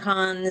pros and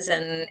cons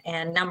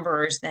and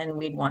numbers, then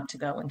we'd want to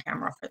go in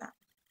camera for that.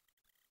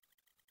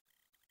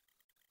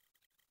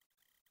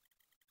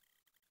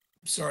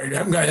 Sorry, I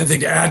haven't got anything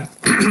to add.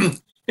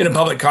 In a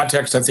public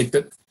context, I think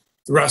that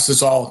the rest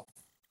is all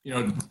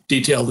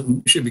detailed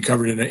and should be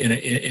covered in an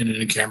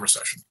in-camera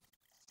session.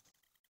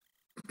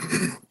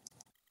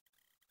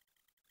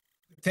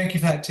 Thank you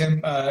for that,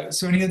 Tim.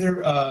 So any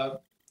other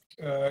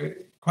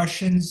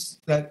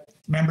questions that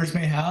members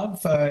may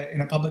have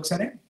in a public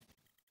setting?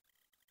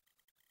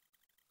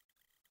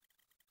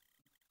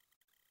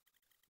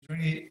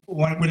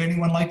 Would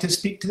anyone like to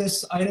speak to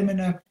this item in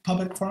a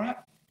public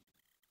format?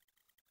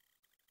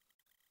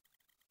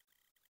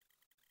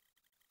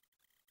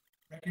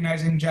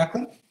 Recognizing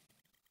Jacqueline.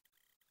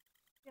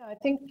 Yeah, I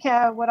think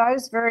what I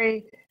was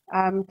very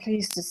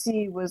pleased to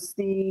see was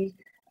the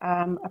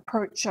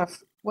approach of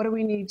what do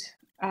we need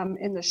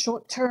in the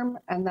short term,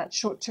 and that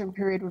short term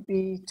period would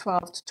be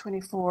 12 to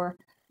 24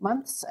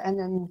 months, and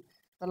then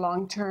the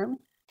long term,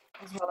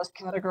 as well as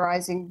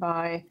categorizing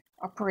by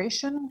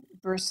operation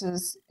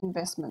versus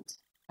investment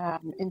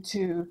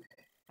into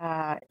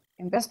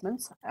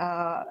investments,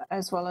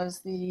 as well as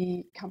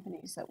the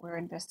companies that we're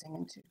investing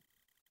into.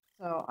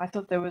 So I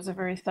thought there was a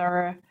very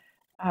thorough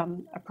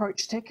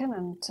approach taken,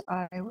 and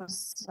I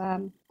was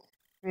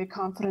very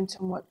confident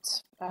in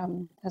what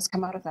has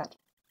come out of that.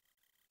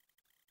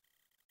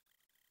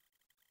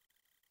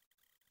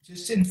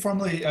 Just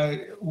informally,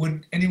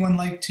 would anyone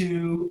like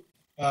to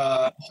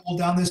hold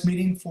down this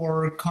meeting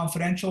for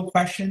confidential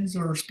questions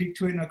or speak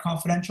to it in a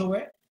confidential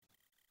way?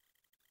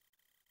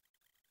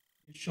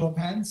 Show of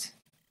hands.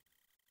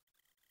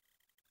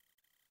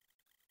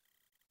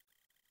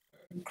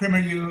 Krim,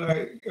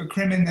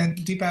 Krim and then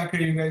Deepak, are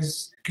you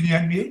guys, can you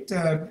unmute?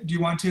 Do you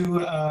want to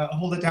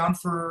hold it down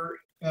for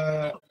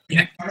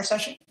our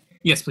session?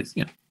 Yes, please.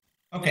 Yeah.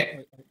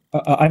 Okay.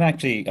 I'm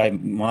actually,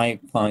 my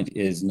point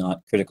is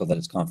not critical that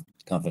it's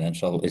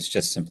confidential. It's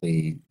just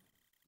simply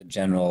a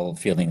general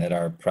feeling that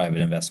our private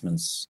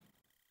investments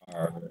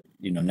are,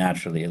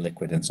 naturally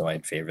illiquid, and so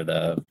I'd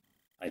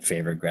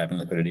favor grabbing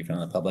liquidity from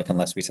the public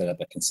unless we set up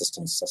a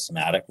consistent,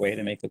 systematic way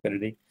to make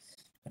liquidity.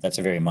 That's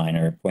a very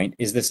minor point.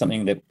 Is this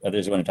something that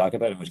others want to talk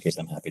about? In which case,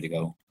 I'm happy to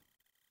go,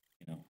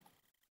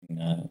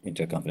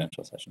 into a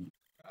confidential session.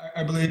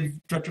 I believe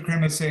Director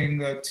Krim is saying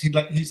that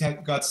he's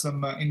got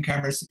some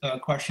in-camera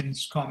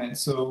questions,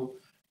 comments. So,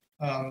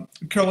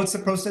 Carol, what's the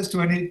process? Do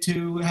I need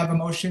to have a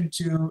motion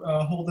to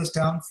hold this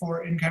down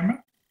for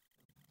in-camera?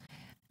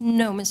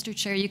 No, Mr.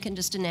 Chair, you can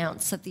just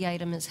announce that the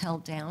item is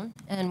held down.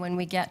 And when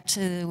we get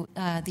to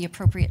the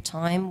appropriate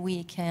time,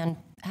 we can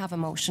have a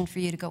motion for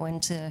you to go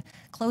into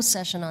closed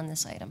session on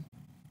this item.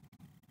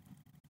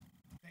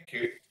 Thank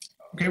you.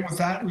 Okay, with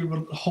that, we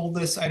will hold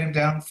this item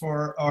down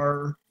for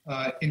our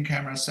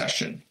in-camera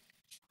session.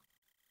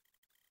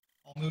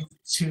 I'll move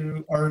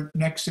to our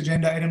next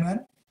agenda item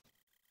then.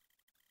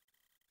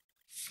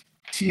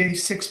 TA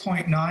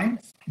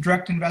 6.9,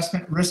 Direct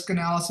Investment Risk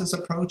Analysis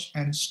Approach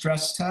and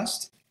Stress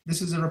Test.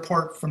 This is a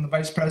report from the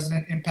Vice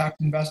President,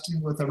 Impact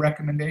Investing, with a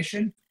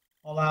recommendation.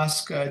 I'll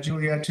ask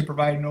Julia to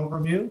provide an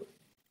overview.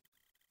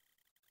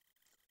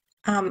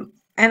 And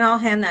I'll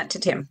hand that to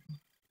Tim.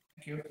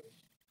 Thank you.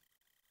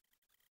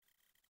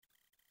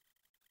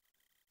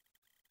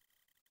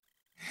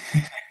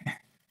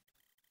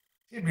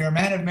 Tim, you're a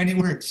man of many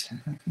words.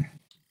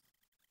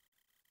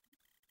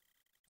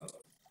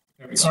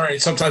 Sorry,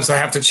 sometimes I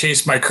have to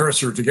chase my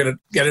cursor to get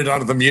it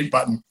out of the mute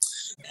button.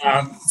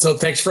 So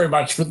thanks very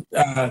much for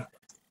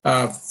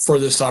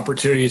this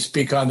opportunity to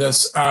speak on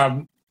this.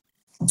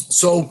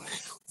 So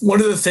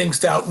one of the things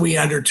that we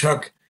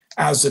undertook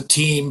as a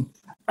team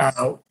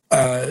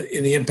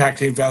in the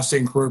Impact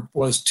Investing Group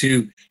was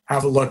to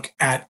have a look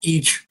at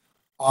each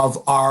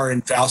of our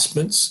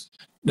investments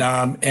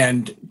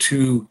and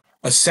to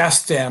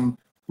assess them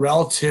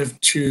relative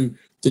to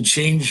the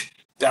change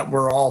that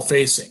we're all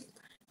facing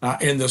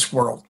in this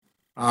world.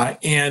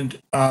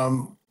 And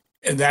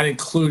that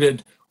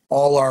included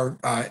all our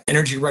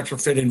energy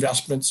retrofit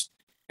investments,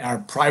 our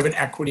private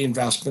equity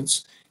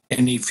investments,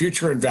 any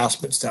future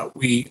investments that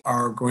we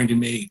are going to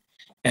make,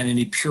 and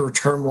any pure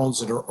term loans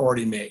that are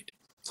already made.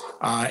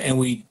 And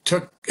we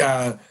took,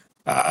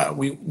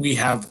 we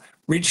have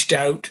reached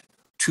out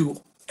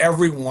to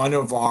every one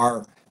of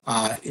our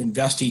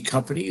investee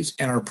companies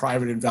and our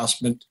private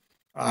investment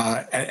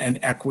and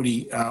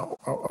equity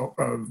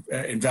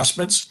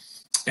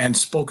investments, and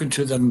spoken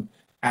to them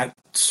at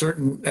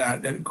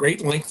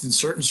great length in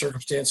certain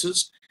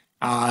circumstances,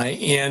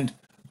 and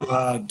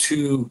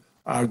to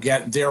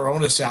get their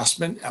own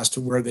assessment as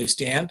to where they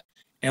stand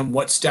and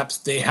what steps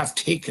they have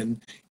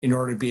taken in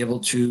order to be able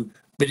to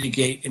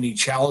mitigate any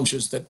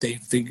challenges that they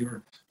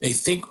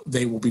think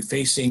they will be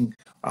facing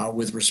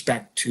with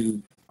respect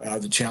to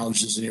the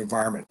challenges in the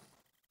environment.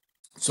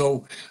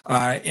 So,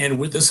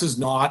 this is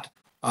not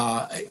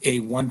a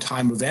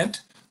one-time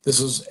event. This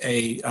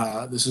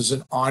is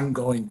an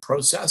ongoing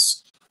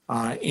process,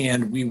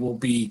 and we will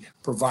be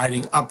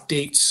providing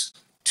updates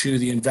to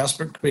the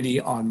investment committee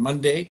on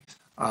Monday.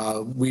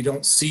 We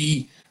don't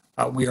see,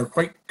 we are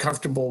quite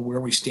comfortable where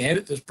we stand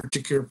at this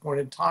particular point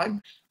in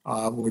time.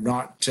 We're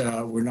not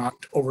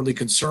overly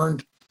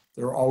concerned.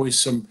 There are always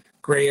some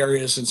gray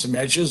areas and some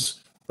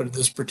edges, but at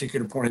this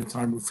particular point in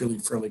time, we're feeling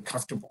fairly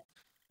comfortable.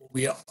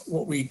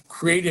 What we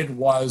created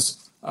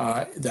was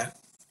that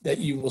that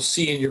you will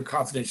see in your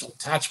confidential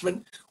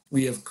attachment,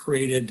 we have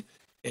created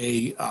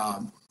a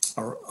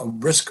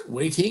risk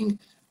weighting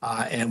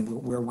and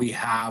where we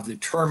have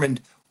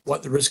determined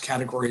what the risk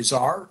categories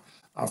are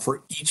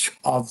for each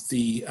of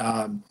the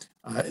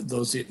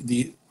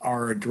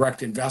our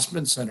direct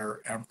investments and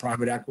our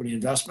private equity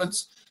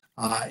investments,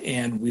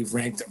 and we've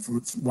ranked them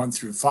from 1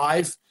 through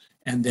 5,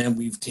 and then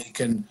we've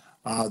taken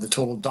the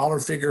total dollar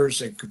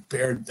figures and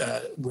compared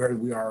where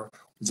we are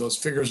with those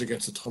figures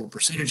against the total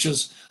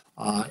percentages,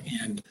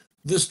 and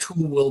this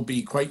tool will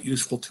be quite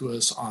useful to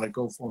us on a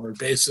go-forward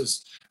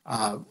basis,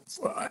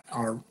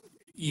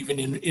 even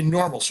in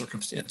normal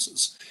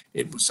circumstances.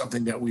 It was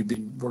something that we've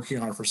been working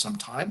on for some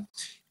time.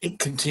 It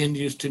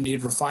continues to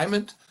need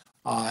refinement,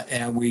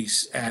 and we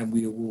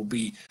will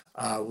be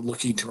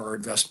looking to our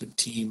investment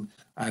team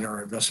and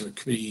our investment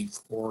committee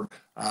for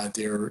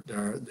their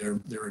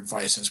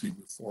advice as we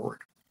move forward.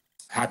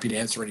 Happy to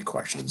answer any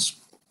questions.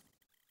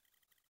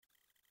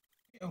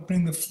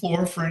 Opening the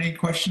floor for any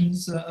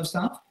questions of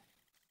staff.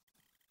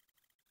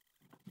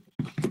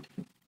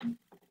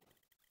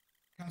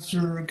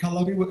 Councillor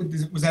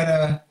Kalogi, was that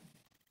a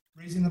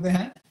raising of the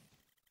hand?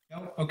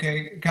 No?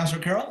 Okay.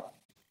 Councillor Carroll?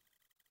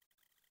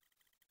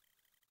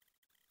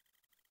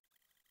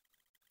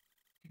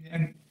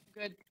 And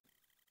Good.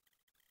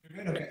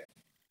 You're good? Okay.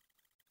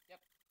 Yep.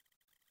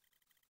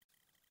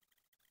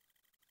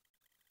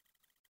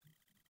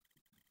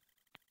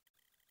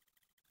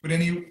 Would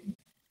any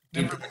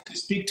member like to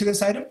speak to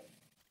this item?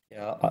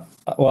 Yeah,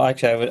 well,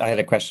 actually, I had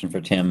a question for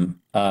Tim.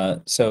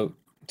 So,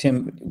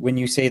 Tim, when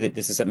you say that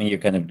this is something you're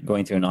kind of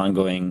going through an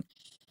ongoing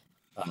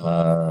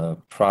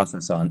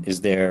process on,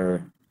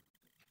 can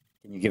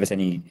you give us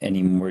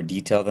any more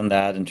detail than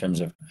that in terms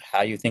of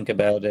how you think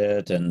about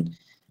it, and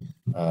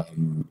have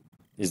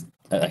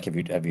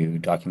you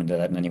documented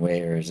that in any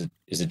way, or is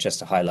it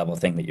just a high level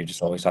thing that you're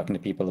just always talking to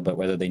people about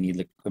whether they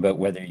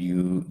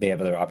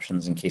have other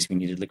options in case we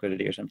needed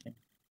liquidity or something?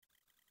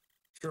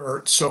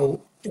 Sure.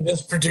 So in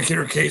this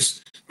particular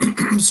case,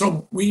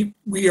 so we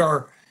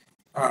are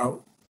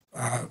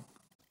have,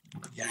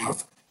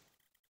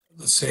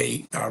 let's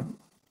say,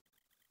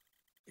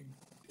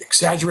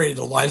 exaggerated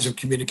the lines of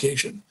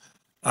communication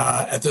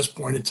at this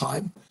point in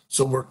time.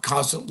 So we're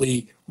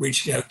constantly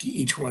reaching out to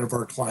each one of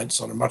our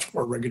clients on a much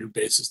more regular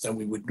basis than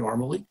we would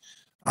normally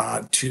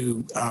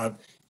to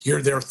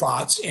hear their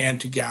thoughts and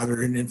to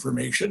gather in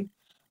information.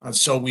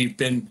 So we've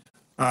been,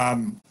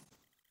 and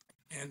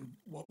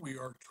what we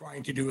are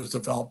trying to do is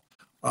develop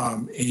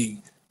a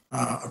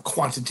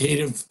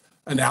quantitative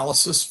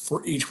analysis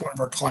for each one of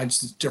our clients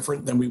that's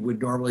different than we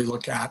would normally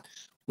look at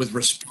with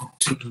respect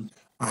to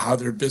how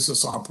their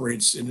business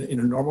operates in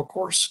a normal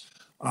course.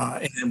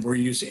 And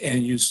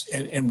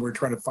we're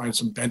trying to find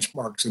some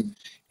benchmarks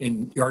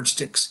and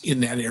yardsticks in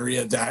that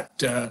area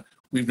that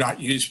we've not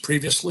used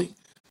previously.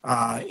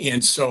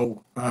 And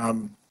so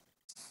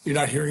you're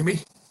not hearing me?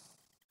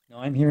 No,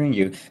 I'm hearing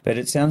you, but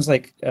it sounds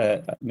like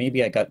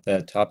maybe I got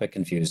the topic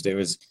confused.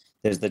 There's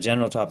the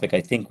general topic,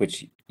 I think,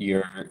 which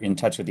you're in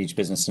touch with each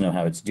business to know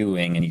how it's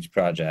doing in each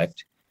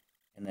project.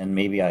 And then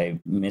maybe I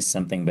missed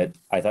something, but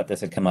I thought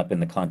this had come up in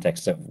the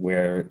context of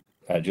where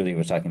Julia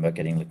was talking about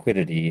getting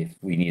liquidity if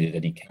we needed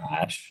any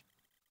cash.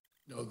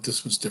 No,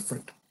 this was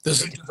different.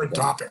 This is a different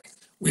topic.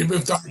 We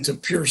moved on to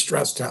pure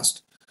stress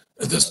test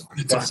at this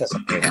point in time.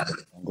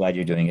 I'm glad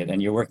you're doing it.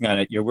 And you're working on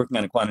it. You're working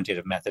on a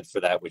quantitative method for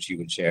that, which you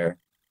would share.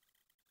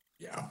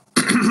 Yeah,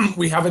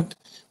 we haven't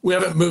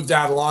moved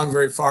that along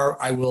very far,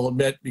 I will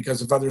admit,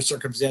 because of other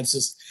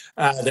circumstances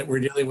that we're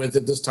dealing with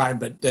at this time.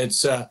 But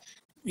that's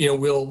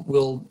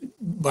we'll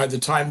by the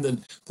time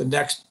the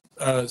next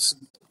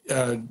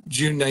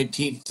June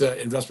 19th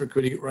investment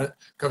committee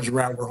comes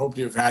around, we're hoping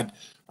to have had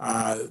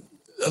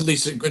at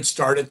least a good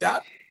start at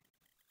that,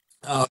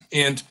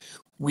 and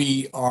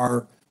we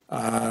are.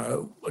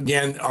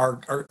 Again,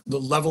 the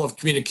level of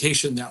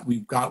communication that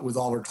we've got with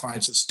all our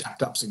clients has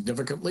stepped up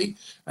significantly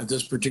at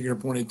this particular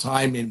point in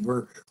time, and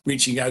we're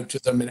reaching out to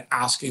them and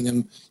asking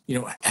them,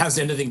 has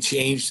anything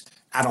changed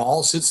at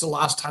all since the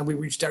last time we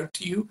reached out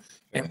to you?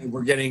 And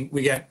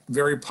we get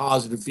very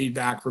positive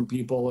feedback from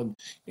people,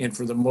 and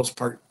for the most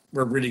part,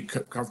 we're really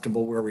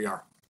comfortable where we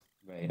are.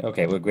 Right.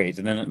 Okay. Well, great.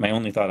 And then my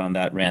only thought on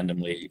that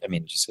randomly, I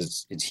mean, just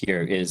as it's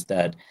here, is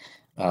that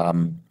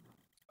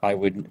I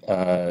would.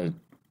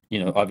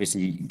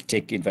 Obviously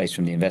take advice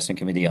from the investment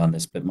committee on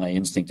this, but my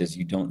instinct is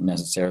you don't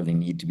necessarily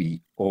need to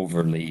be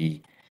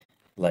overly,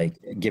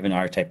 given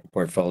our type of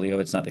portfolio,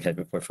 it's not the type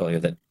of portfolio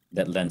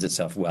that lends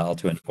itself well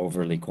to an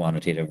overly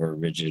quantitative or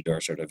rigid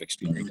or sort of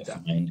extremely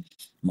defined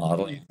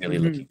model. You're really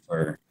looking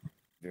for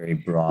very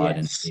broad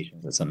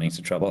indications that something's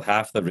in trouble.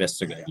 Half the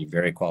risks are going to be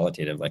very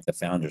qualitative, like the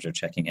founders are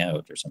checking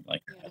out or something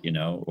like that,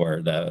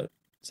 or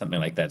something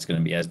like that's going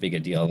to be as big a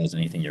deal as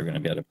anything you're going to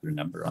be able to put a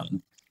number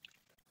on.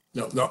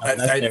 No, I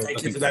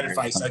thank you for that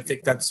advice. I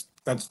think that's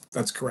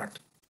correct.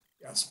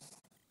 Yes.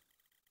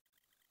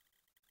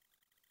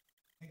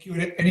 Thank you.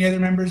 Would any other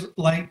members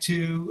like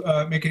to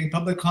make any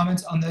public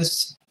comments on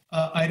this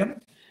item?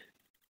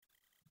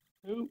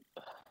 All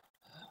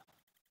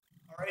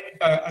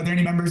right. Are there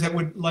any members that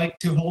would like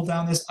to hold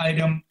down this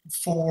item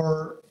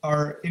for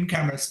our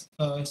in-camera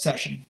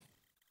session?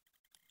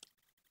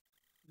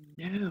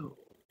 No,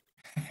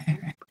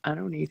 I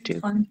don't need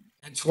to.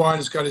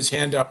 Antoine's got his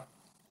hand up.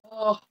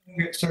 Oh,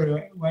 Okay,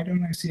 sorry, why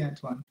don't I see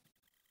Antoine?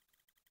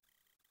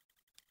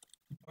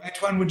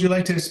 Antoine, would you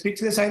like to speak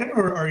to this item,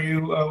 or are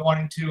you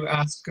wanting to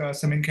ask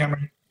some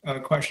in-camera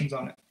questions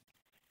on it?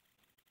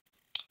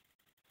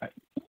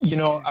 You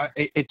know,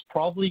 it's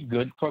probably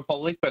good for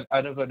public, but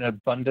out of an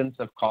abundance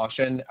of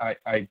caution,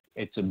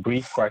 it's a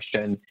brief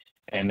question,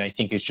 and I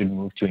think it should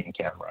move to in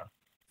camera.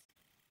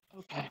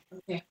 okay.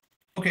 Okay.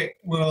 Okay,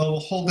 we'll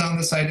hold down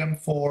this item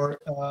for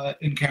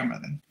in-camera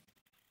then.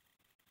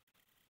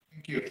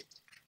 Thank you.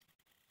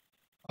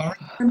 All right.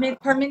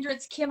 Parminder,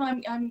 it's Kim.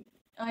 I'm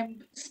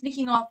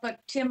sneaking off, but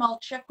Tim, I'll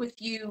check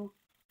with you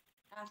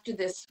after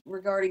this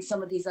regarding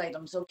some of these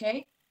items,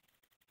 okay?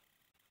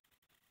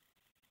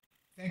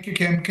 Thank you,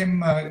 Kim.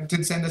 Kim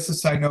did send us a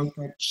side note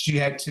that she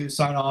had to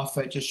sign off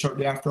at just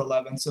shortly after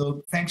 11.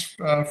 So thanks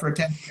for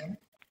attending, Kim.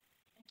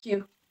 Thank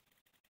you.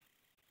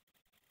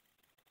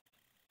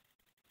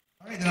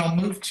 All right, then I'll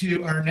move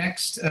to our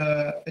next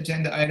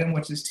agenda item,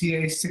 which is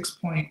TA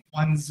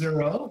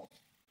 6.10,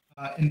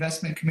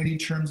 Investment Committee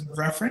Terms of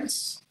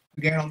Reference.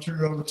 Again, I'll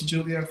turn it over to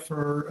Julia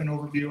for an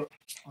overview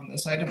on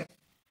this item.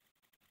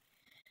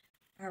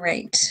 All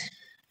right.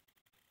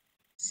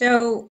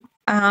 So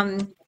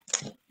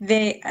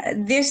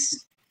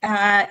this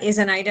is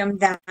an item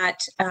that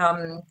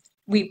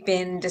we've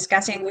been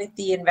discussing with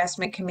the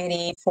investment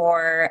committee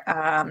for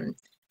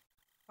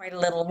quite a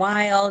little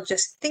while,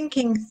 just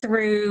thinking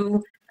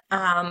through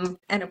an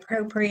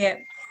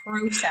appropriate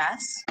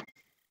process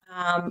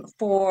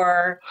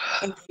for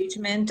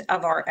engagement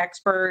of our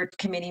expert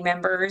committee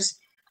members.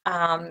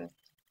 The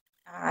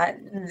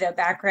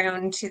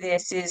background to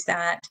this is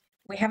that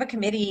we have a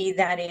committee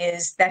that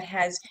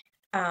has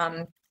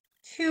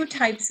two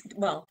types,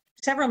 well,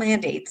 several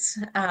mandates,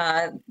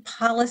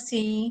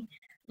 policy,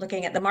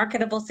 looking at the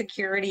marketable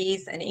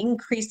securities, an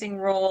increasing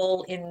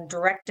role in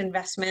direct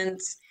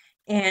investments.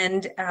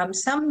 And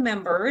some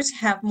members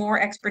have more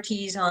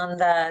expertise on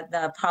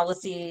the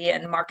policy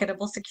and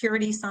marketable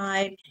security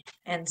side,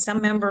 and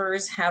some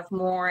members have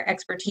more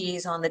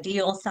expertise on the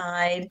deal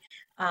side.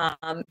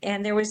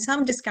 And there was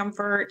some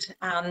discomfort,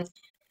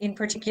 in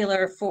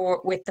particular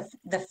from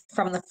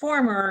the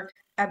former,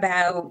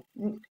 about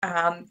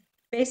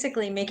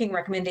basically making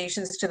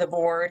recommendations to the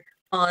board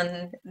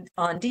on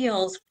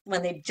deals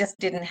when they just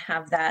didn't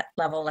have that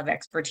level of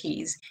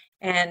expertise.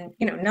 And,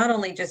 not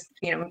only just,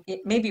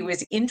 maybe it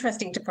was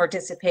interesting to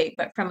participate,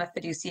 but from a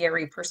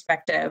fiduciary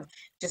perspective,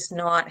 just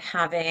not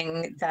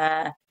having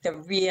the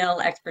real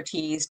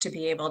expertise to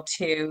be able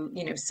to,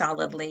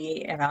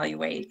 solidly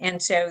evaluate. And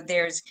so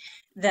there's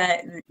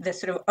the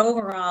sort of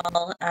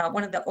overall,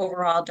 one of the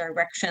overall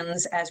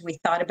directions as we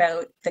thought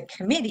about the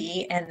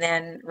committee and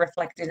then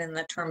reflected in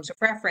the terms of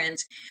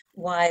reference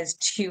was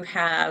to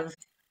have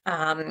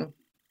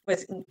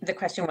the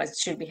question was,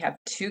 should we have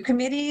two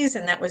committees?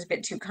 And that was a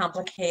bit too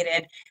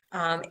complicated.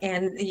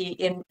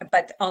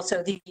 But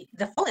also the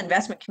full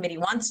investment committee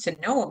wants to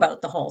know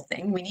about the whole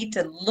thing. We need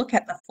to look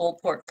at the full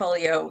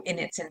portfolio in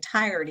its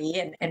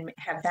entirety and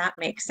have that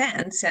make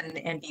sense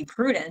and be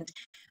prudent.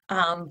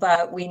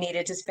 But we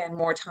needed to spend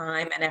more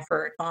time and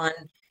effort on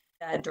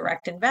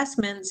direct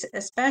investments,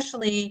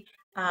 especially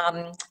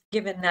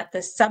given that the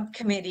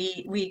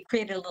subcommittee, we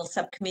created a little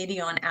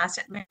subcommittee on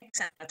asset mix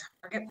and the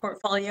target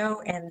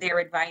portfolio, and their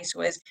advice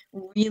was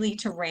really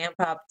to ramp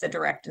up the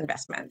direct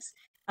investments.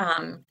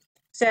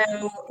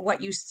 So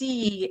what you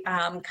see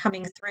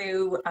coming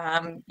through,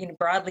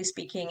 broadly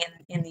speaking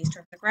in these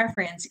terms of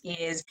reference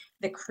is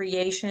the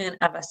creation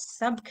of a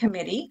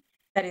subcommittee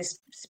that is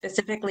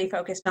specifically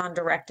focused on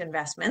direct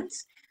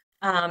investments.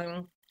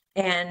 And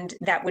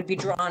that would be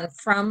drawn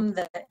from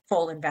the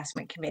full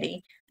investment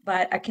committee,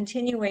 but a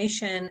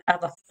continuation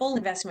of a full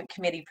investment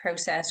committee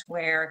process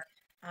where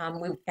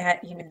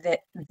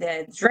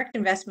the direct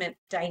investment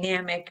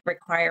dynamic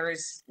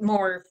requires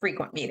more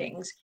frequent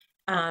meetings.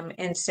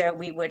 And so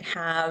we would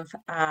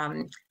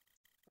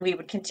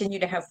continue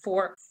to have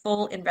 4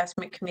 full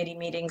investment committee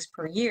meetings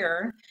per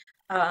year,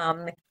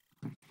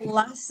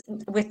 plus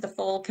with the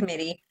full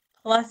committee,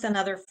 plus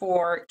another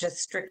 4 just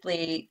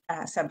strictly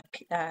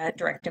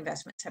direct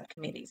investment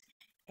subcommittees.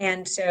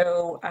 And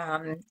so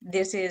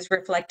this is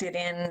reflected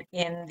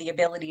in the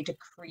ability to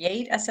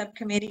create a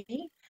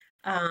subcommittee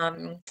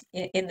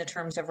in the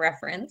terms of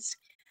reference.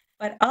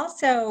 But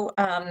also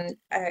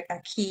a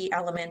key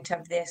element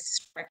of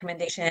this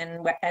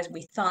recommendation, as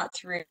we thought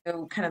through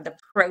kind of the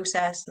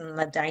process and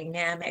the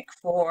dynamic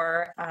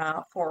for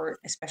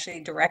especially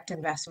direct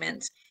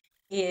investments,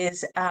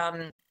 is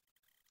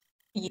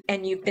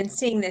and you've been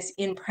seeing this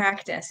in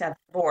practice at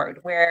the board,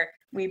 where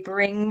we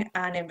bring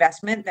an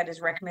investment that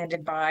is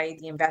recommended by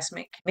the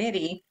investment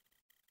committee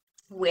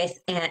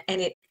and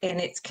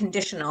it's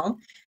conditional.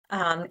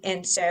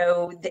 And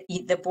so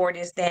the board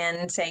is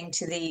then saying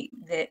to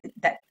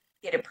that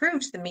it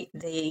approves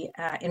the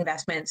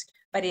investments,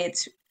 but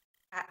it's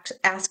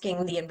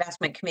asking the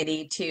investment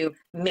committee to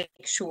make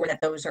sure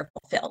that those are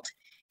fulfilled.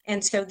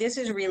 And so this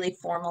is really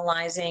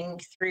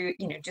formalizing through,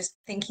 just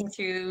thinking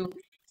through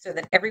so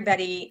that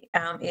everybody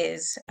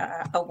is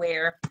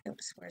aware.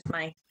 Oops, where's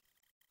my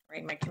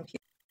computer?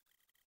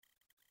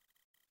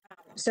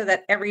 So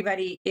that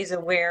everybody is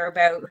aware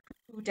about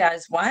who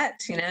does what,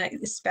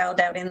 spelled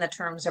out in the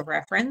terms of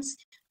reference,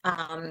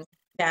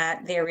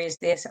 that there is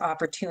this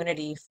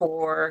opportunity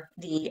for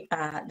the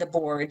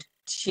board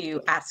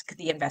to ask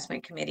the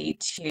investment committee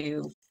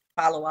to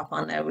follow up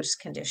on those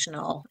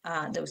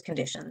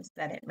conditions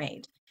that it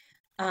made.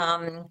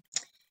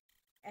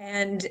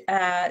 And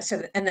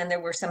then there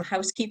were some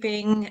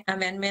housekeeping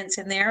amendments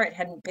in there. It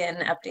hadn't been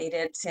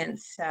updated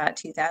since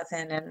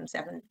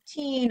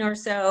 2017 or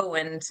so,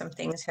 and some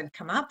things had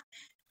come up.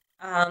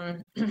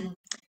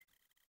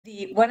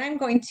 What I'm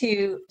going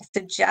to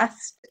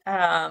suggest,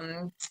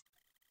 Mr.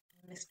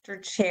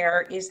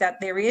 Chair, is that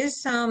there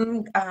is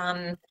some,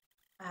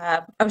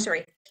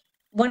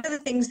 one of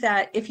the things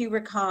that, if you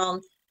recall,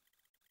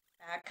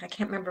 back, I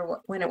can't remember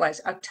when it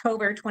was,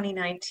 October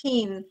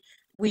 2019,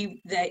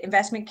 the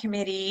investment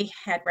committee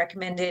had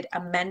recommended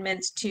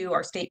amendments to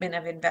our statement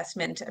of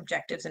investment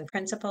objectives and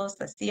principles,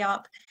 the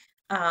CEOP,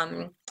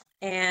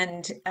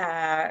 and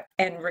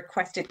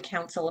requested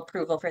council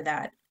approval for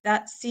that.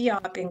 That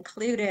CEOP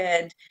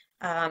included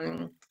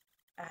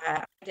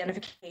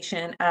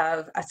identification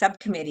of a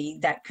subcommittee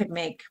that could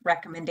make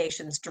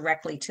recommendations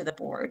directly to the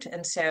board.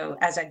 And so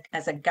as a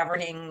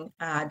governing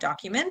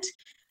document,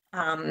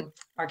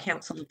 our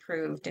council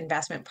approved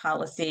investment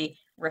policy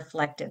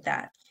reflected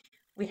that.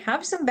 We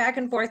have some back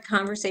and forth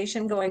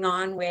conversation going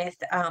on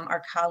with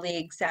our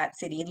colleagues at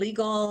City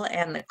Legal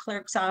and the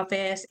clerk's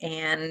office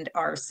and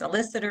our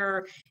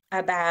solicitor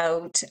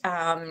about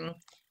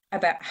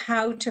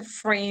how to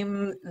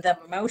frame the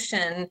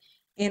motion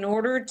in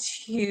order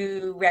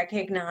to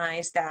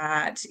recognize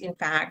that, in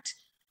fact,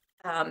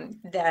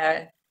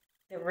 that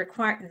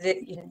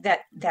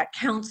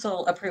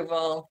council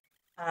approval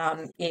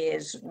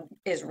is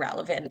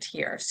relevant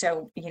here.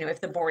 So, if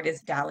the board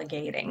is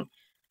delegating.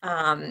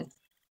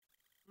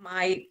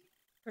 My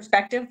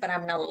perspective, but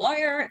I'm not a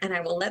lawyer and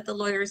I will let the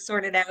lawyers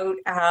sort it out,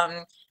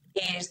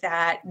 is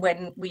that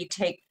when we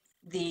take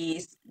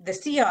the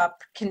CEOP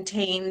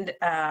contained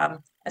a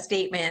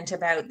statement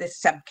about this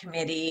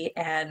subcommittee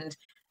and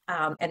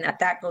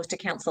that goes to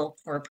council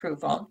for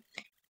approval.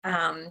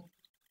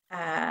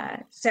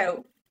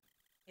 So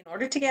in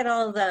order to get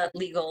all the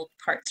legal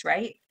parts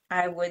right,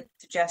 I would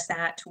suggest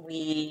that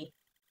we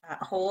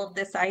hold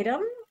this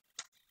item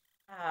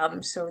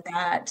so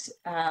that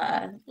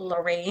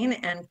Lorraine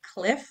and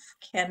Cliff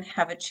can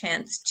have a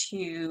chance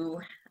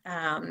to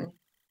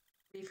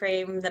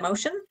reframe the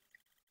motion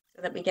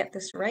so that we get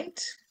this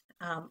right.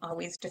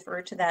 Always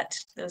defer to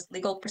those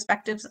legal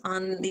perspectives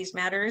on these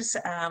matters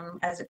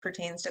as it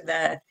pertains to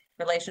the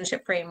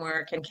relationship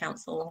framework and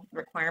council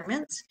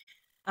requirements.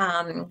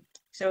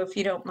 So if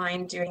you don't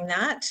mind doing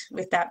that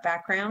with that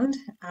background,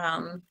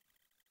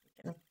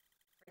 we can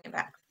bring it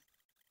back.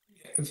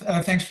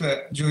 Thanks for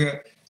that, Julia.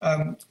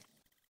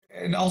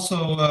 And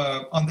also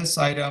on this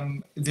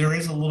item, there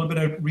is a little bit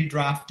of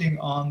redrafting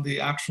on the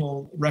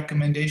actual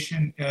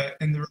recommendation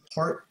in the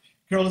report.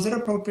 Carol, is it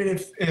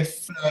appropriate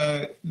if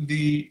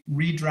the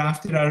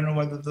redrafted, I don't know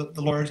whether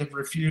the lawyers have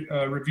reviewed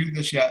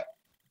this yet,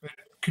 but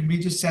could we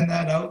just send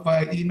that out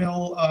by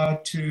email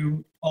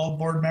to all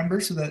board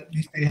members so that at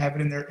least they have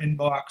it in their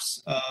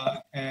inbox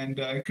and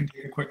can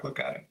take a quick look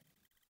at it?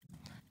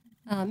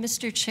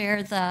 Mr.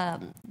 Chair, the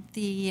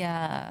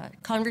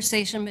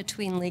conversation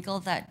between legal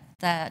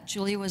that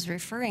Julia was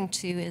referring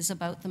to is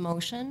about the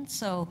motion,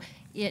 so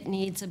it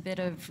needs a bit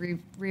of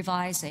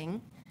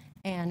revising,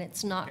 and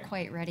it's not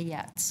quite ready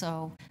yet.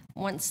 So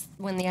when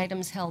the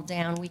item's held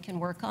down, we can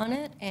work on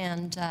it,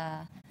 and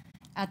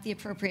at the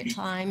appropriate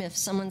time, if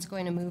someone's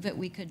going to move it,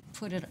 we could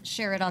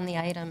share it on the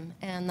item,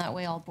 and that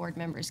way all board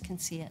members can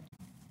see it.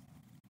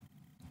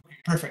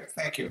 Perfect,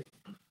 thank you.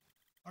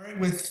 All right,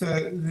 with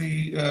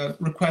the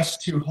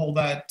request to hold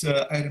that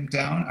item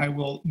down, I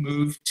will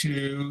move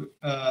to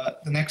the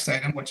next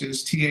item, which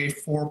is TA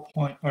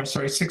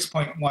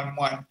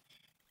 6.11.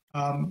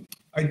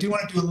 I do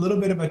want to do a little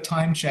bit of a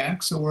time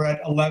check. So we're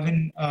at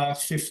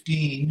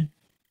 11:15.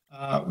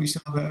 We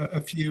still have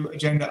a few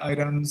agenda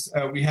items.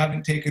 We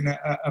haven't taken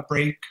a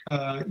break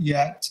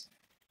yet.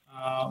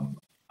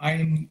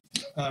 I'm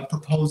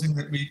proposing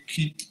that we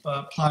keep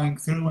plowing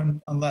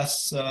through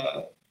unless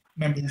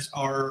members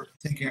are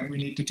thinking that we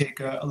need to take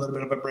a little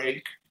bit of a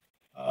break,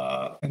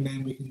 and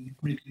then we can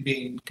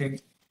reconvene.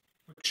 Quick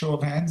show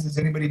of hands, does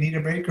anybody need a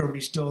break, or are we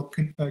still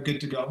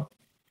good to go?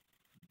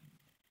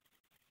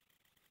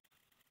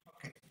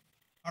 Okay,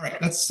 all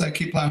right, let's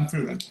keep plowing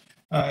through then.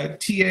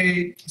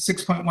 TA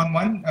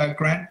 6.11,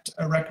 grant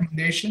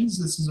recommendations.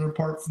 This is a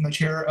report from the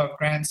chair of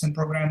Grants and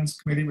Programs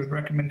Committee with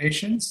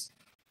recommendations.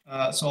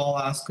 So I'll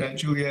ask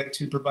Julia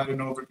to provide an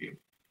overview.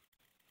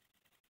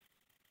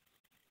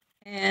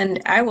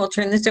 And I will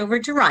turn this over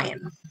to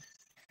Ryan.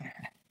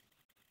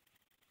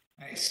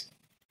 Nice.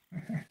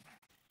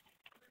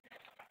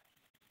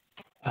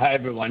 Hi,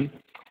 everyone.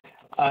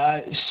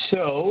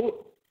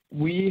 So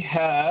we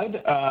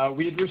had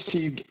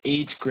received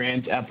 8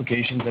 grant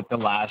applications at the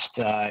last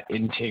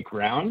intake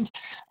round.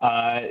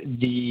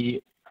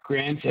 The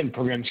Grants and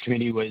Programs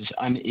Committee was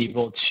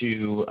unable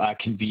to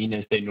convene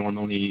as they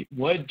normally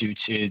would due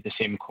to the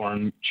same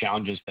quorum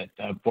challenges that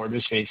the board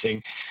was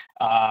facing.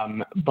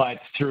 But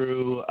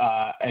through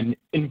an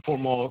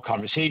informal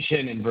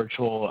conversation and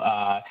virtual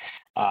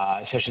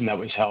session that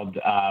was held,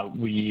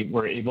 we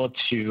were able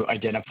to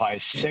identify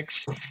 6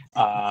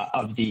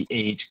 of the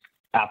 8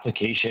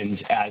 applications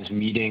as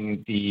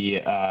meeting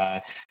the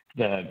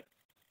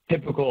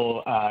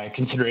typical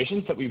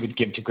considerations that we would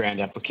give to grant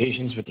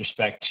applications with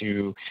respect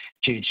to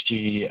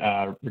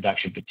GHG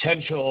reduction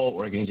potential,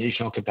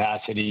 organizational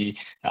capacity,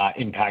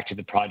 impact to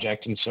the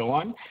project, and so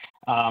on.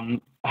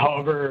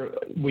 However,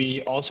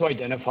 we also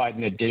identified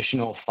an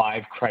additional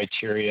 5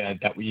 criteria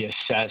that we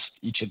assessed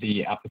each of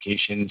the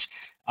applications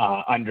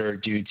under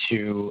due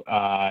to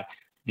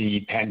the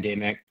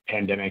pandemic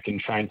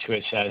and trying to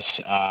assess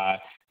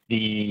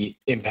the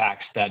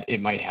impacts that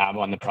it might have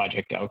on the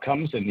project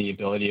outcomes and the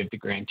ability of the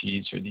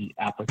grantees or the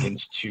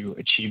applicants to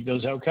achieve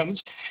those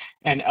outcomes.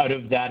 And out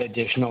of that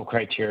additional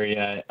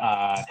criteria,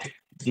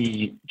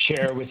 the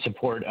chair, with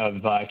support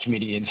of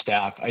committee and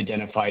staff,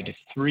 identified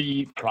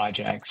 3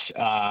 projects,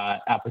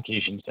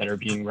 applications that are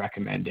being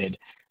recommended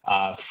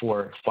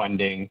for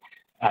funding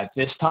at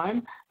this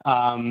time.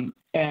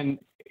 And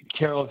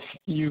Carol, if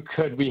you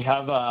could, we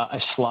have a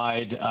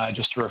slide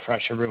just to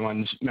refresh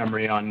everyone's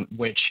memory on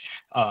which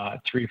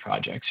 3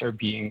 projects are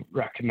being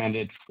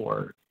recommended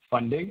for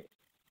funding.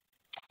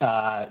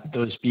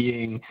 Those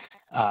being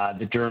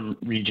the Durham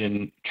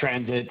Region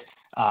Transit,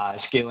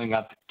 scaling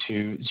up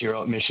to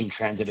zero emission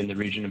transit in the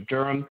region of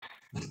Durham,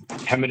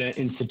 Pembina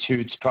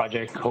Institute's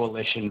project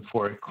Coalition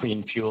for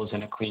Clean Fuels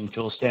and a Clean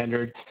Fuel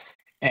Standard,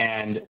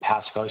 and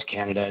Passive House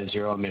Canada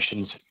Zero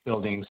Emissions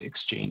Buildings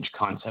Exchange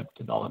Concept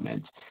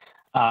Development.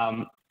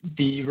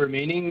 The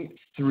remaining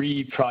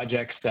 3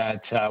 projects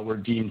that were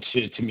deemed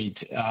to meet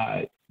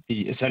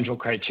the essential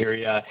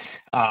criteria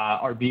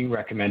are being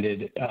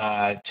recommended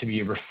to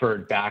be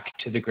referred back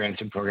to the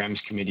Grants and Programs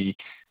Committee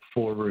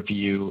for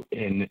review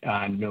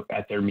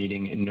at their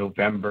meeting in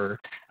November.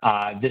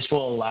 This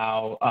will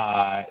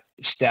allow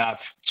staff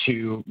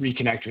to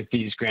reconnect with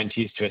these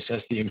grantees to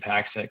assess the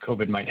impacts that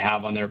COVID might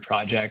have on their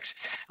projects,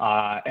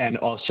 and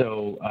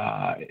also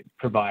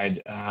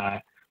provide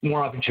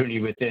more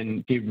opportunity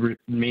within the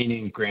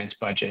remaining grants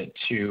budget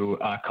to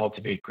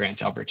cultivate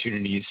grant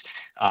opportunities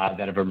that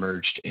have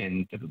emerged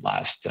in the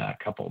last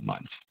couple of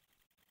months.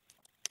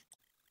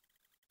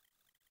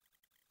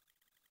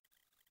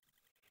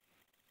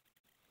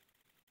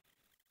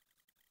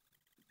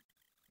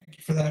 Thank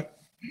you for that,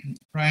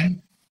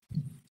 Brian.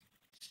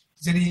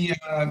 Does any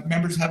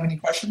members have any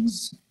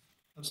questions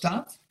of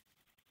staff?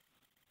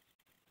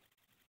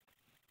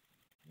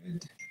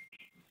 Good.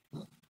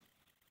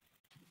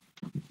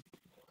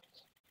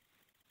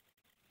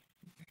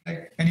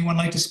 Anyone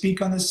like to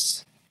speak on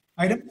this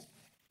item?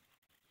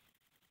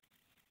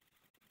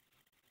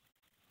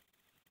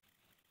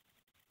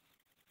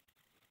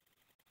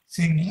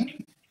 Seeing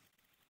none.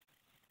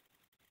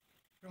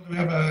 Do we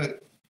have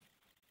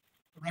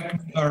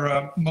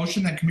a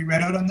motion that can be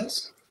read out on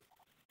this?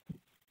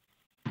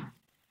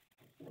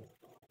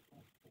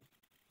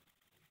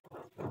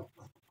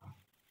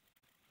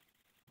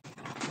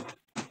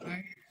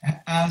 I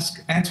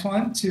ask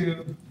Antoine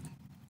to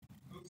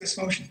move this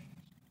motion.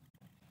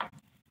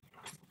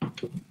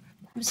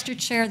 Mr.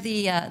 Chair,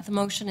 the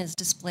motion is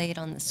displayed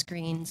on the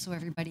screen so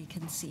everybody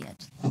can see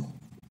it.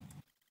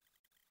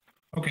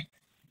 Okay.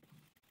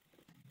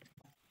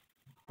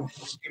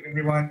 Just give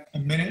everyone a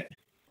minute.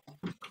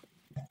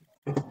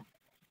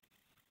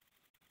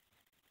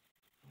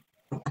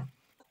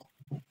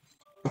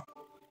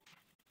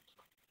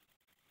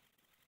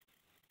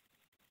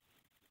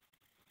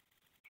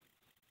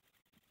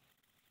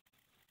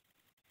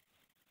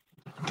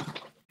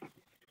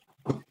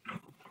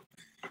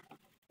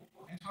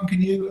 Antoine,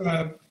 can you,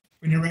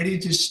 when you're ready,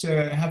 just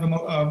have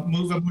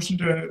move a motion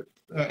to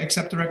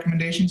accept the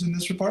recommendations in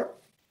this report?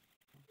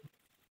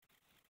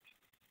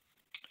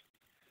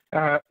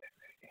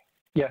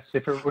 Yes,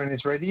 if everyone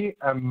is ready,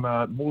 I'm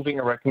moving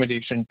a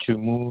recommendation to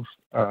move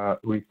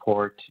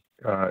report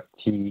TA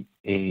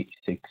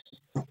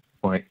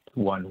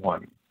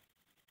 6.11.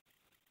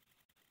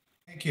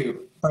 Thank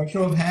you. By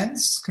show of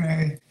hands,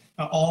 can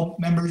I, all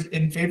members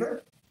in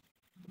favor?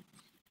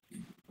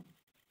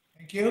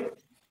 Thank you.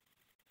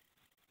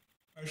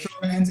 By show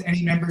of hands,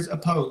 any members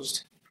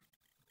opposed?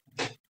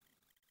 Thank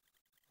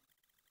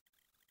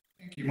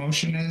you.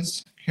 Motion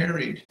is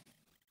carried.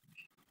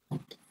 All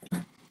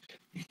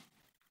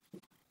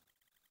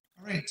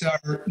right,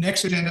 our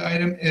next agenda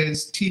item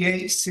is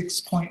TA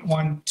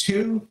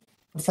 6.12,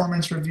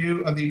 performance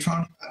review of the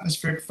Toronto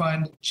Atmospheric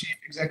Fund Chief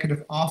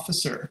Executive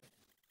Officer.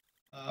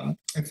 I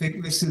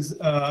think this is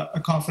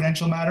a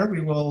confidential matter.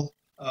 We will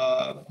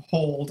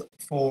hold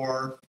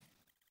for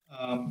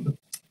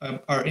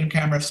our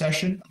in-camera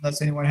session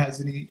unless anyone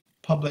has any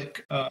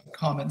public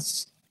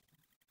comments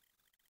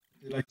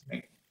they'd like to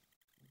make.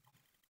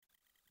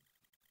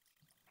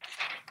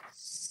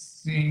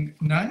 Seeing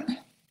none,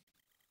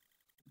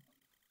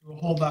 we'll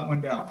hold that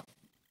one down.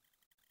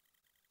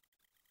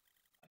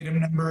 Item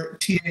number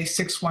TA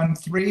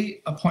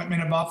 613,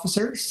 appointment of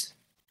officers.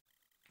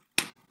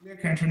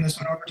 Can I turn this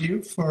one over to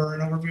you for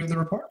an overview of the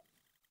report?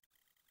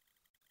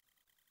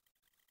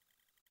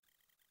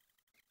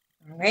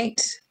 All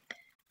right.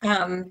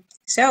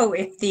 So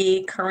if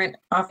the current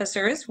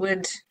officers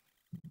would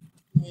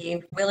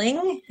be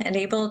willing and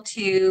able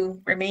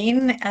to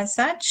remain as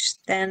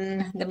such,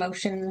 then the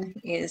motion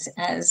is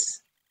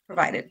as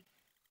provided.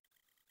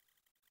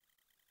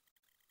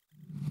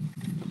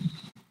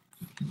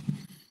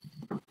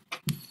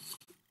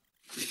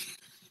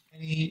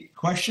 Any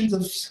questions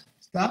of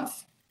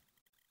staff?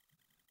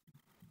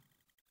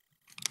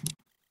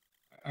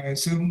 I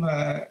assume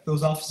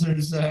those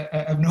officers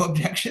have no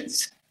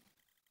objections.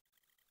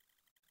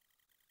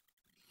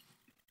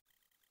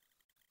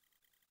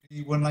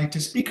 Anyone like to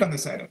speak on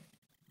this item?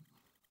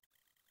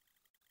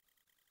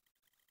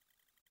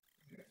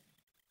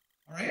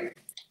 All right,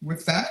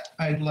 with that,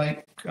 I'd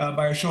like,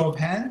 by a show of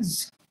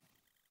hands,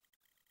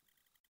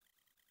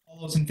 all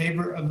those in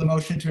favor of the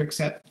motion to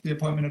accept the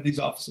appointment of these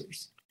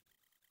officers.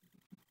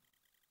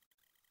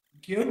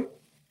 Thank you.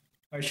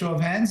 By show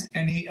of hands,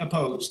 any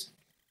opposed?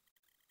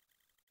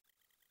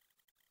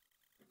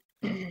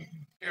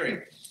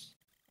 Carried.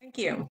 Thank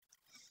you.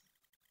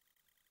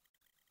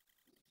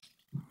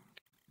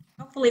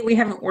 Hopefully we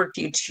haven't worked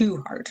you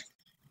too hard.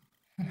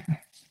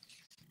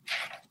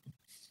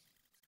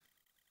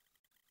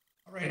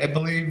 All right, I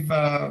believe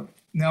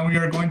now we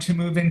are going to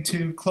move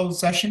into closed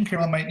session.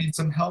 Carol might need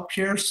some help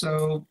here.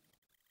 So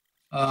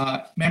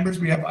members,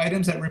 we have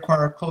items that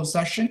require a closed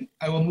session.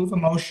 I will move a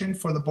motion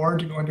for the board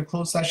to go into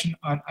closed session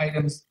on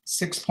items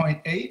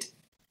 6.8,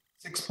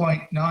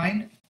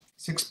 6.9,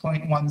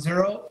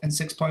 6.10, and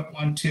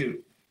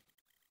 6.12.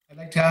 I'd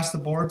like to ask the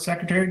board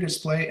secretary to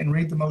display and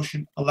read the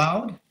motion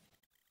aloud.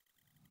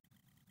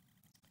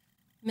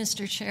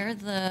 Mr. Chair,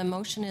 the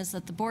motion is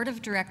that the Board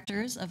of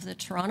Directors of the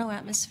Toronto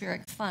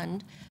Atmospheric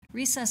Fund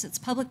recess its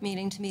public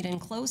meeting to meet in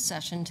closed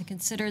session to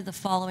consider the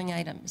following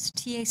items: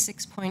 TA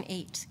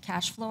 6.8,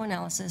 cash flow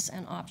analysis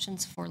and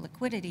options for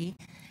liquidity,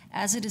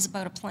 as it is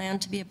about a plan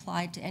to be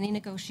applied to any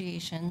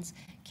negotiations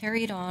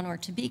carried on or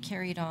to be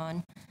carried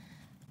on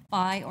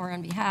by or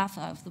on behalf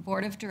of the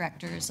Board of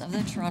Directors of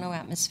the Toronto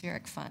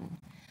Atmospheric Fund.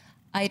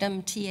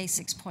 Item TA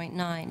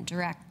 6.9,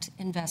 direct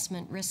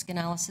investment risk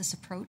analysis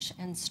approach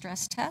and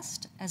stress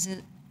test, as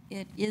it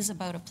is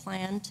about a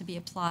plan to be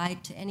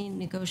applied to any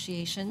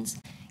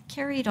negotiations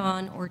carried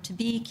on or to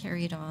be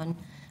carried on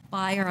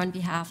by or on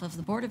behalf of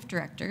the Board of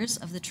Directors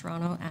of the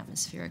Toronto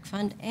Atmospheric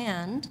Fund.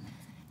 And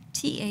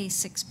TA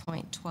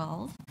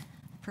 6.12,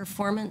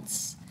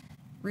 performance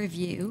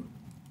review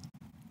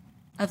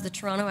of the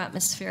Toronto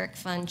Atmospheric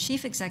Fund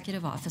Chief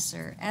Executive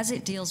Officer, as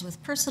it deals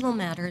with personal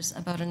matters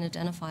about an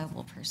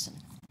identifiable person.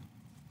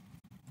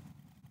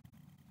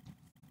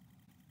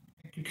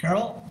 Thank you,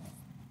 Carol.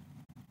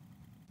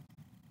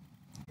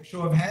 A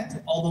show of hands,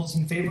 all those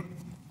in favor?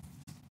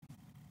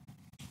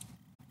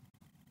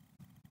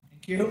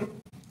 Thank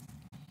you.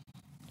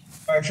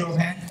 By a show of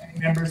hands, any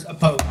members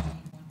opposed? I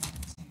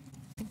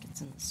think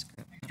it's in the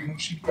script. Thank you,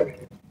 motion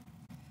carried.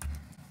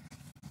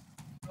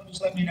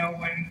 Just let me know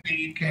when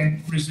we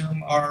can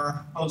resume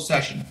our closed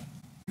session.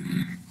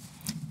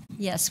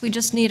 Yes, we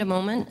just need a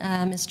moment,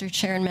 Mr.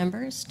 Chair and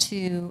members,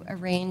 to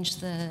arrange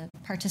the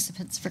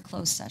participants for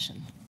closed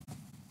session.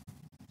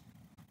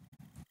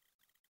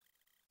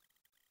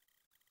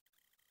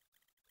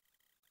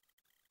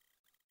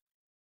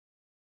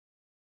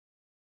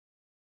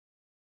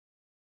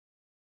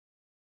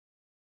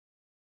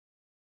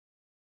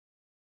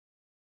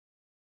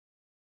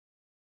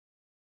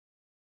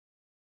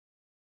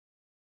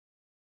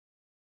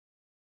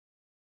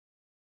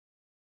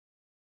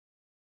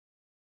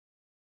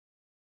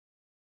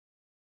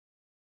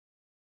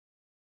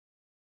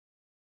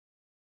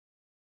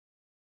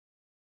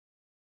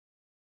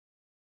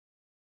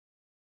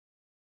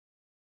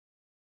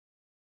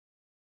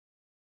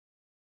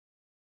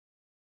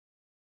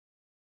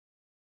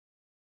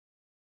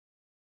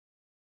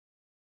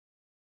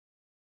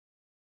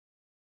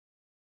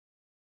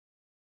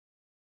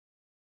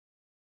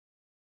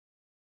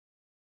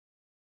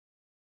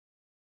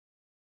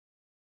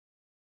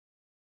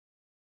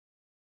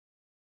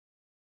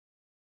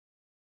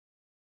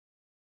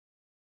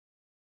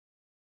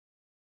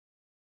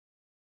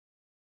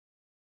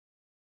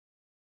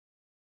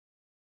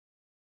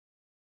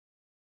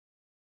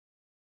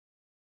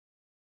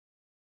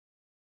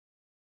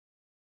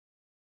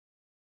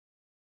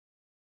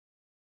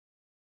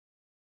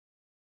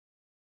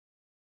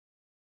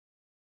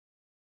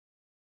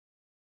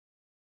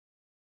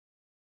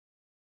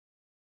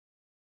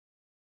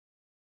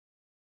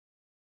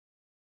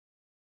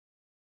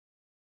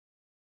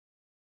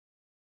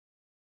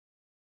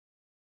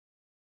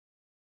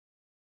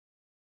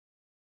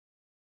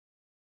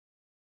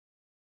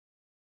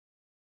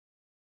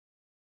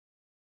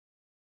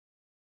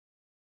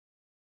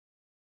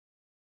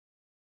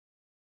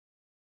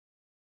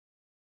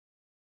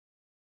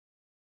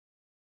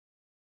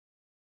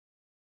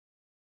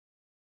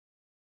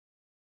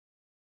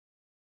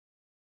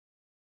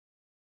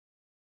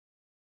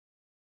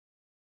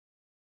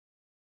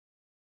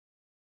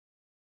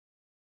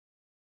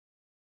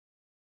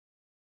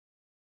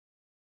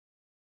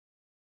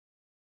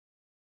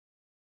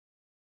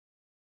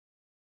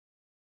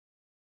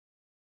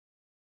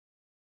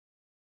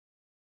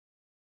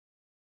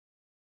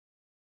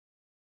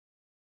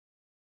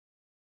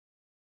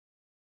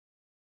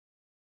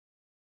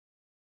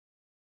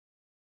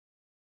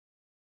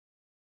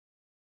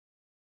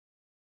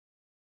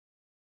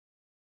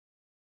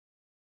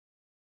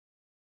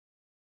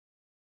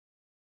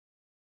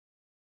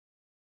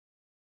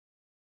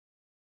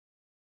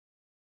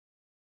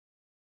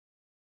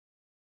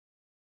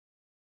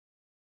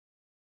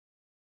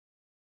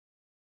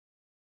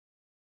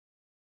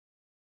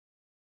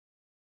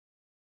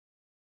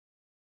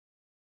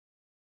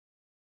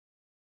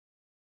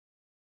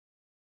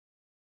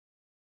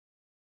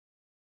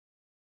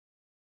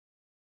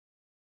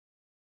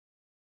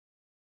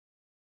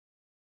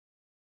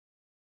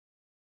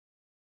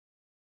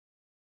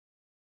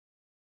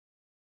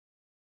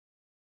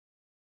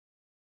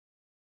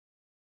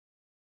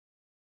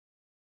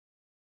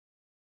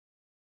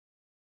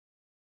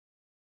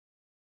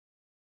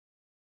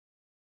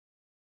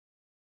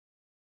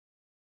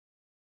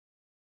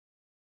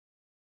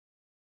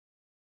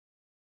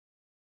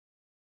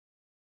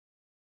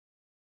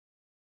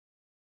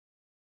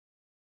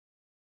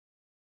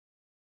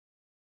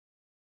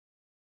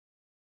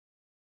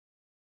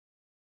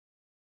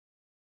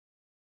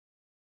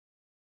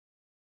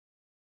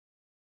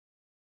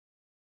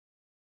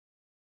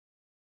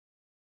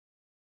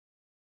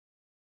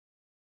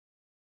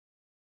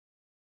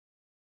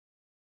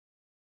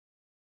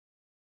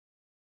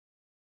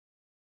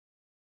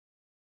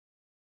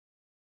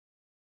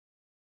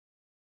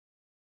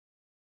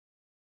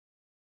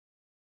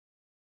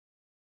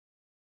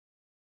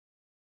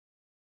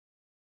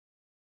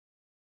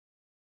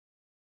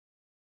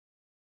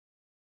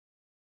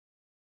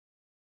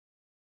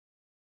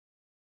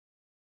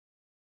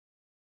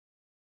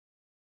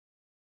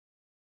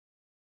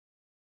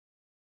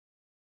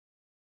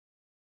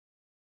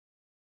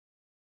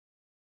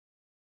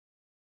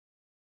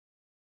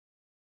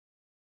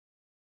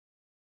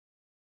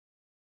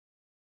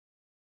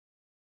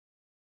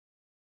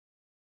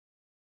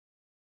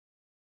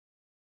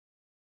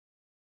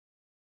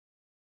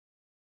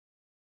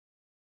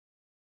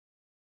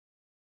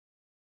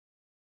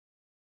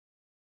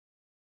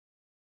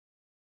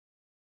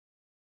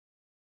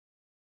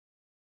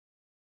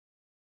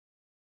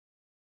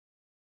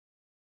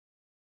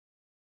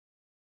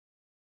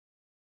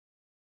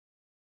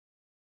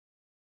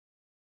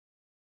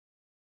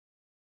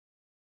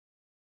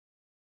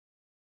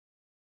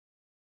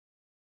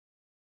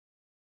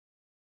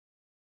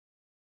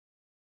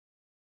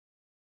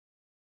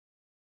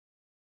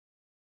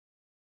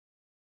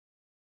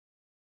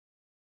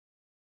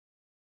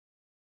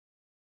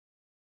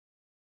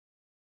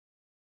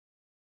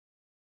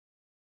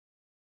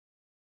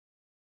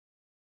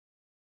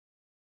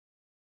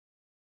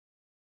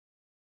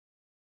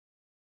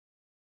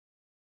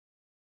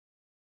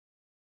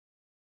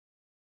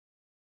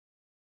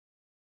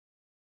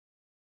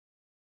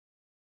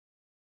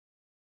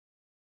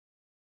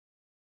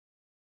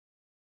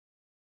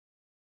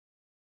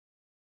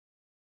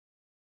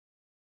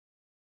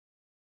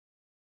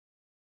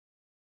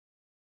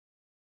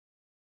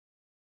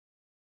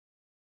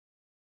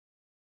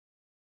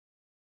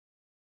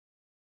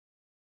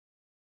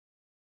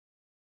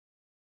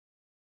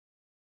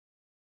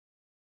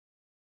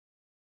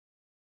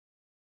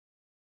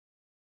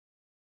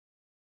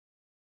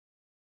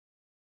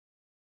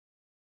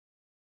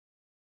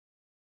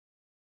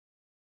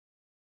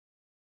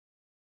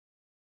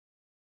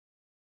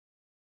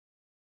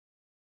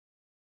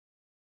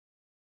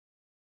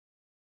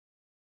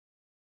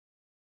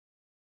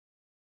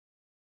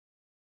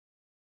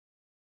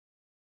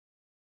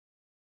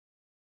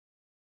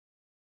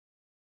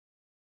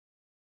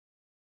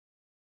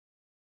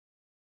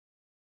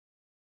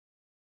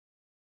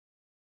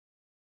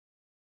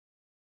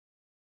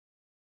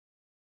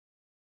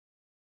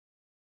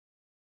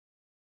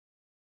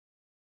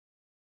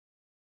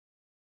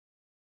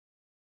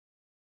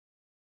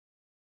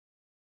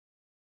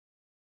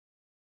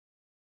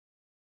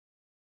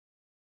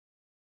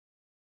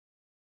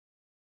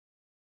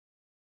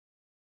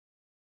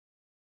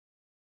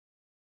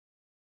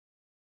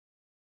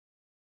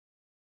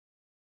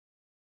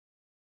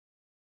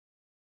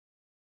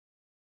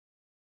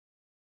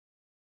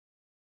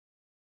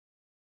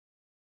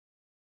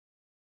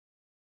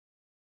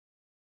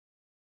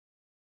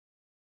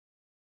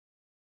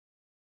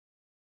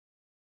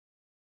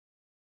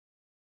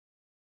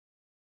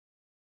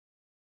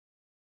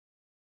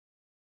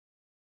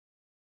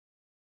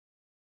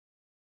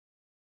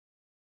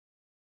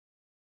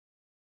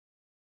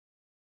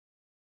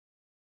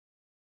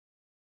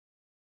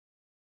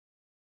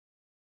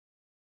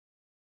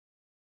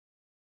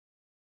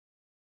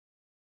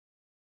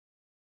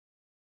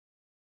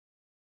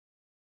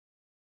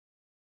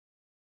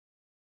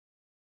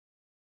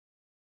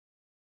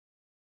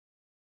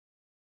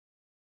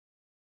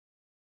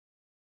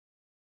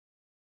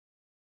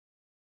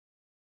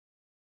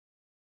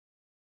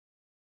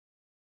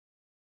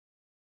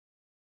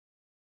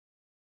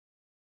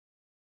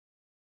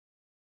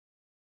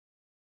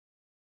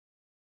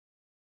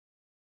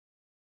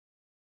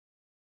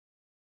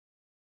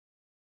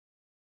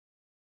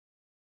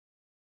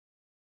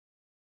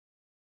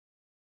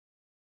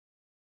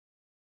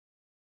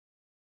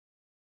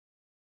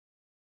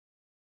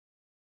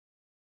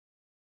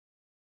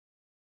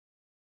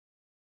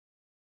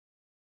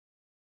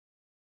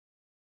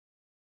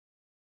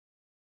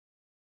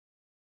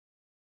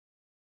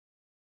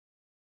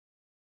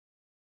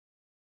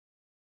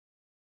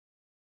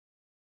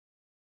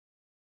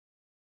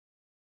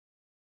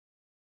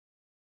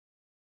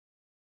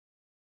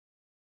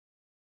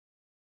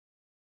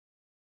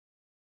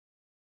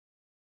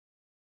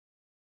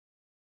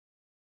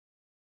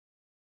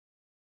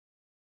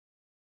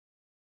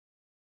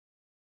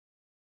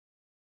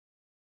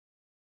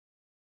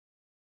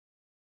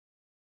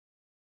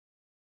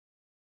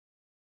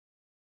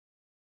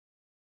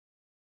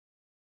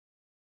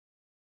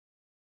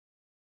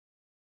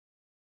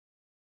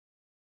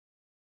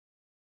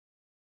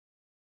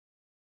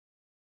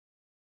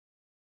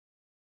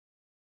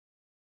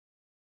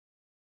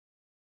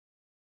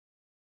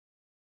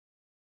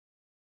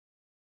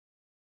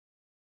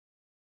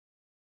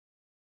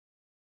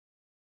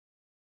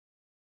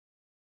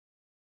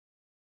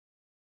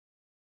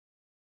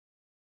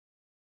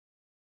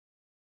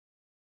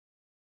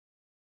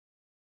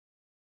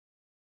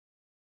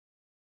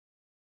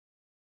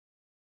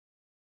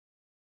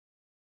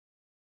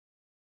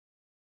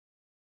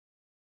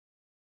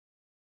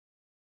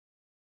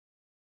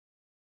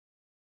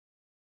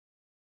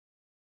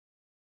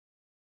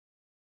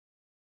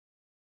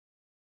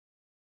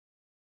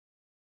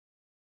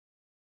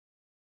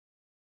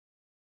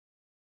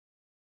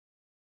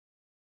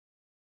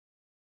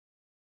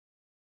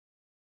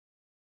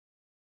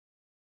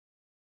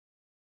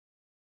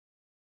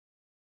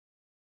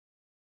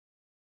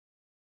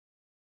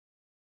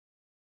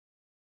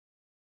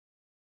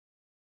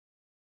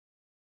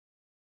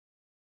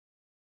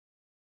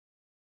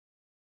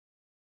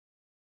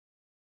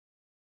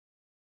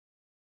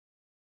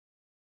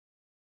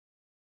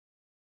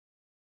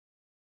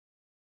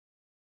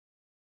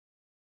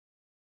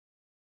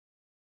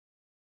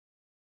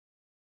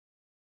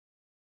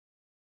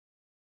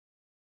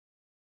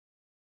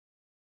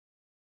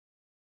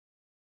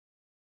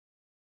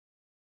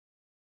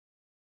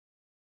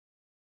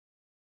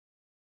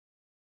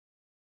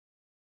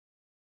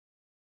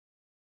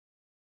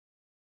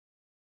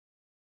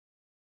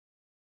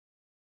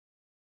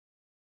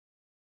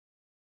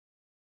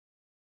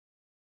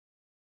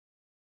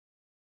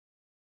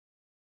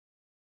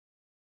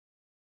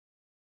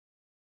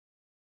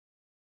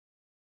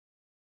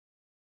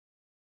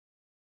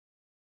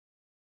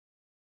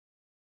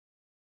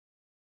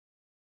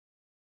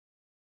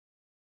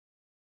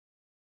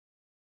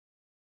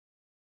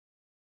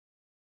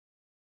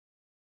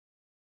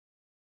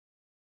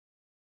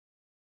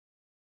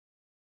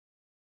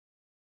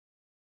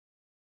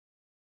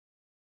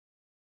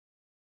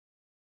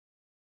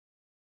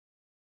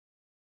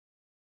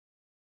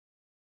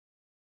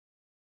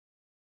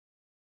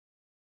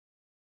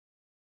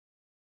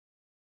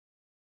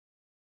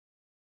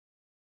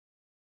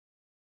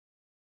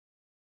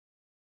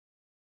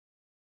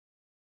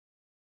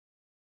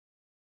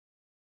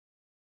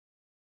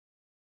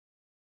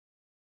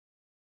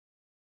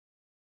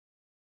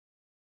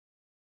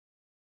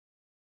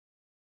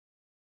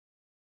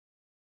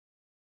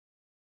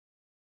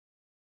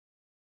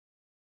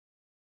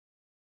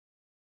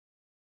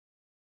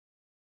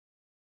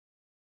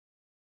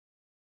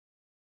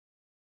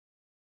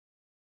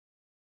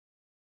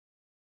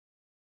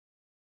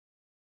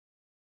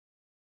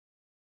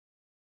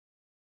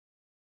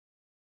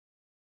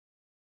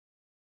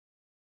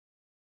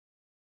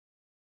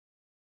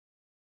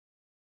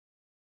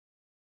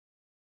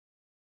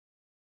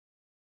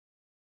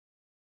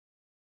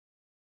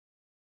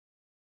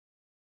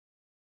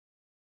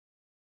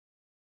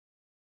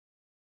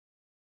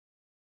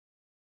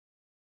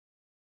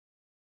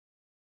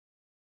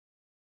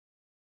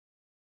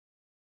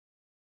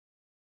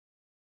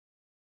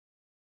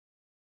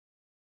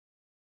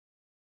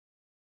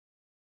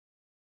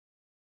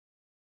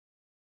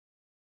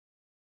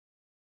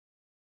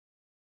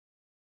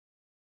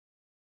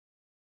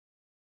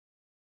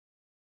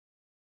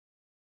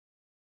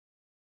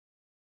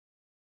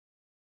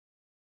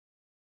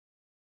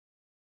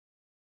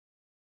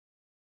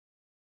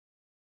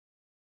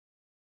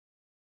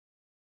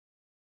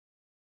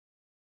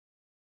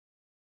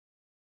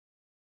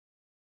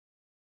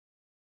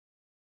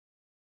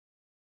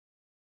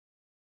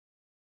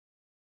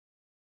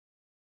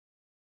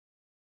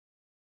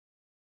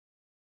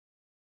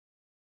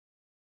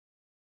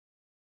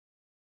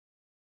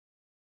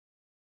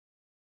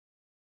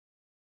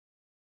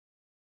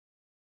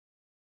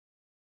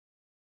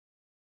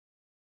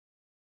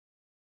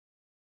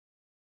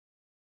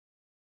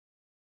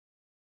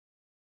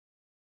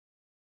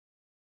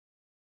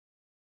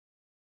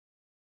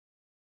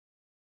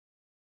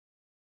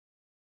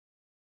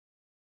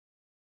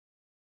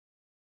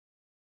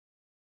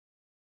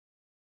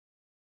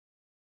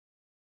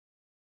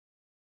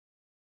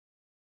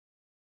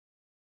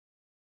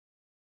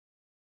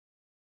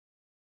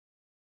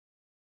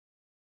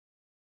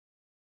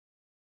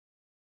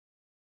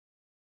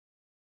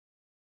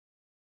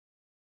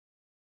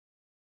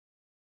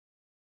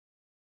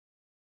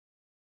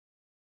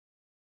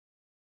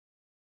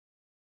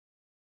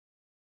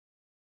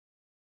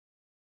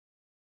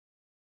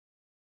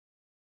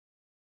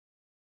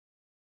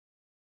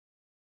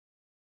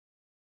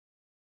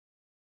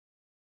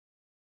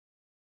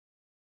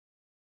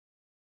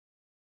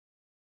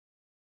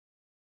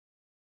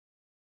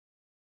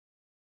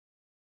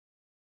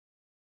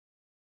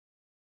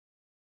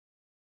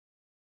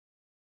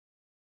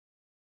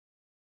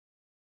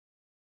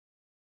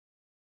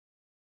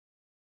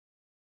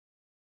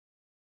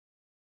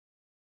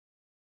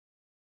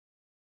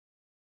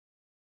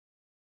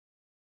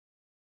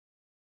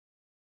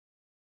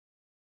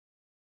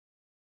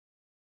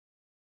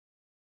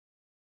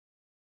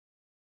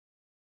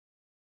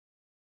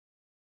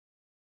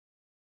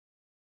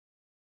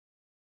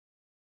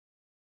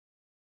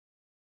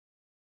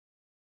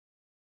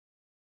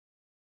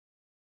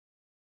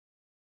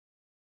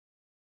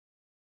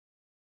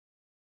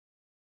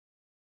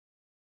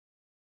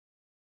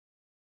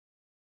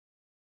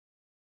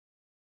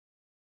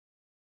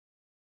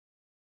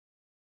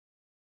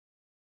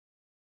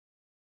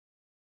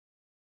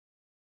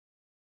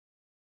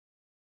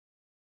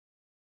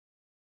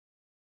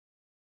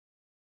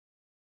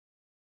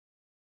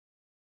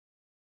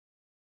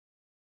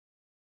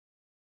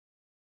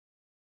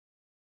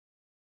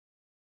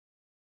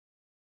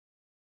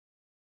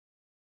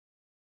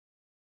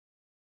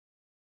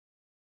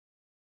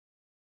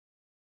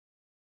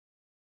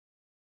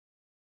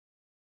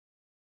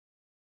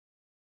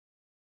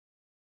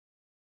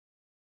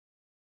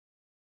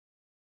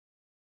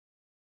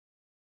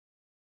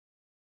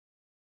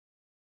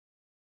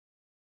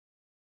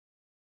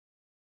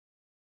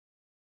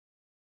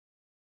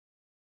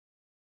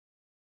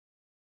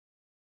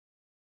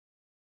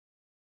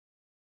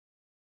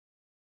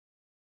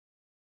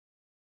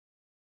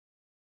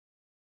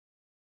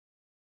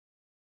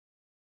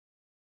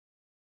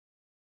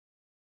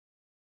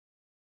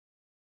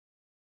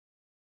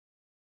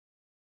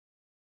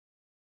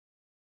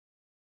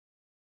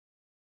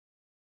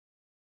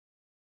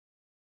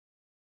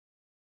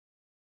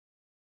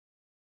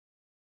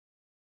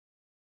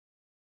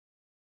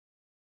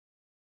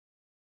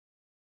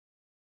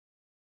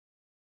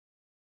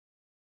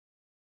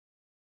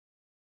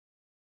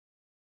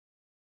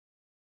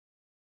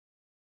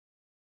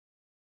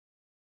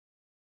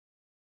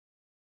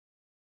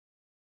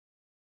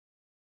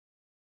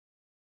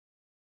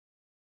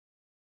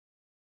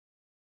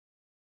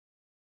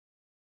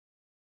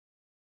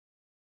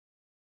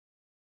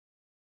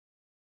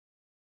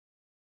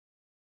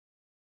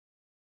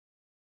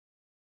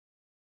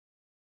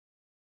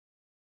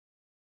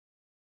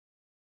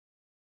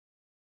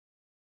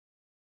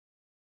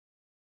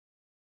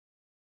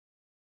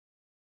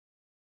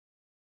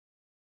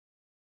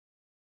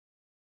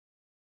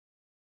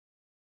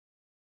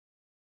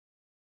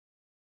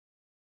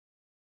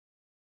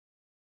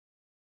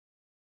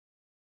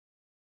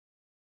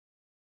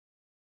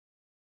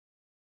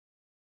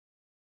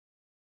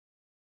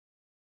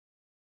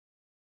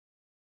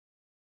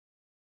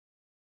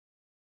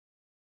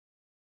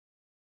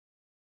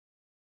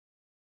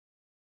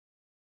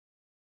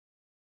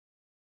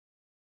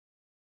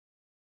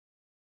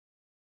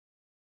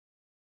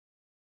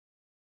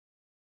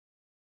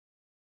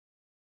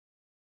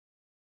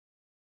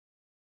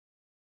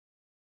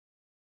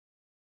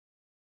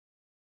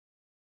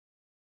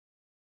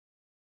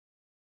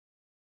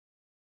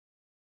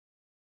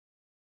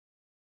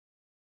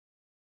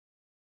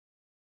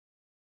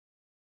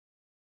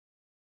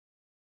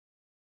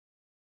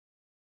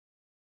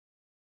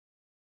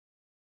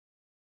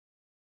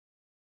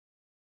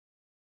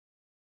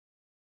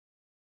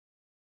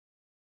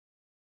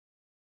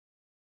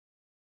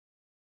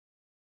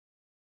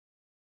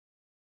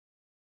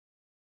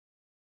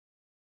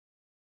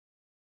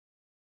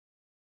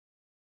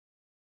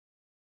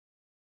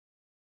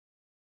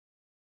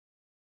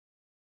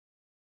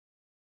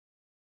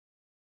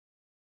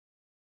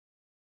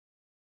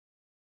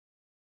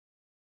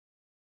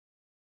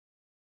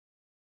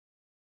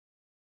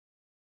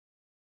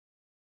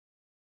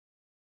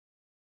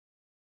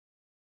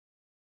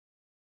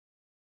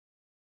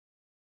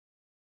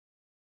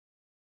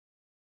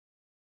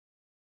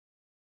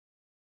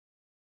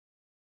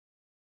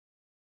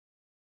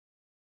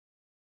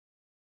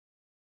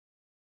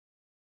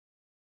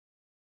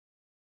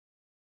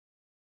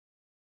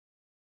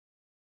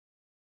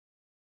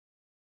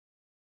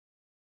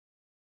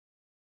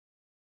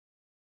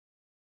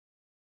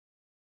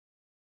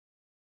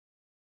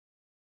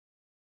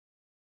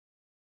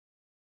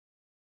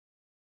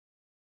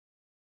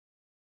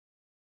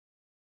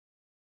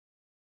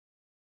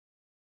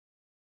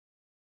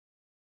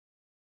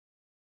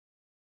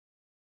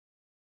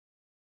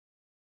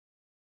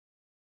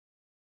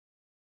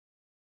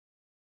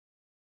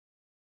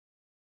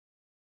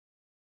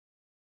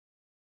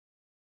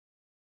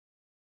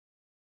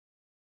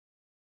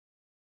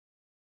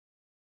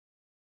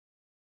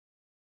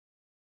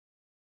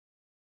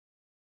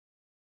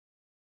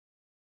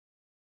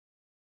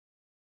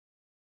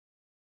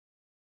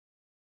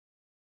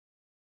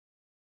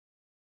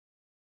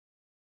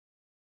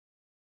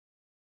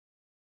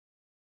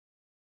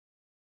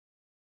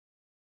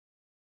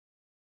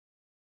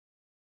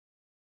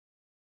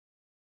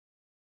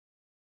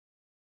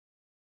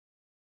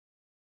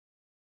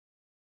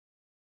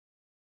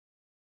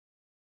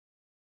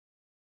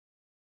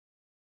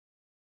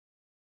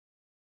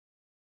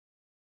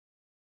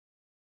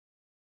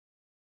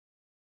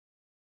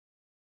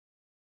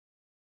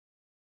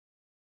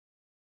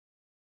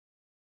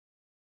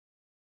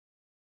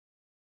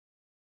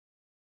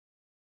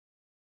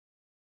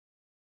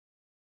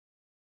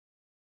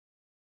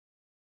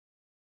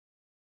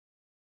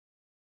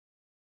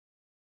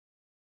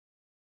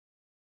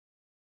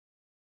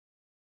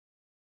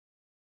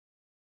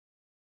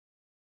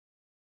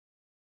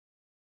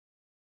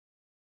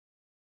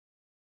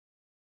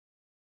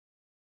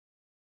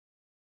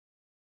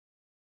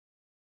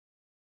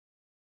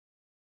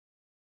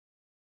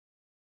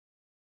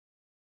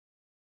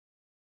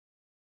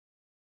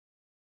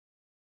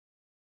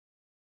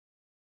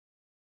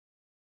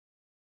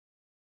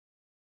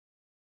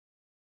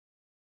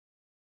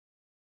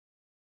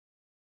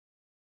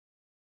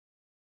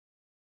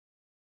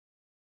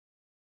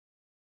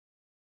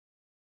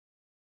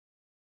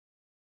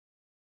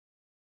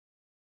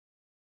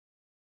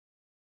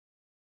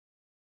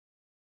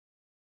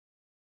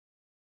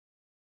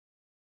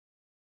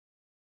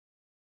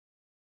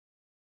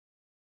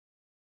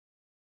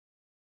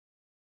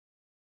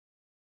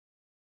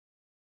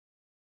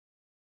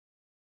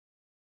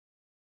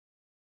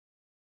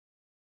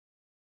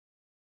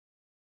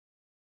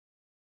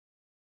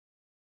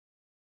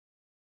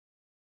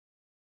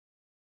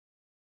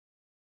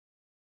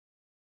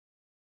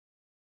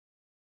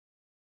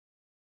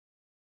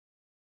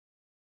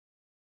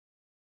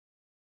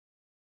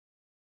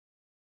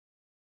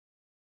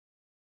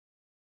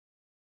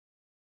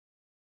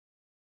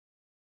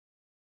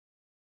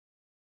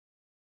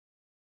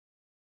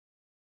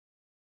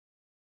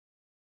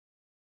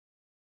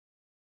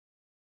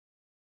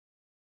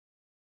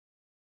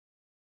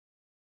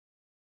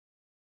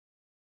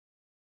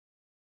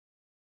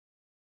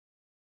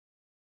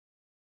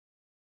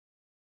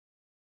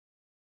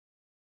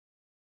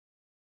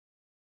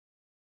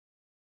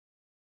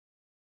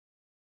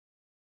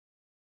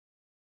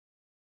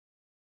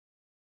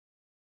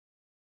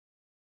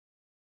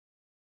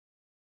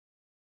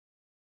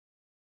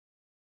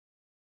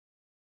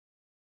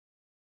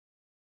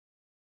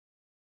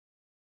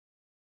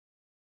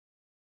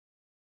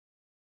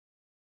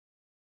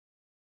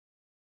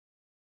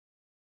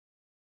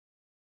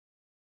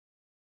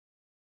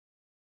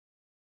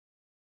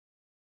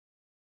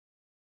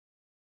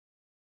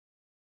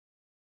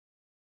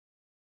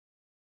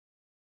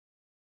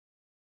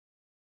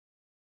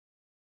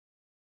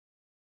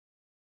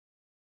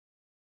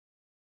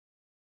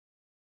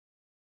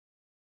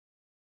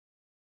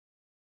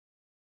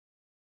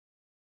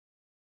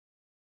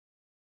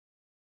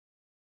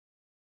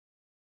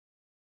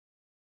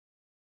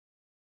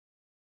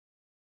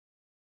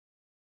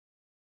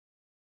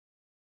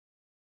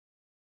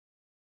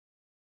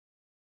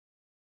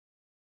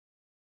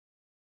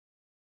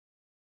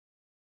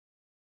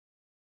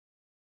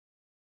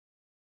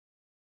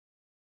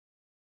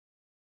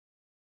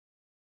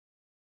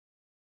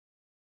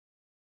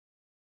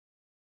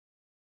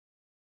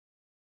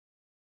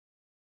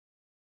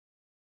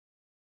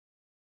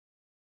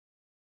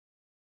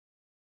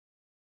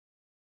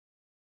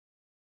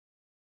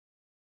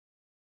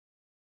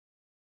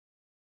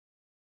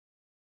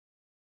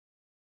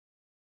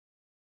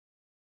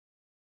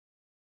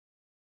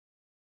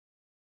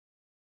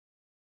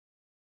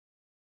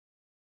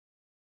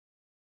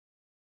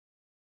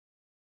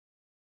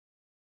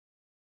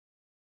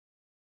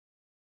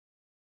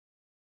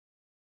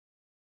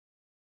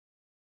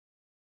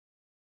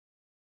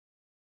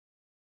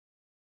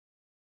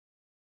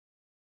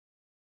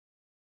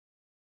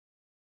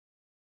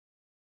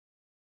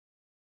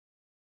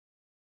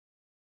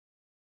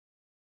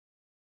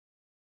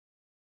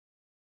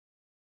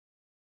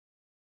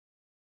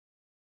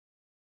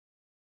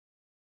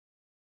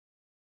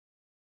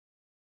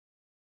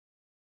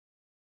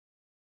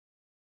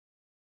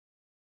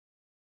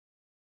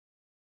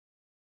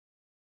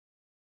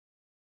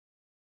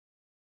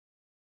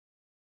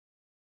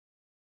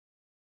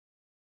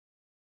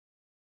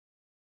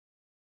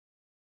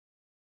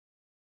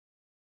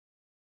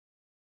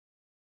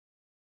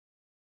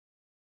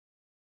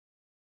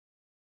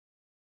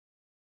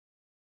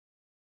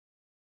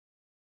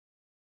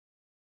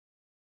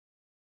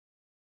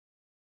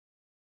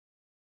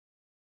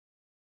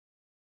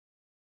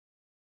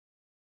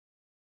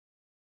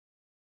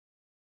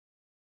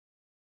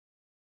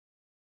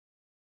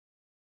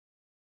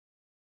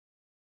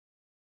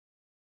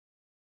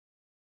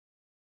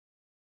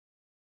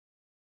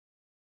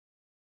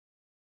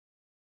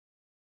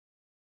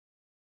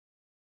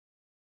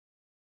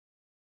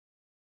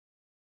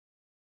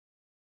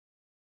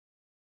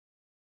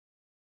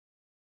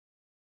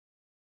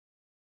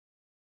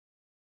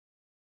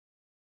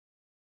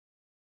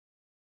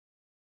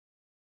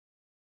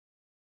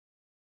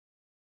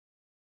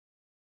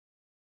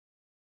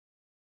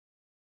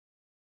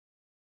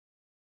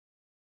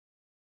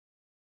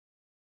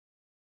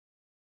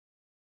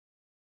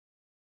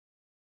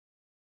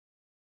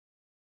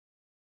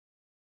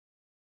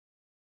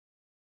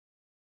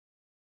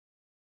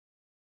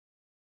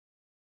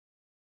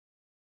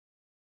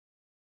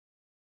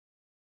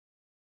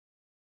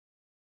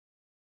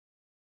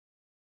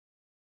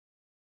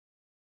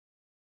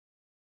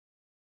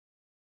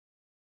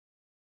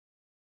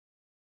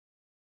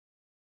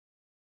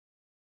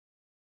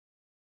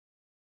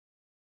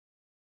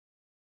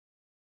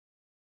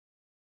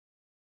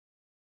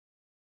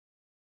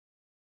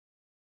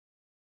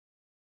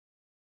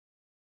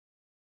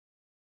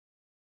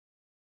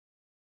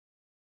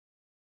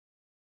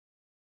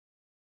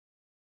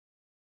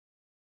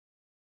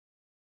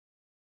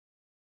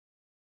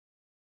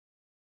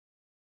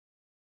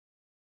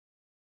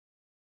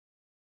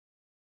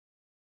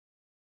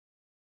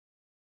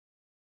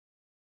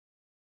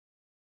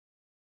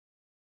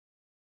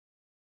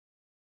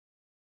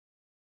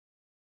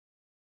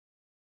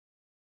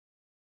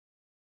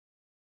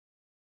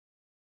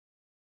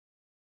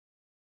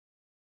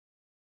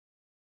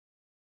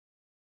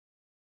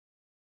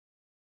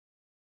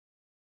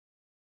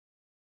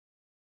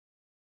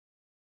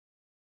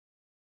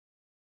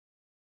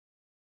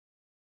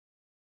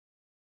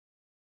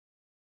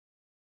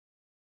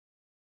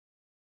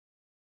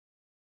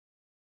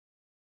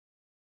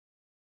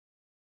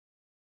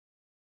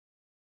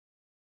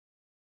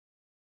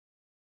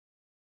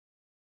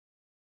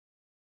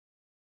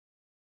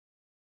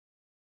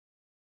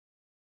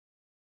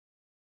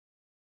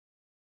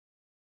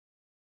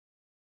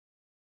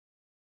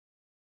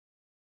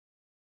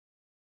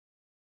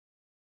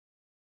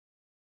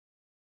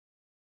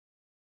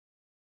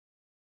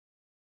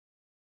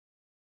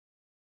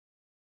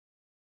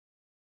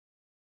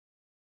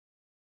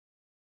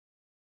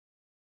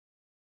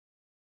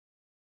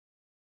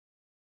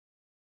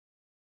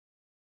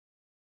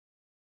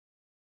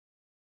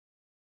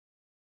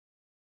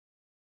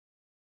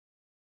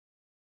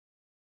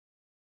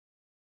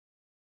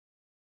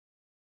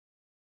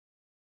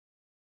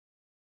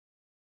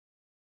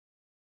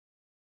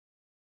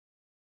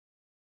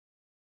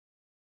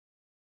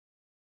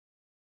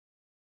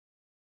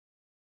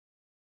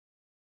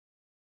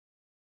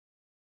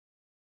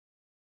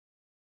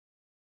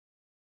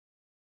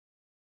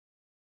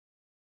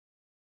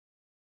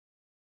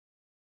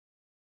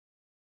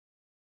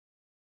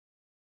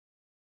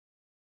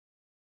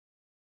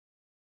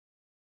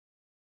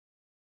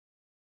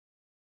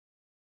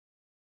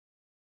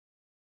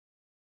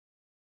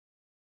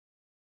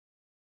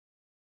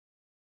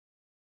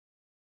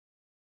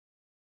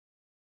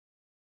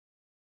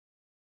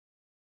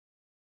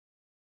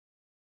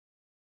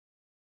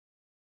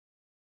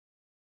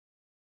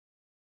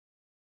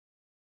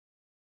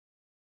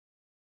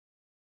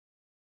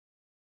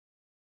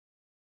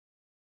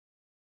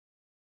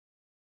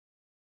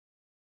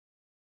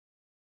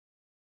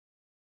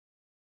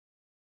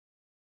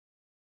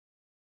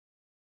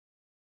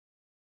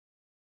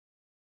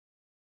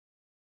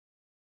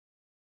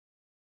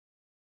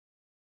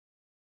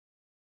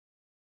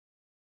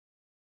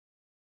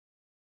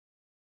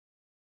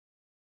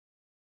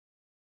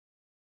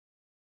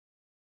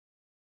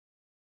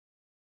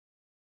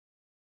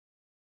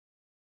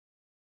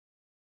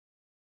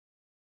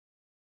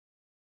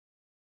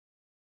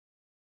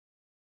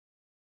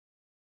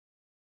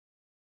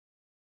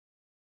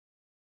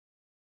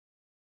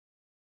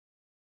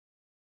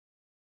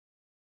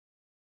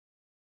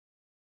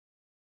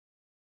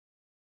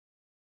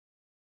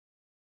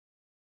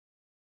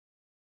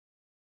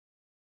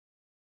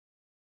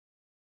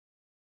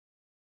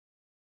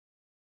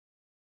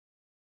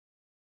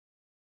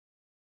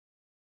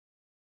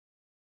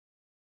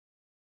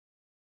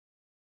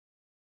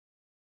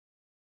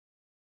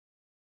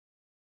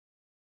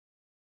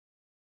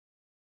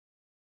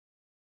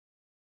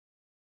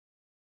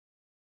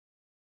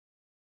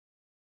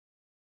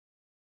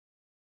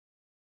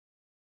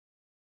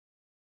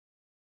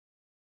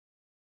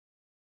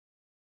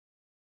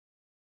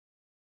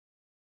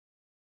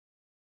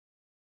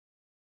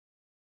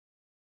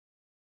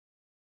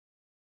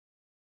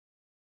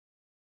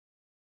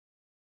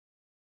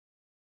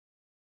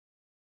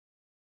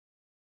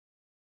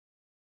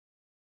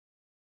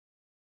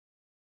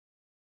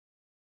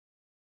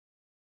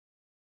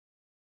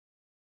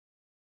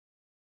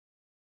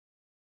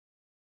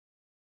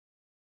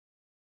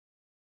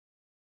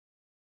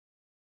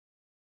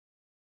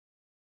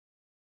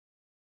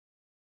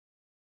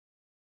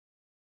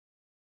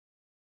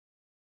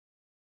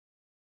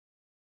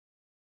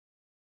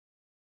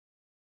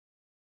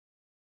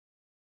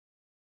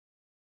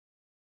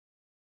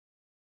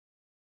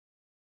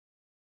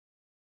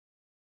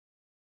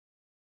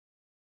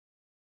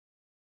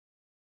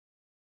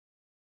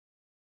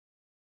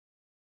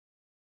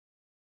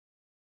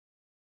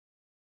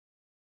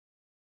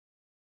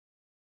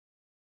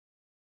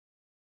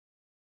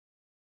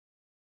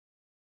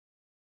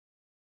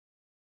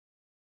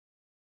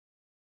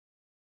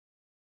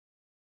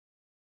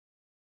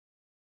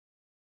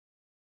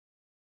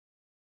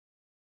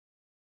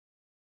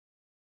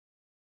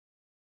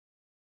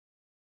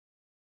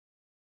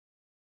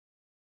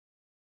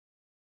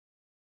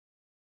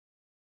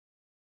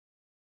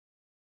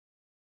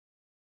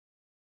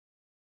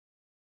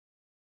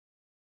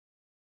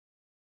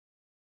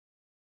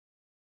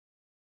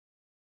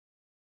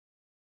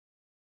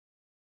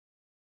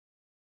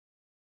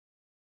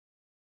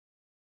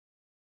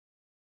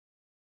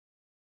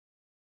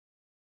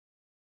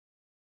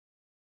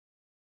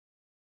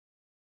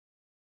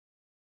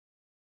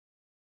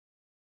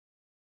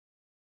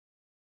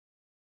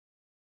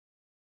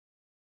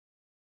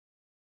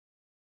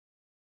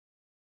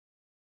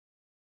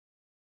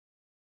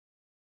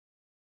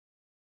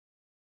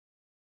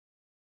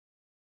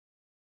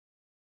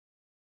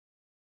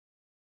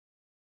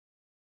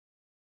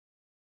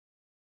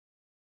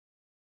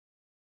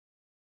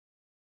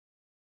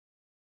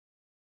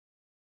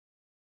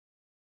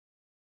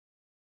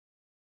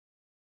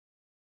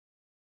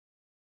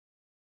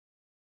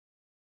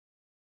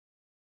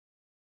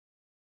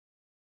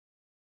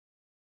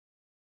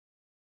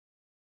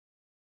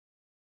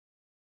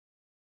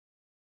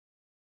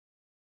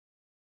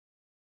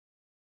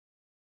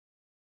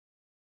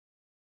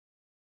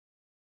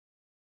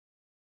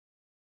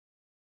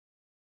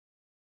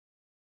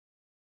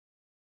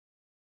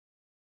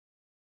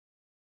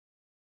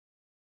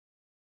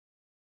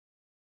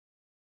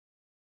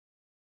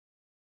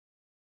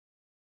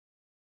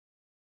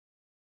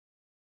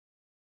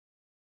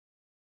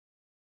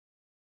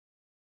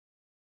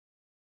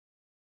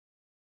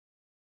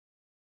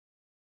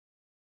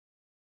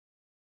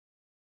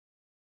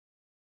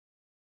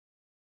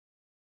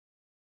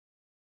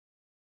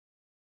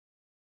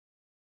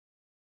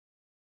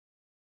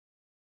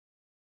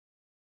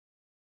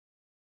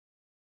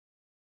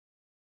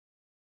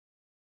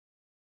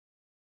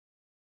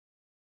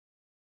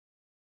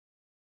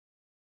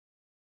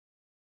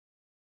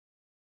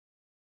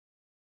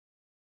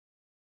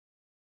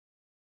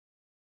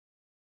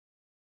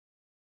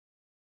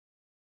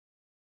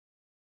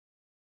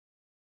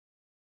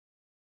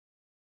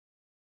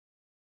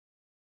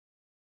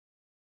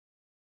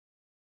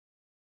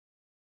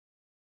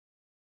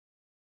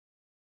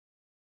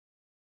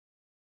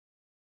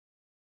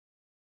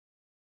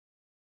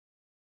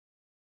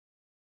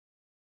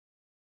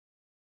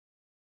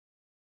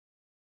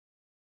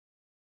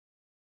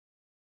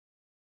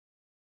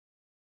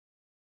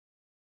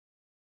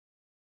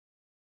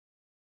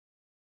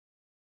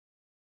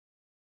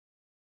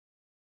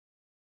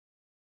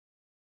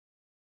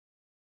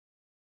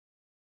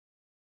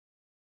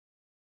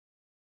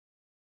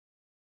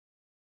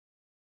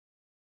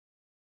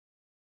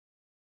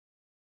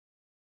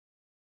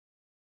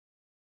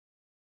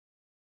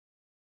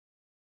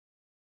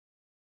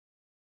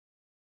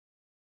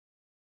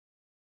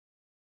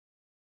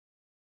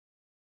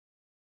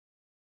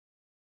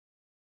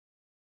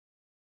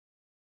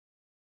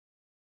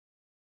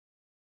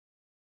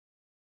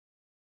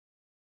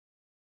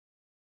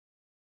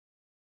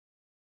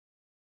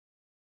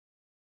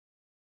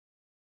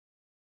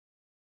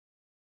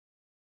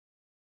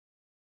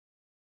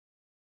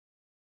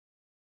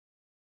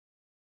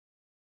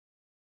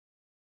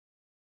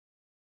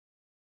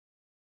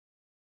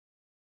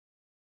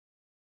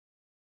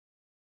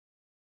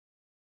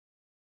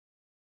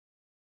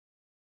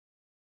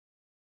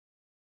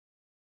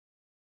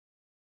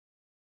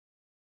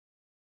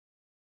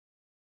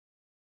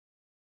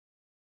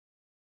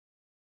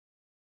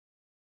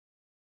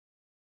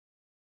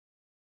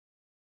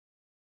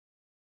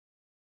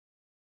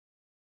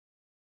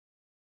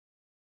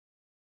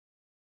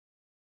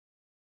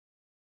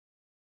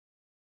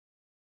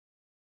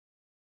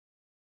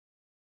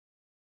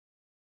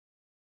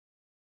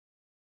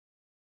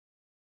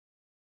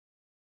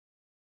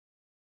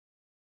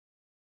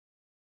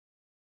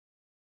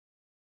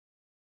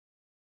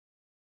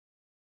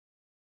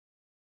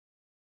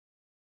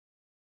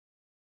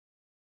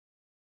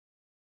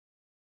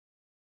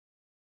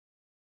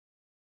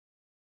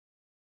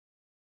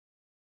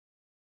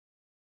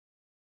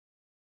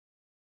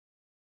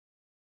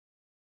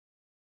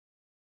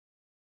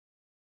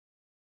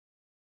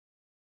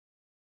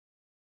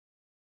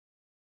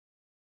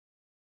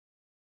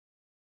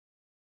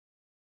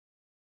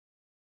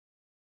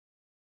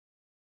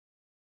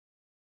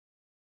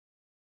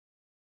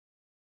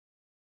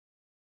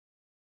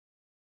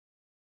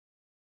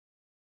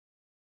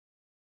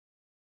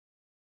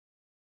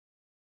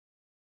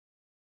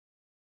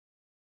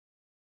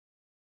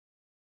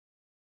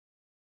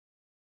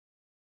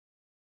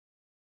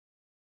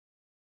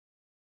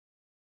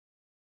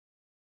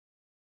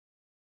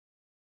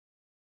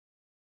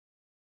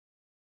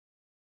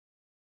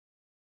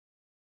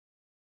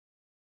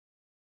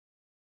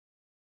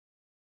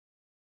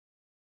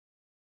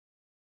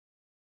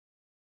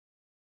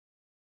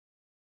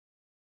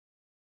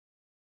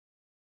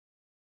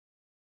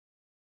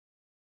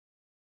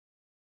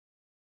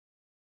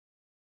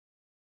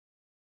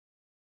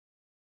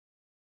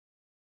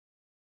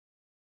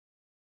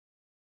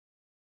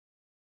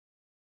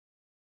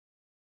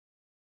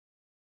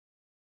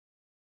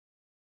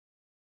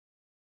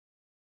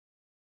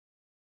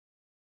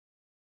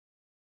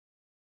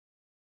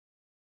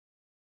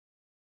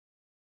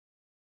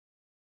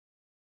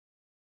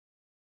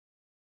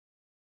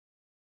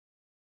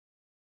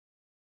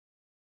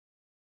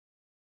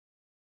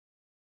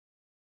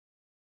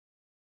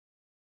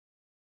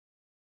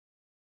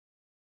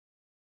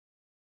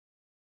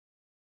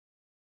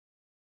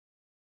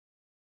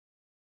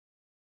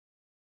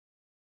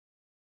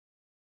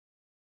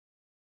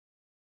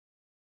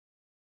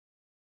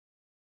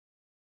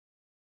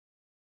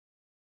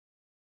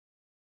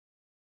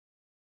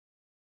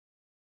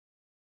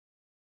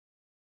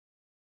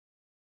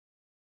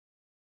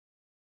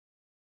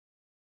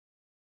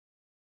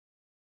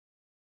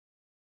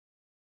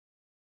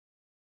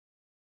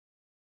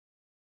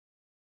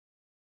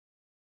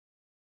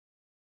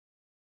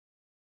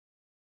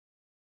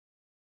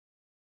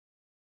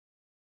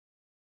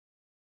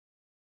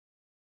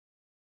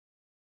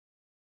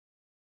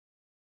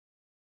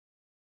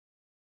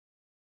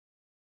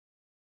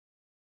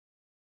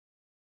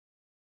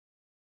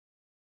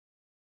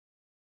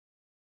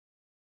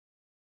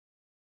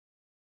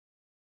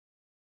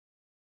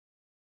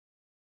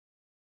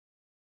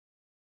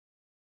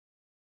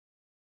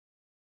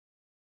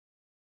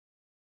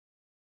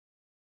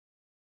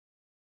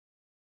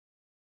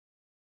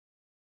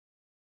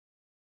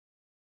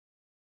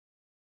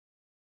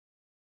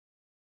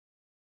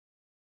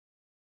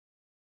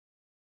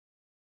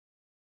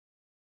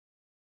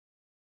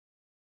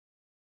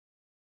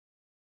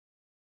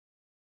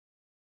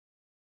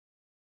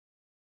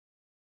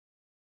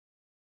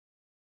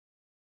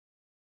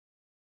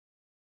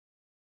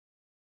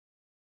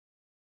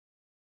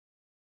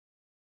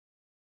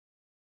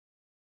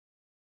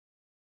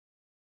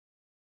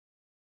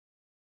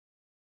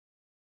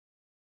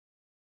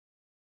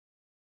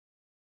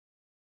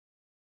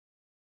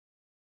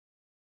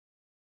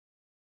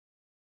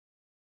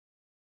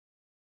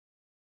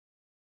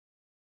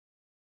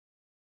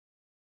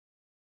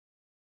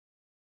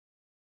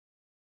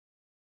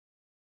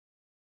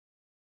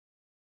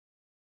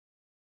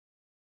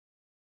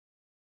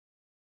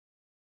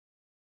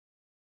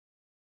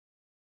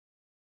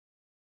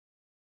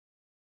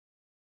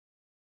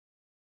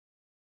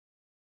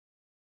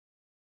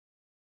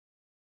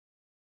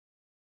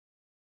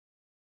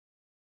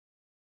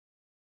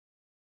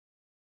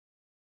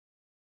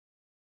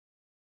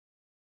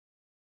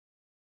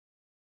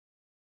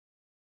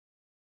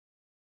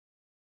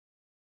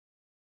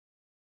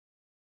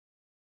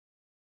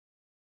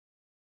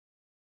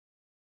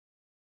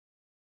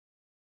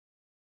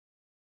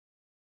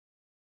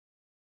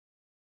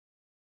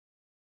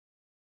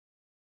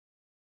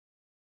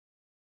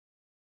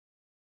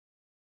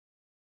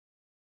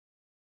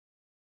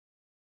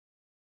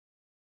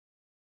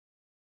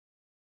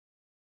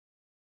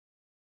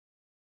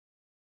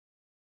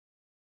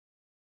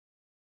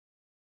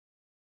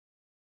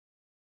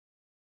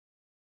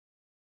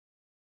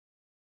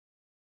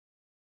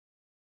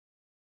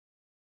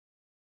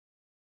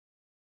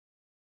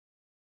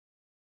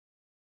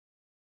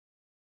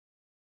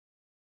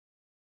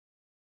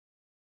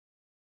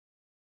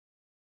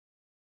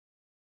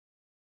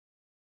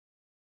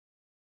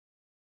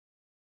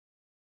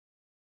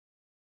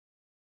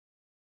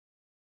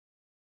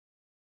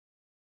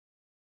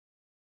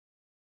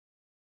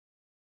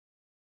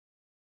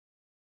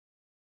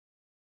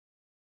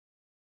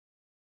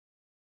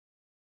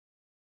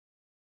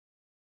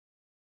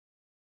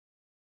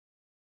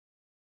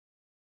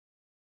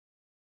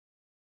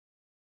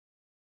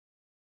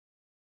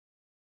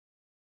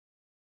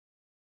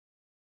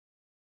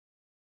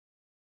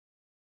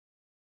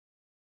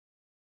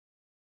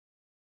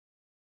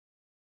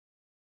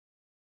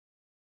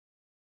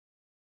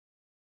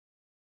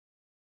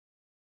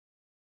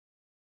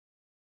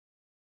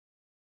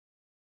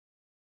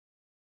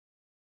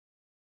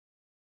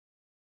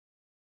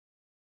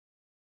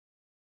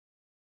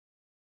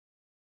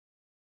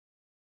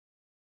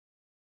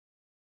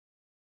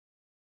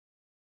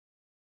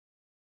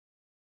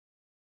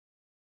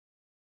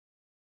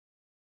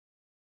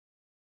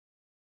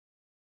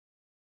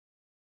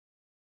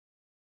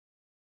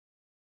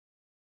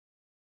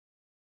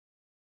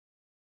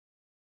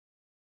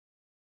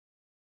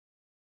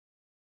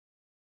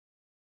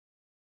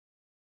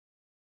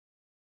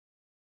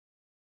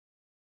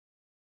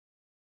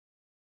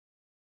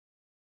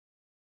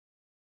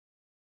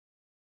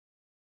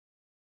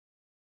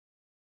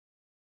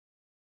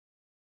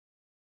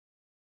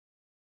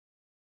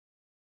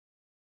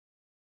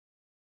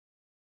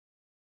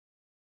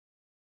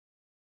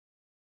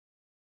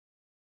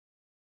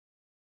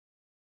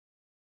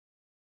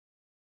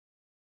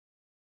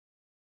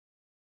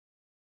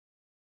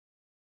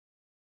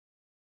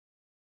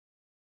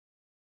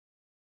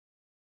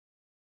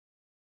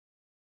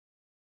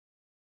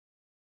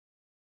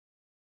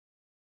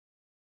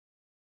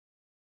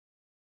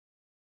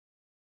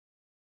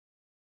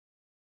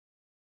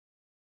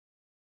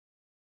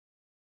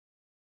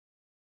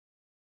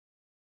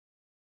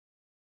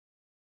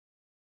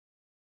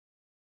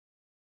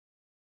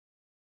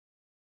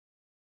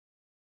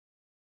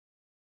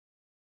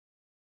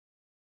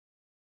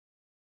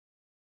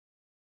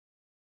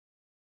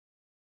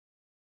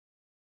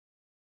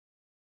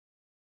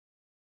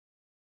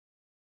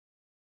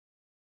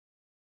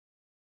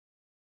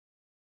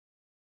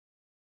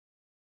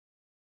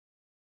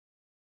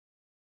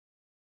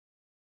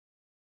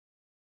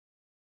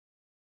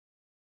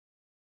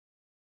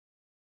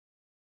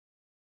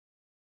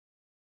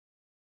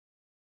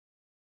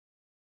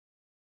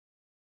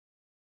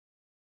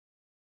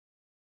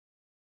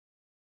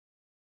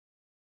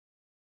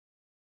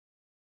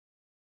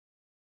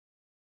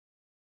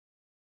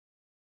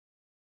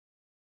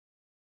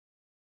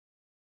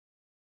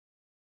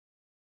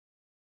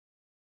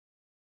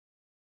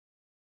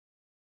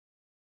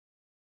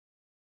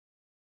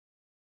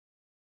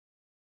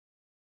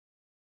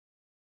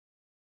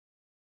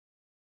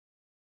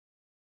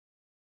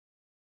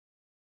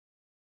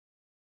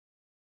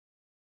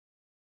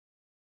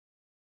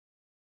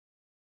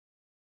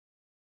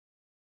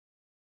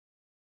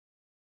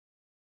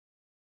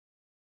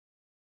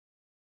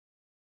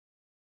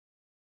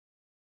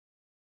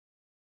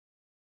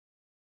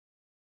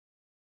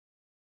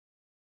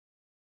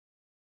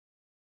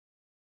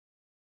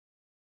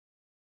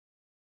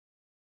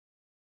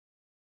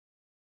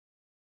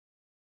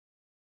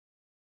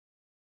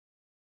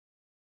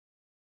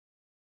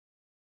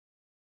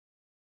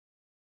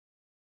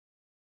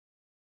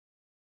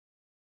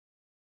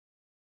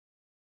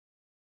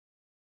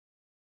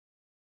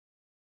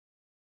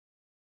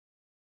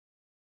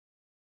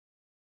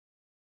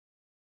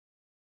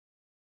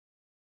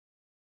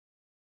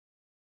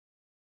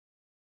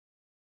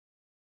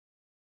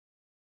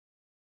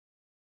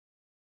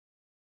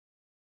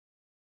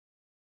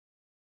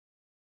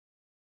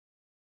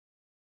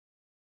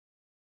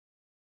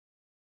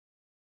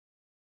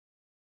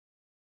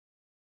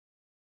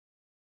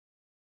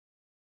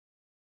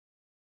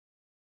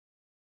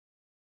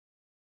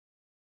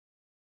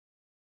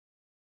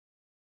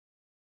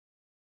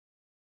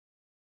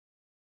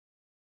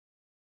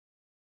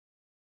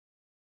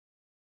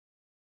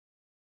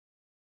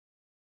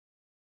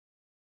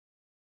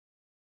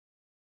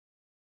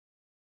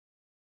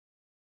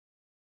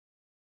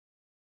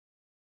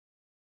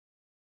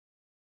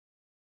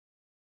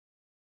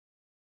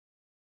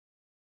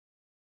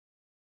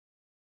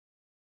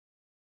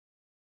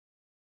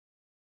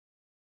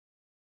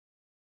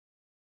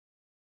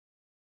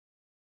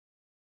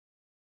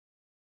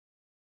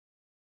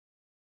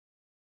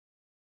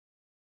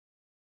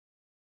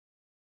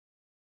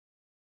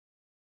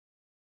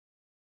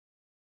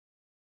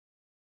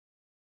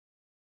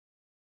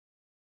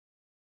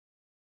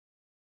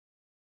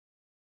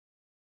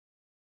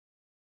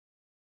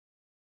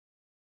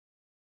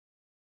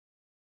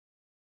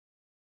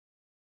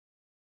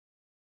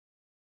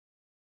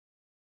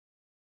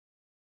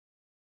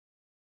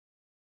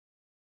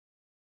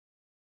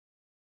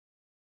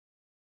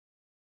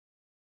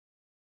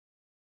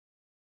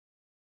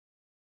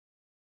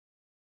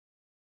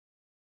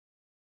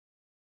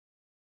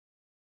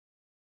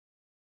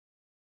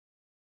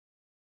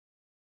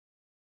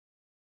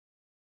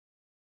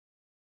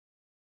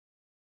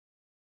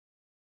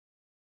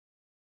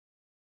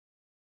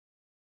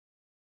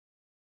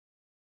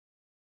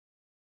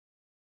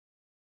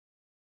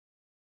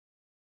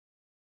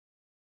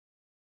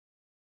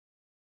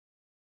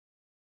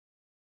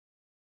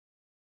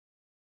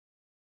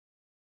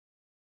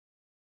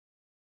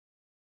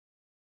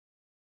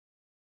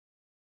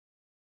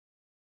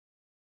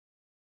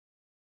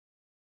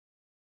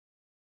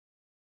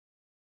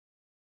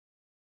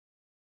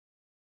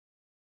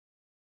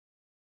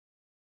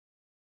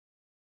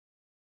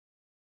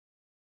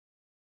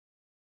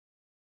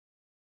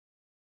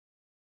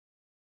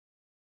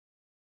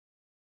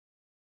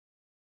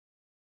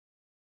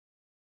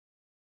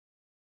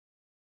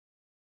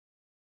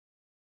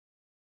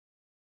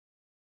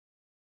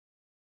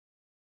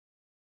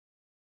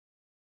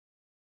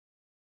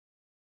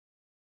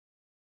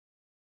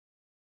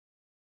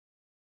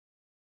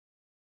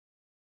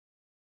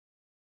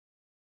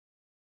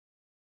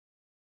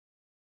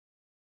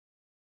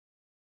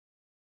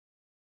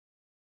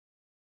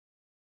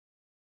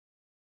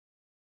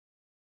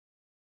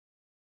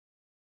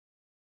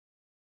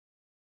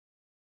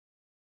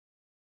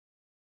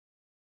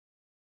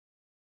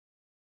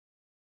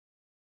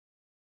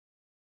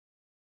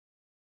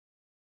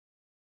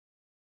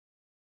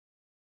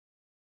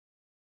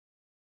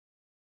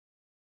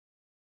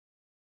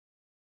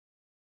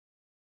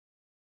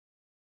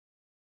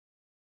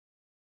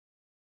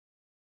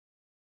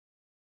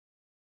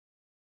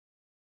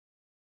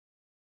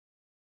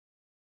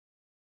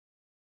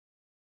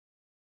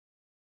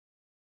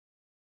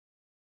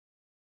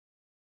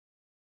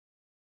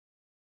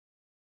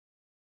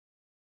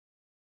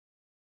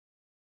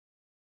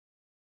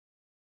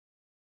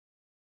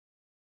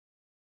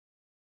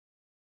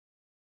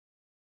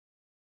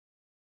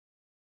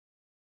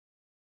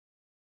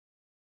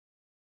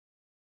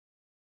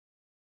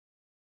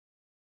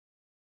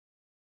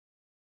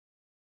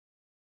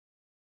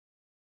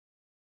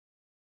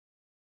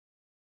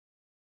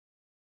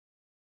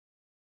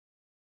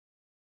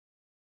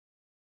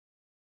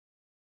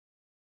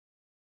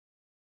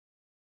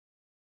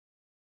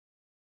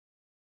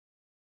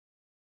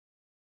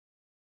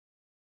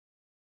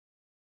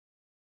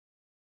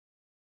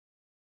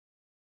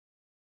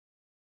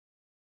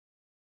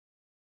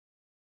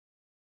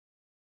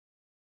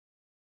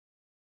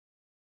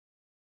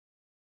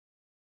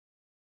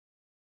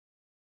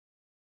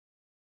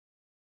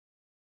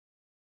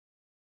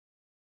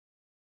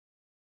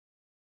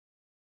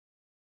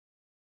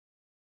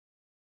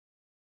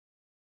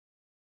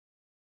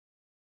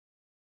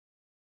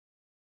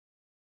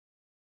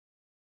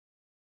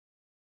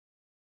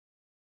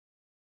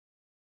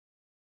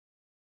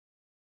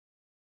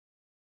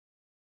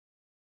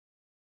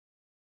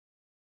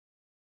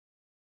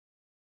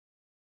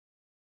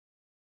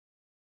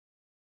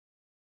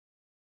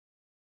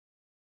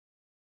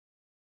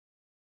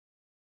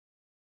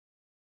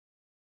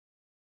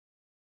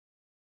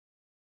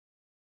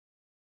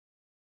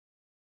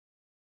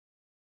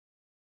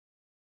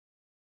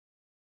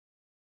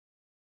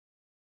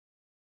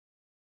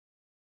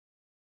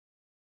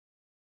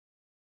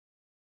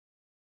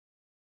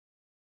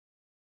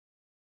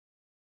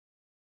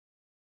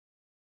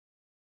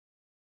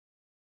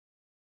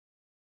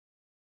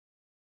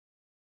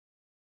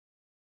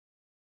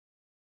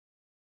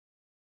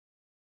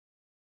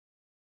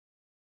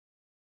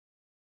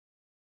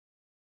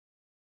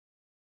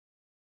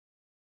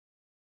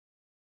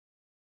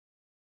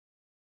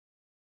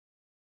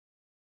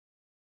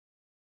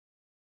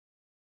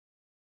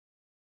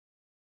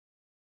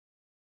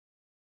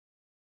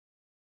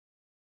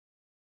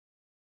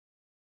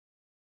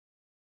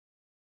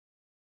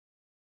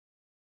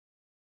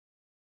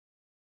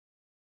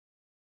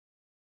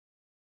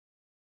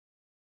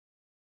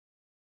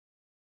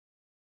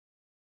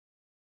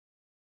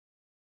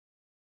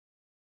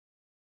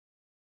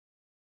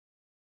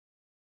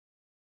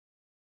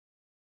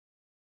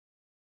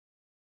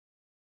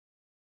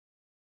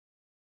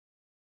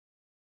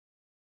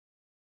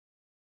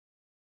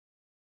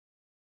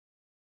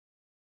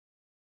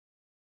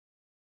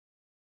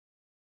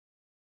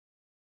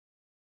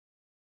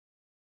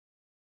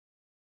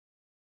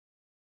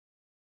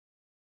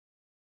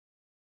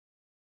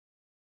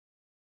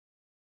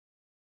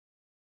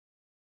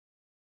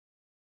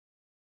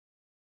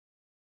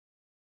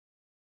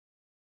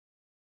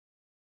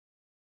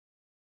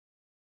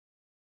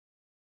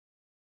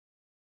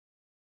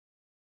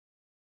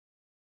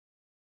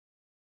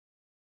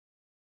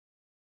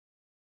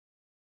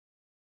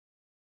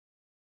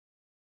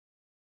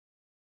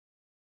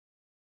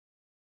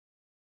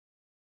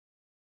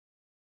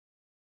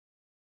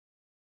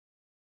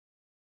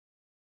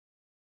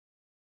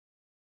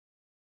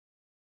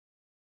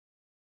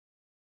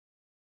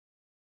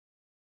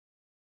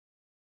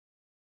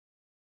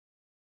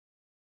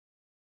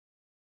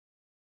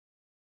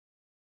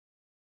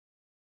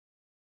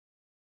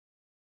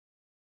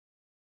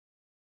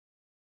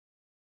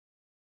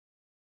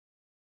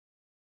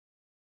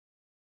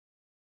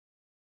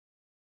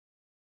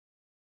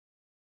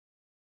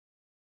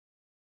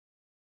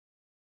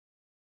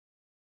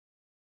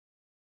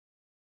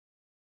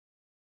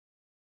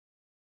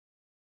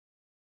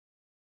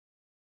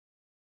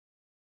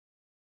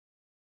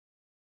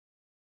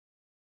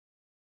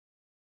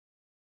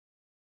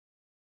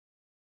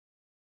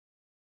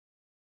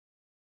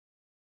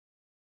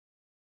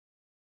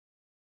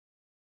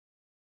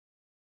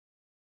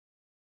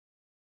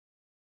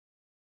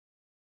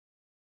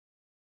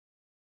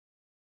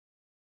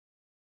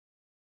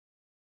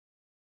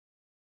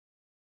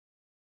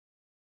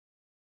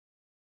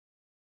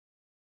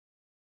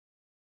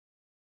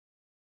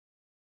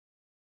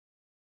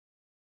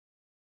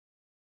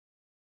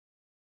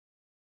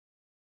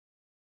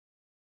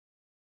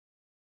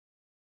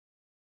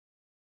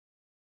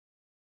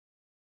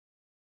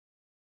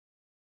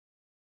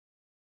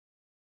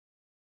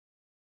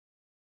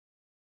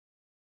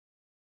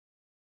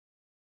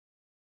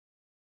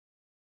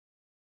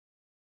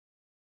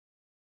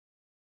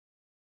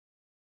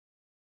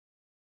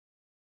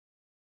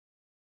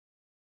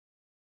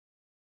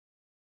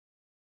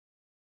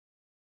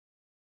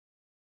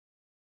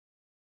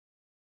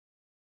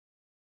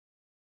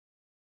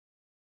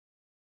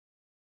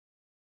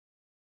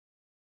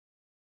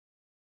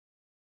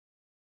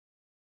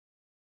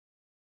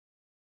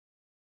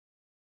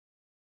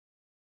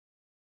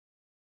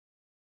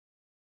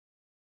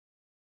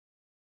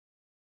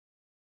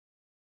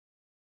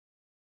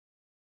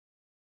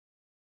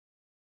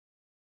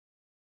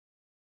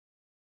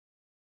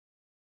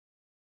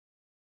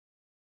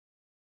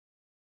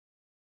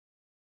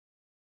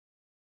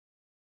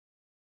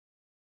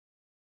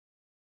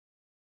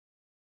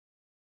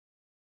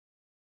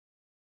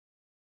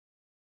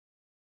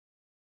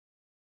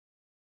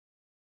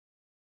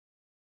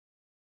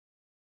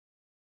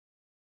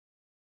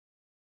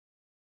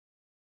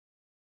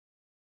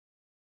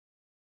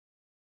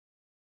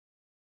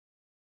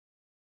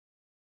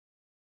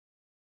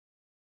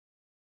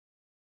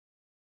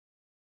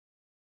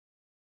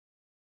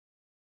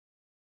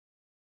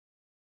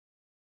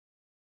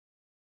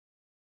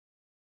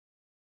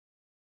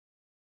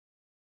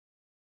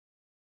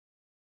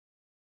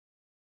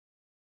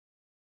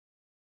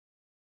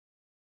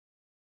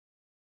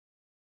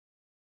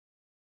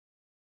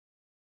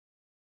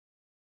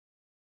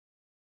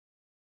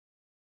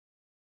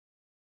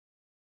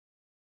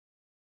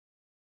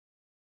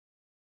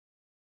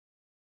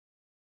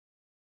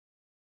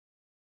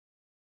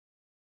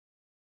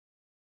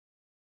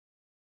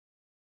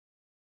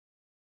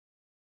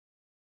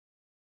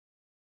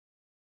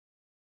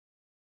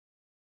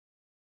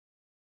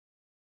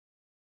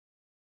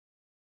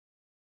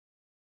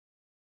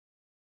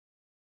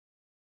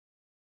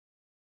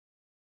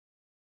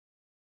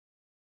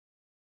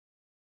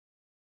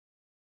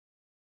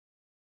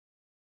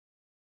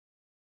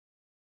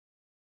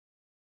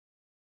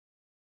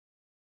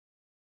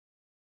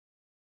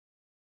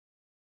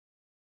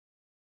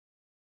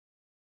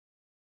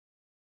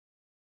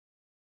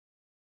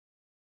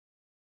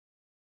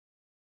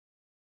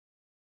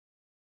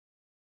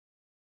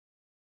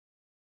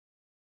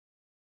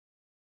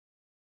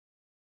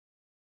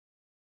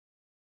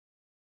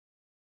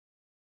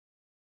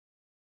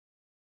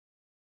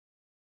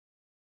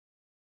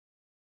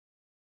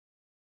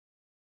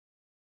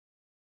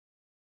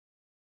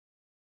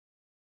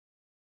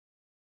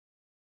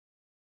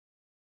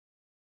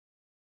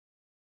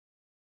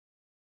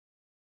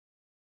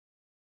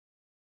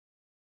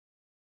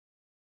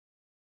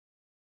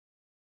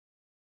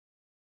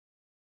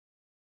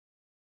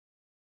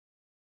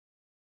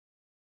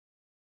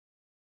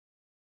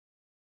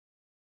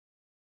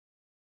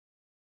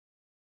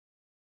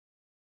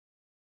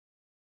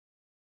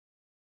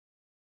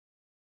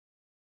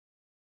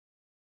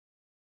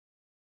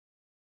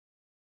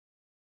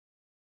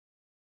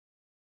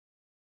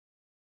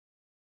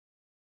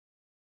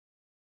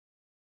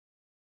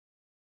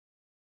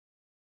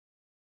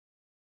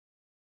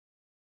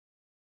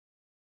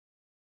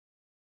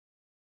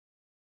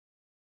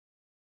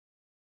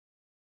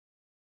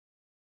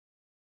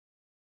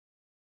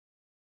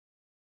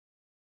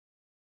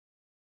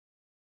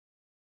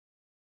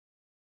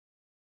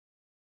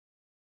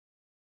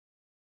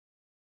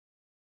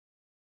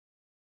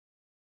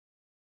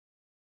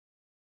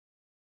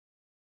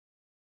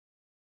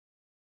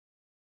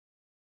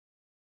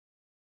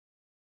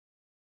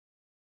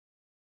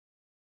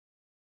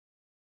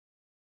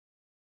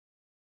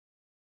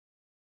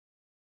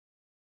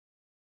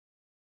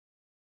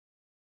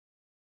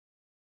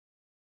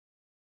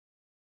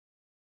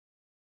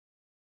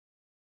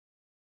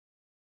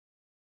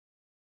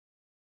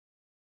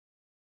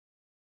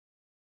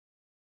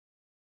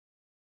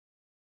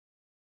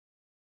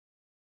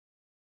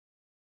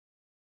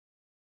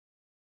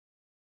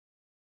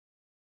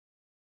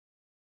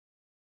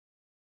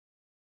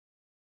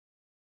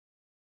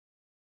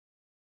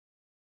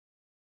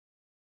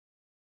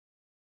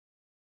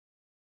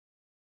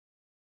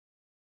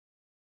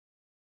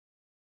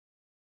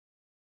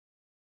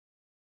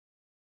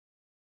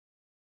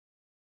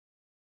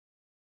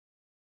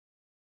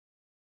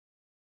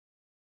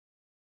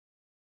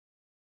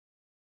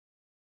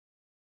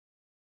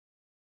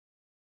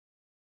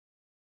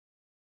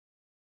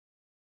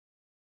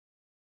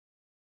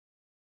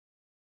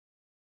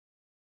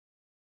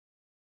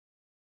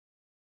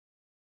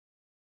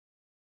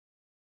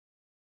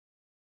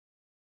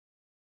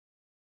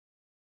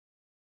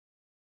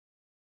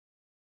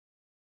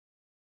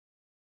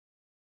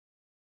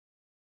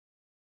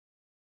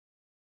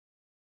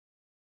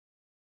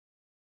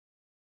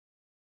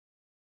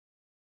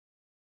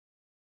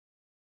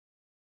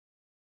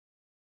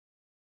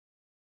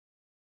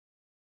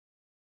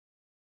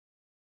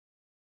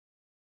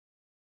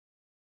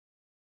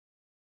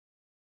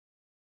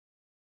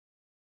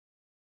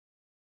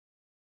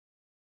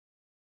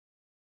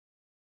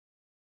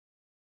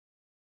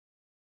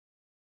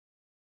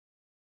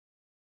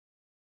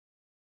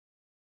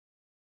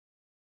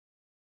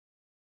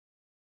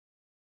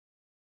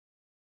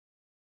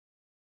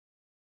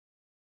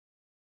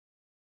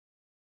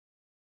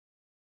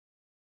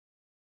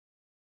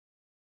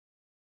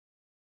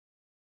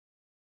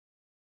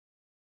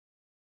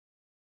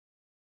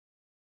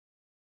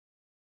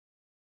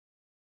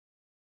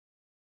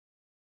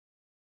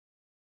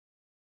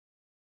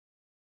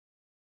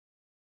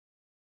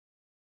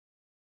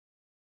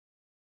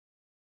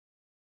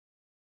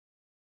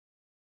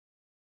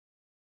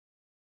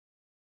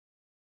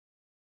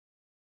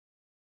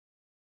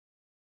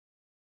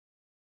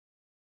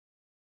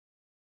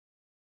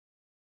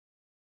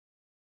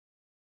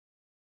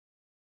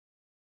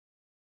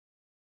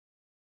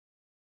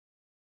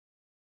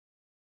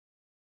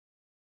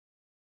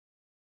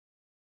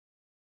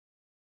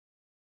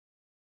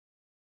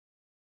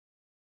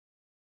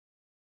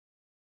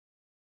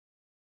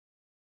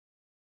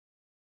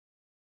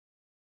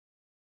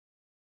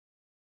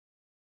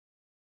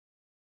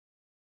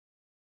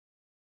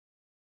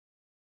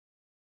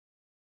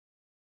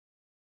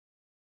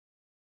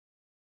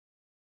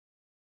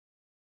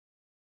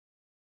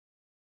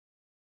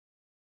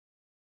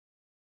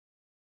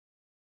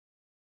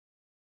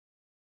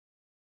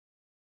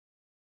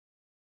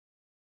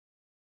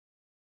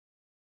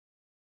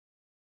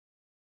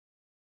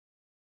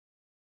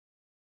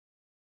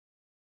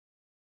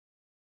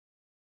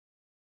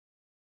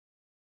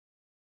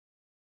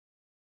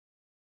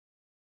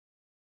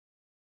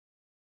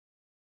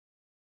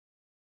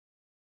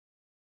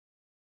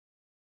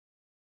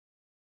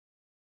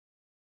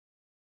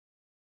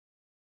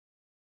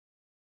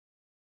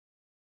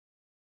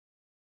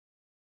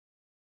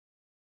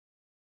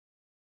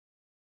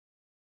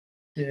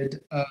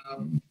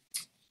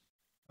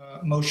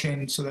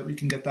 motion so that we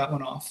can get that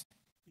one off.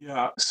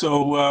 Yeah,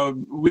 so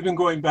we've been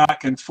going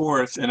back and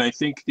forth, and I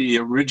think the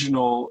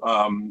original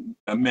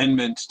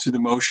amendment to the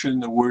motion,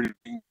 the wording,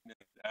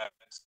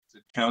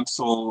 the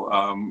council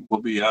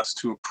will be asked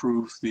to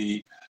approve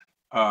the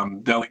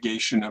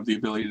delegation of the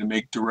ability to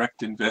make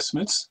direct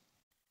investments.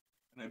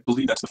 And I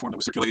believe that's the form that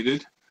was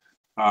circulated,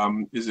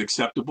 is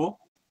acceptable.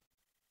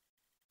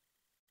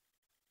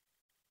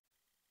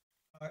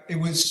 It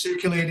was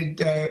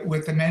circulated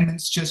with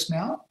amendments just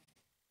now.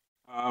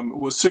 It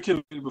was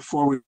circulated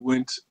before we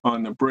went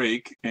on the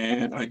break,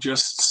 and I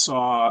just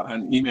saw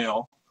an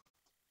email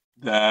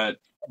that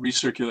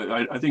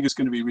recirculated. I think it's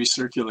going to be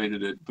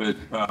recirculated it, but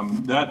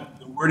that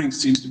the wording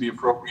seems to be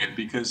appropriate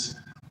because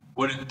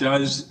what it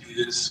does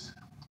is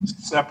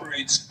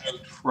separates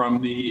out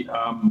from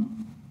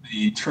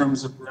the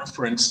terms of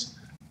reference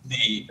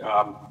the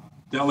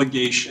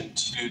delegation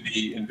to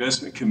the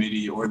investment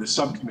committee or the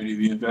subcommittee of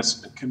the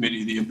investment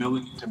committee the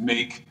ability to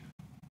make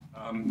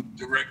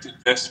direct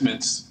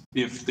investments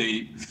if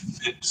they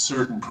fit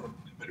certain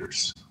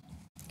parameters.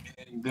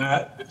 And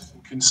that is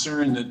a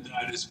concern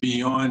that is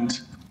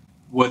beyond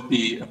what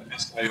the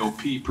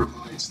SIOP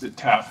provides the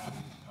TAF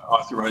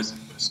authorized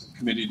investment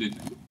committee to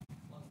do.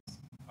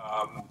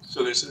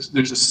 So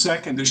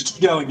there's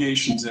two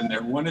delegations in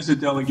there. One is a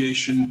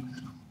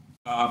delegation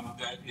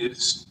that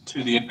is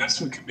to the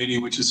investment committee,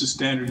 which is a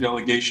standard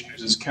delegation.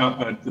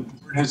 The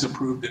board has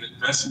approved an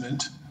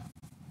investment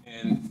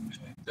and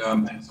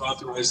has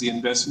authorized the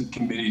investment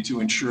committee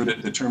to ensure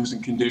that the terms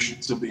and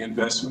conditions of the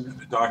investment and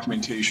the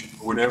documentation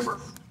or whatever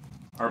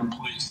are in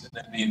place, and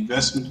then the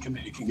investment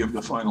committee can give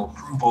the final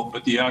approval,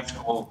 but the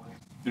actual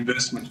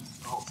investment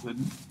itself, in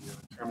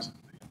terms of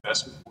the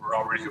investment, were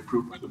already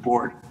approved by the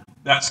board.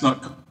 That's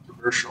not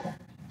controversial.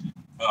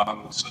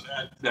 So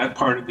that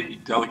part of the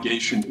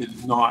delegation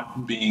is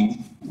not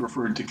being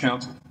referred to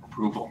council for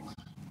approval.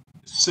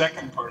 The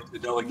second part of the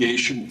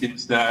delegation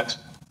is that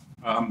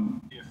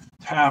if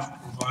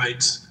TAF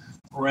provides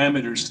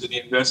parameters to the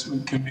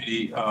investment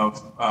committee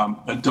of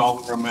a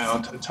dollar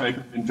amount, a type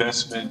of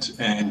investment,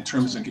 and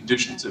terms and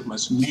conditions it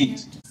must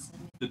meet,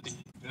 that the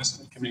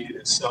investment committee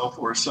itself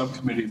or a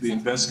subcommittee of the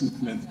investment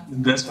committee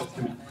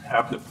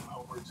have the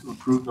power to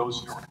approve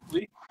those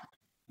directly.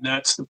 And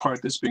that's the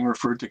part that's being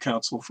referred to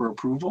council for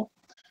approval.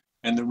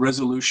 And the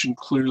resolution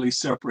clearly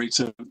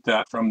separates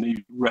that from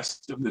the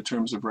rest of the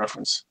terms of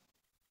reference.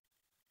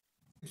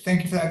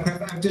 Thank you for that,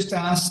 Cliff. I've just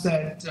asked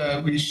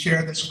that we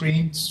share the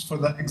screens for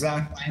the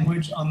exact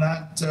language on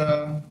that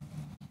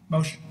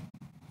motion.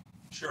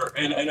 Sure,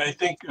 and I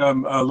think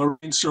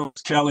Lorraine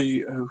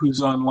Searles-Kelly,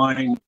 who's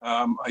online,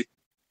 I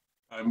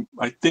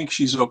think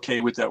she's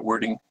okay with that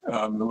wording.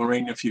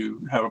 Lorraine, if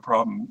you have a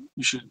problem,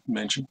 you should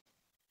mention.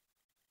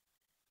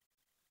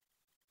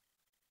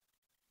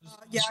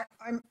 Yeah,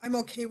 I'm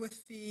okay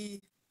with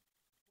the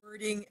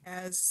wording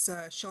as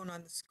shown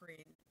on the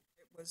screen.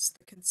 It was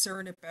the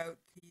concern about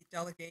the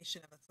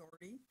delegation of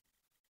authority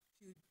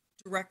to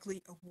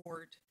directly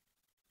award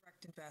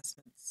direct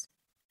investments.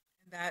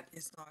 And that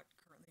is not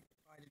currently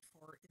provided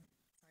for in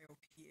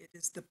IOP. It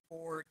is the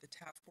board, the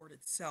TAF board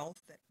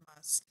itself, that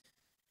must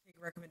make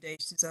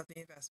recommendations of the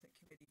investment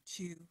committee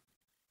to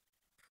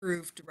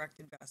approve direct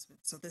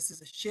investments. So this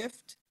is a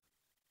shift.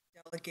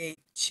 Delegate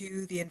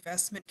to the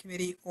investment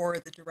committee or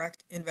the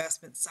direct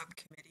investment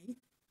subcommittee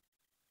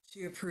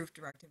to approve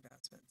direct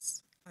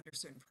investments under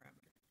certain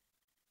parameters.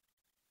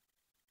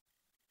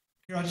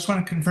 Here, I just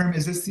want to confirm,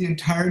 is this the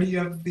entirety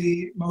of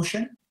the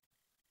motion?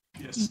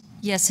 Yes.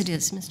 Yes, it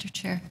is, Mr.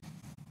 Chair.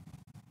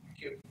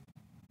 Thank you.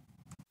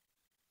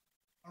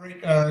 All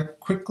right,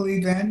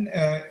 quickly then,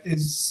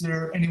 is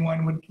there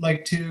anyone would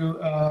like to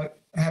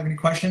have any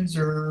questions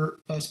or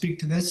speak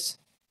to this?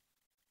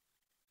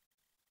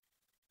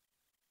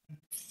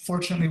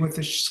 Fortunately, with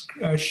the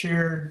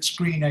shared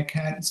screen, I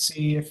can't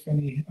see if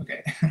any,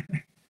 okay.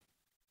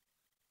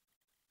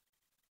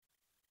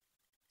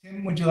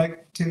 Tim, would you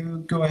like to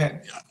go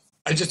ahead? Yeah,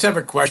 I just have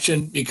a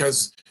question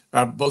because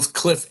both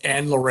Cliff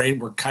and Lorraine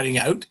were cutting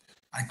out.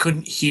 I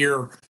couldn't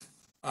hear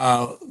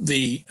so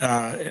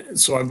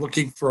I'm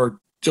looking for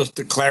just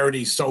the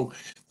clarity. So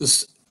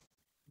this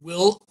we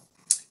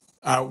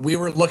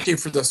were looking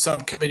for the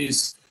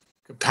subcommittee's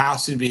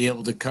capacity to be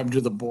able to come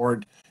to the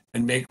board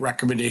and make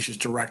recommendations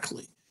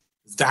directly.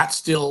 Is that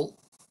still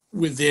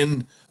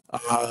within,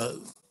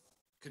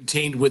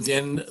 contained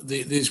within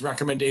these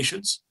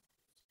recommendations?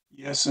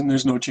 Yes, and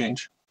there's no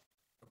change.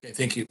 Okay,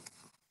 thank you.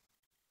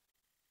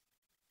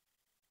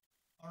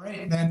 All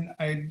right, then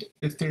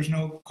if there's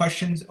no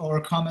questions or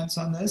comments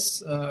on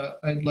this,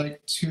 I'd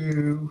like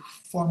to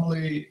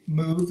formally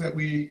move that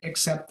we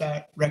accept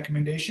that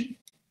recommendation.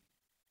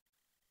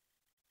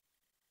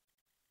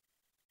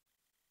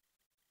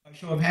 By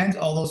show of hands,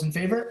 all those in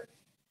favor?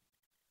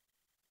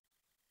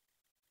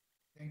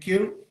 Thank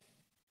you.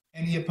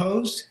 Any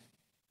opposed?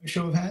 A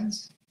show of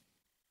hands?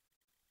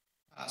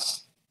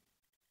 Pass.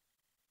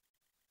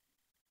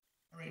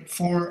 All right,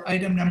 for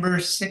item number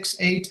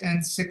 6.8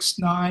 and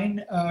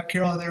 6.9,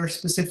 Carol, there are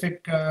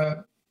specific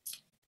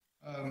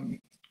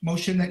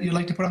motion that you'd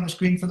like to put on the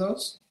screen for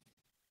those?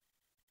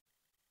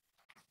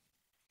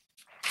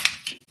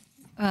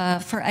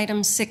 For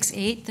item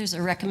 6.8, there's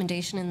a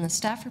recommendation in the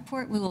staff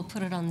report. We will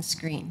put it on the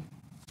screen.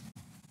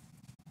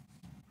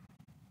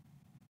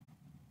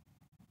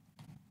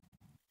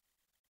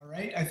 All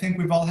right, I think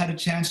we've all had a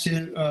chance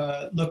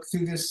to look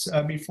through this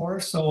before,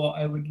 so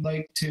I would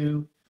like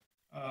to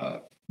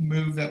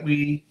move that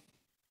we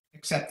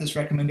accept this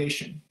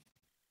recommendation.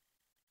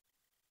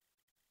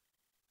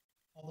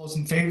 All those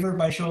in favor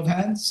by show of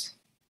hands?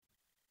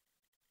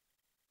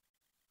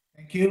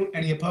 Thank you.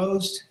 Any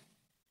opposed?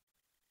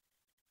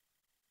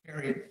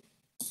 Carried.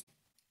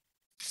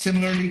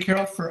 Similarly,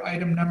 Carol, for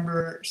item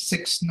number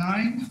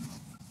 6.9.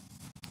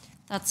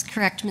 That's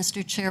correct,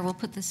 Mr. Chair. We'll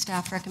put the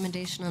staff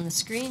recommendation on the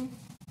screen.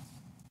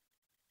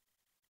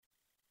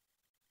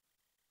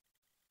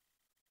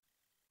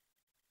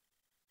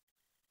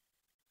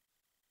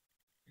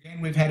 Again,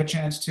 we've had a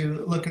chance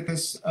to look at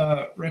this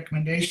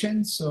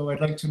recommendation, so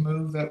I'd like to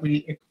move that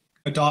we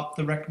adopt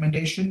the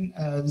recommendation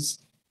as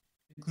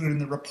included in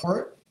the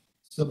report.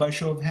 So by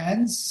show of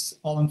hands,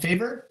 all in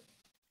favor?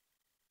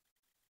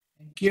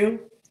 Thank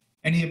you.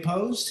 Any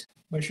opposed?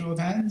 By show of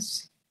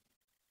hands?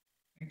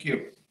 Thank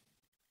you.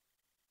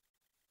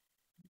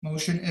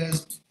 Motion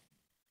is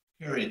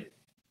carried.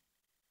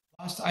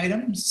 Last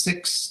item,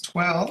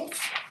 6.12.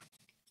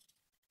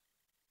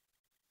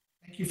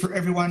 Thank you for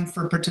everyone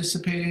for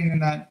participating in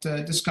that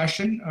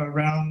discussion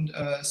around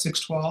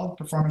 6.12,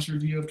 Performance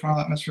Review of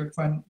Toronto Atmospheric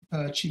Fund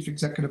Chief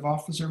Executive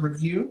Officer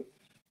Review.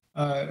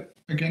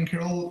 Again,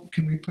 Carol,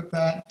 can we put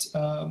that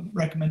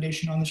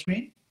recommendation on the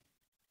screen?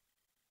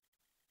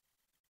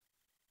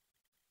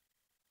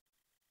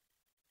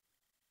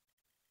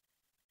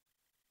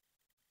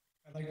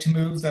 I'd like to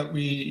move that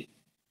we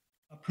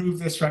approve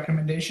this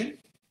recommendation.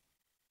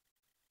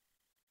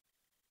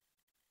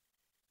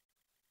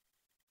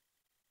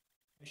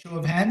 By show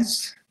of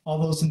hands, all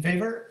those in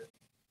favor?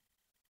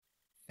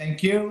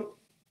 Thank you.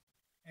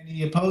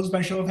 Any opposed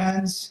by show of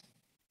hands?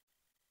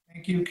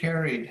 Thank you,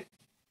 carried.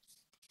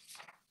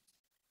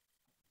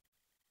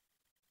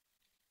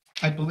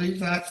 I believe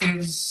that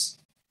is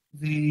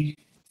the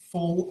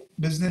full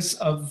business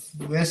of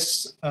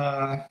this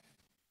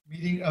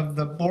meeting of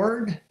the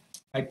board.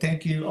 I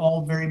thank you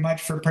all very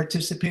much for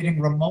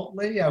participating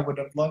remotely. I would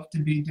have loved to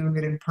be doing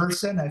it in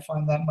person. I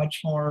find that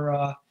much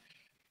more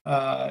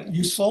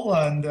useful,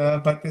 and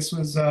but this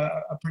was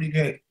a pretty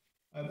good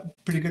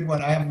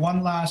one. I have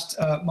one last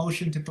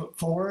motion to put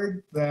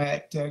forward,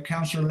 that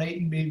Councillor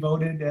Layton be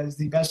voted as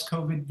the best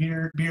COVID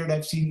beard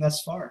I've seen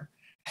thus far.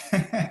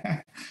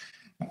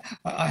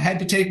 I had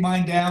to take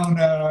mine down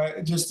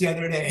just the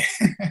other day.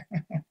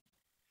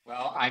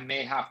 Well, I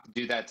may have to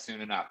do that soon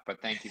enough,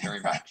 but thank you very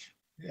much.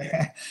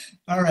 Yeah.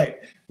 All right.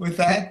 With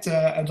that,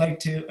 I'd like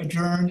to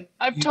adjourn.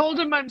 I've told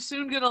him I'm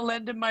soon going to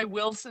lend him my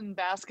Wilson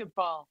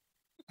basketball.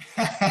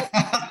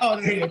 Oh,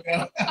 there you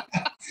go.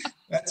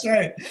 That's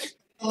right.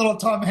 A little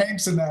Tom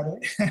Hanks in that.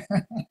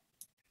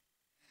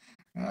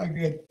 Oh,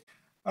 good.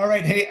 All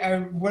right. Hey, I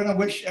want to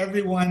wish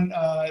everyone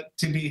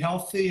to be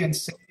healthy and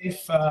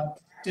safe.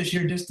 Practice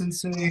your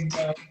distancing,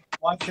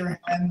 wash your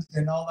hands,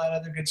 and all that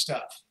other good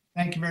stuff.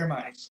 Thank you very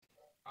much.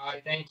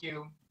 Thank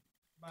you.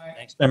 Bye.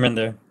 Thanks,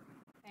 Parminder.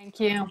 Thank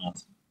you. You're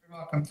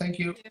welcome. Thank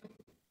you.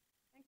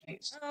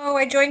 Thanks. Oh,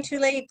 I joined too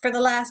late for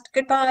the last.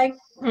 Goodbye.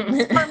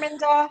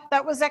 Parminder,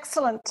 that was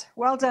excellent.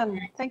 Well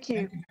done. Thank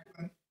you. Thank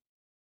you.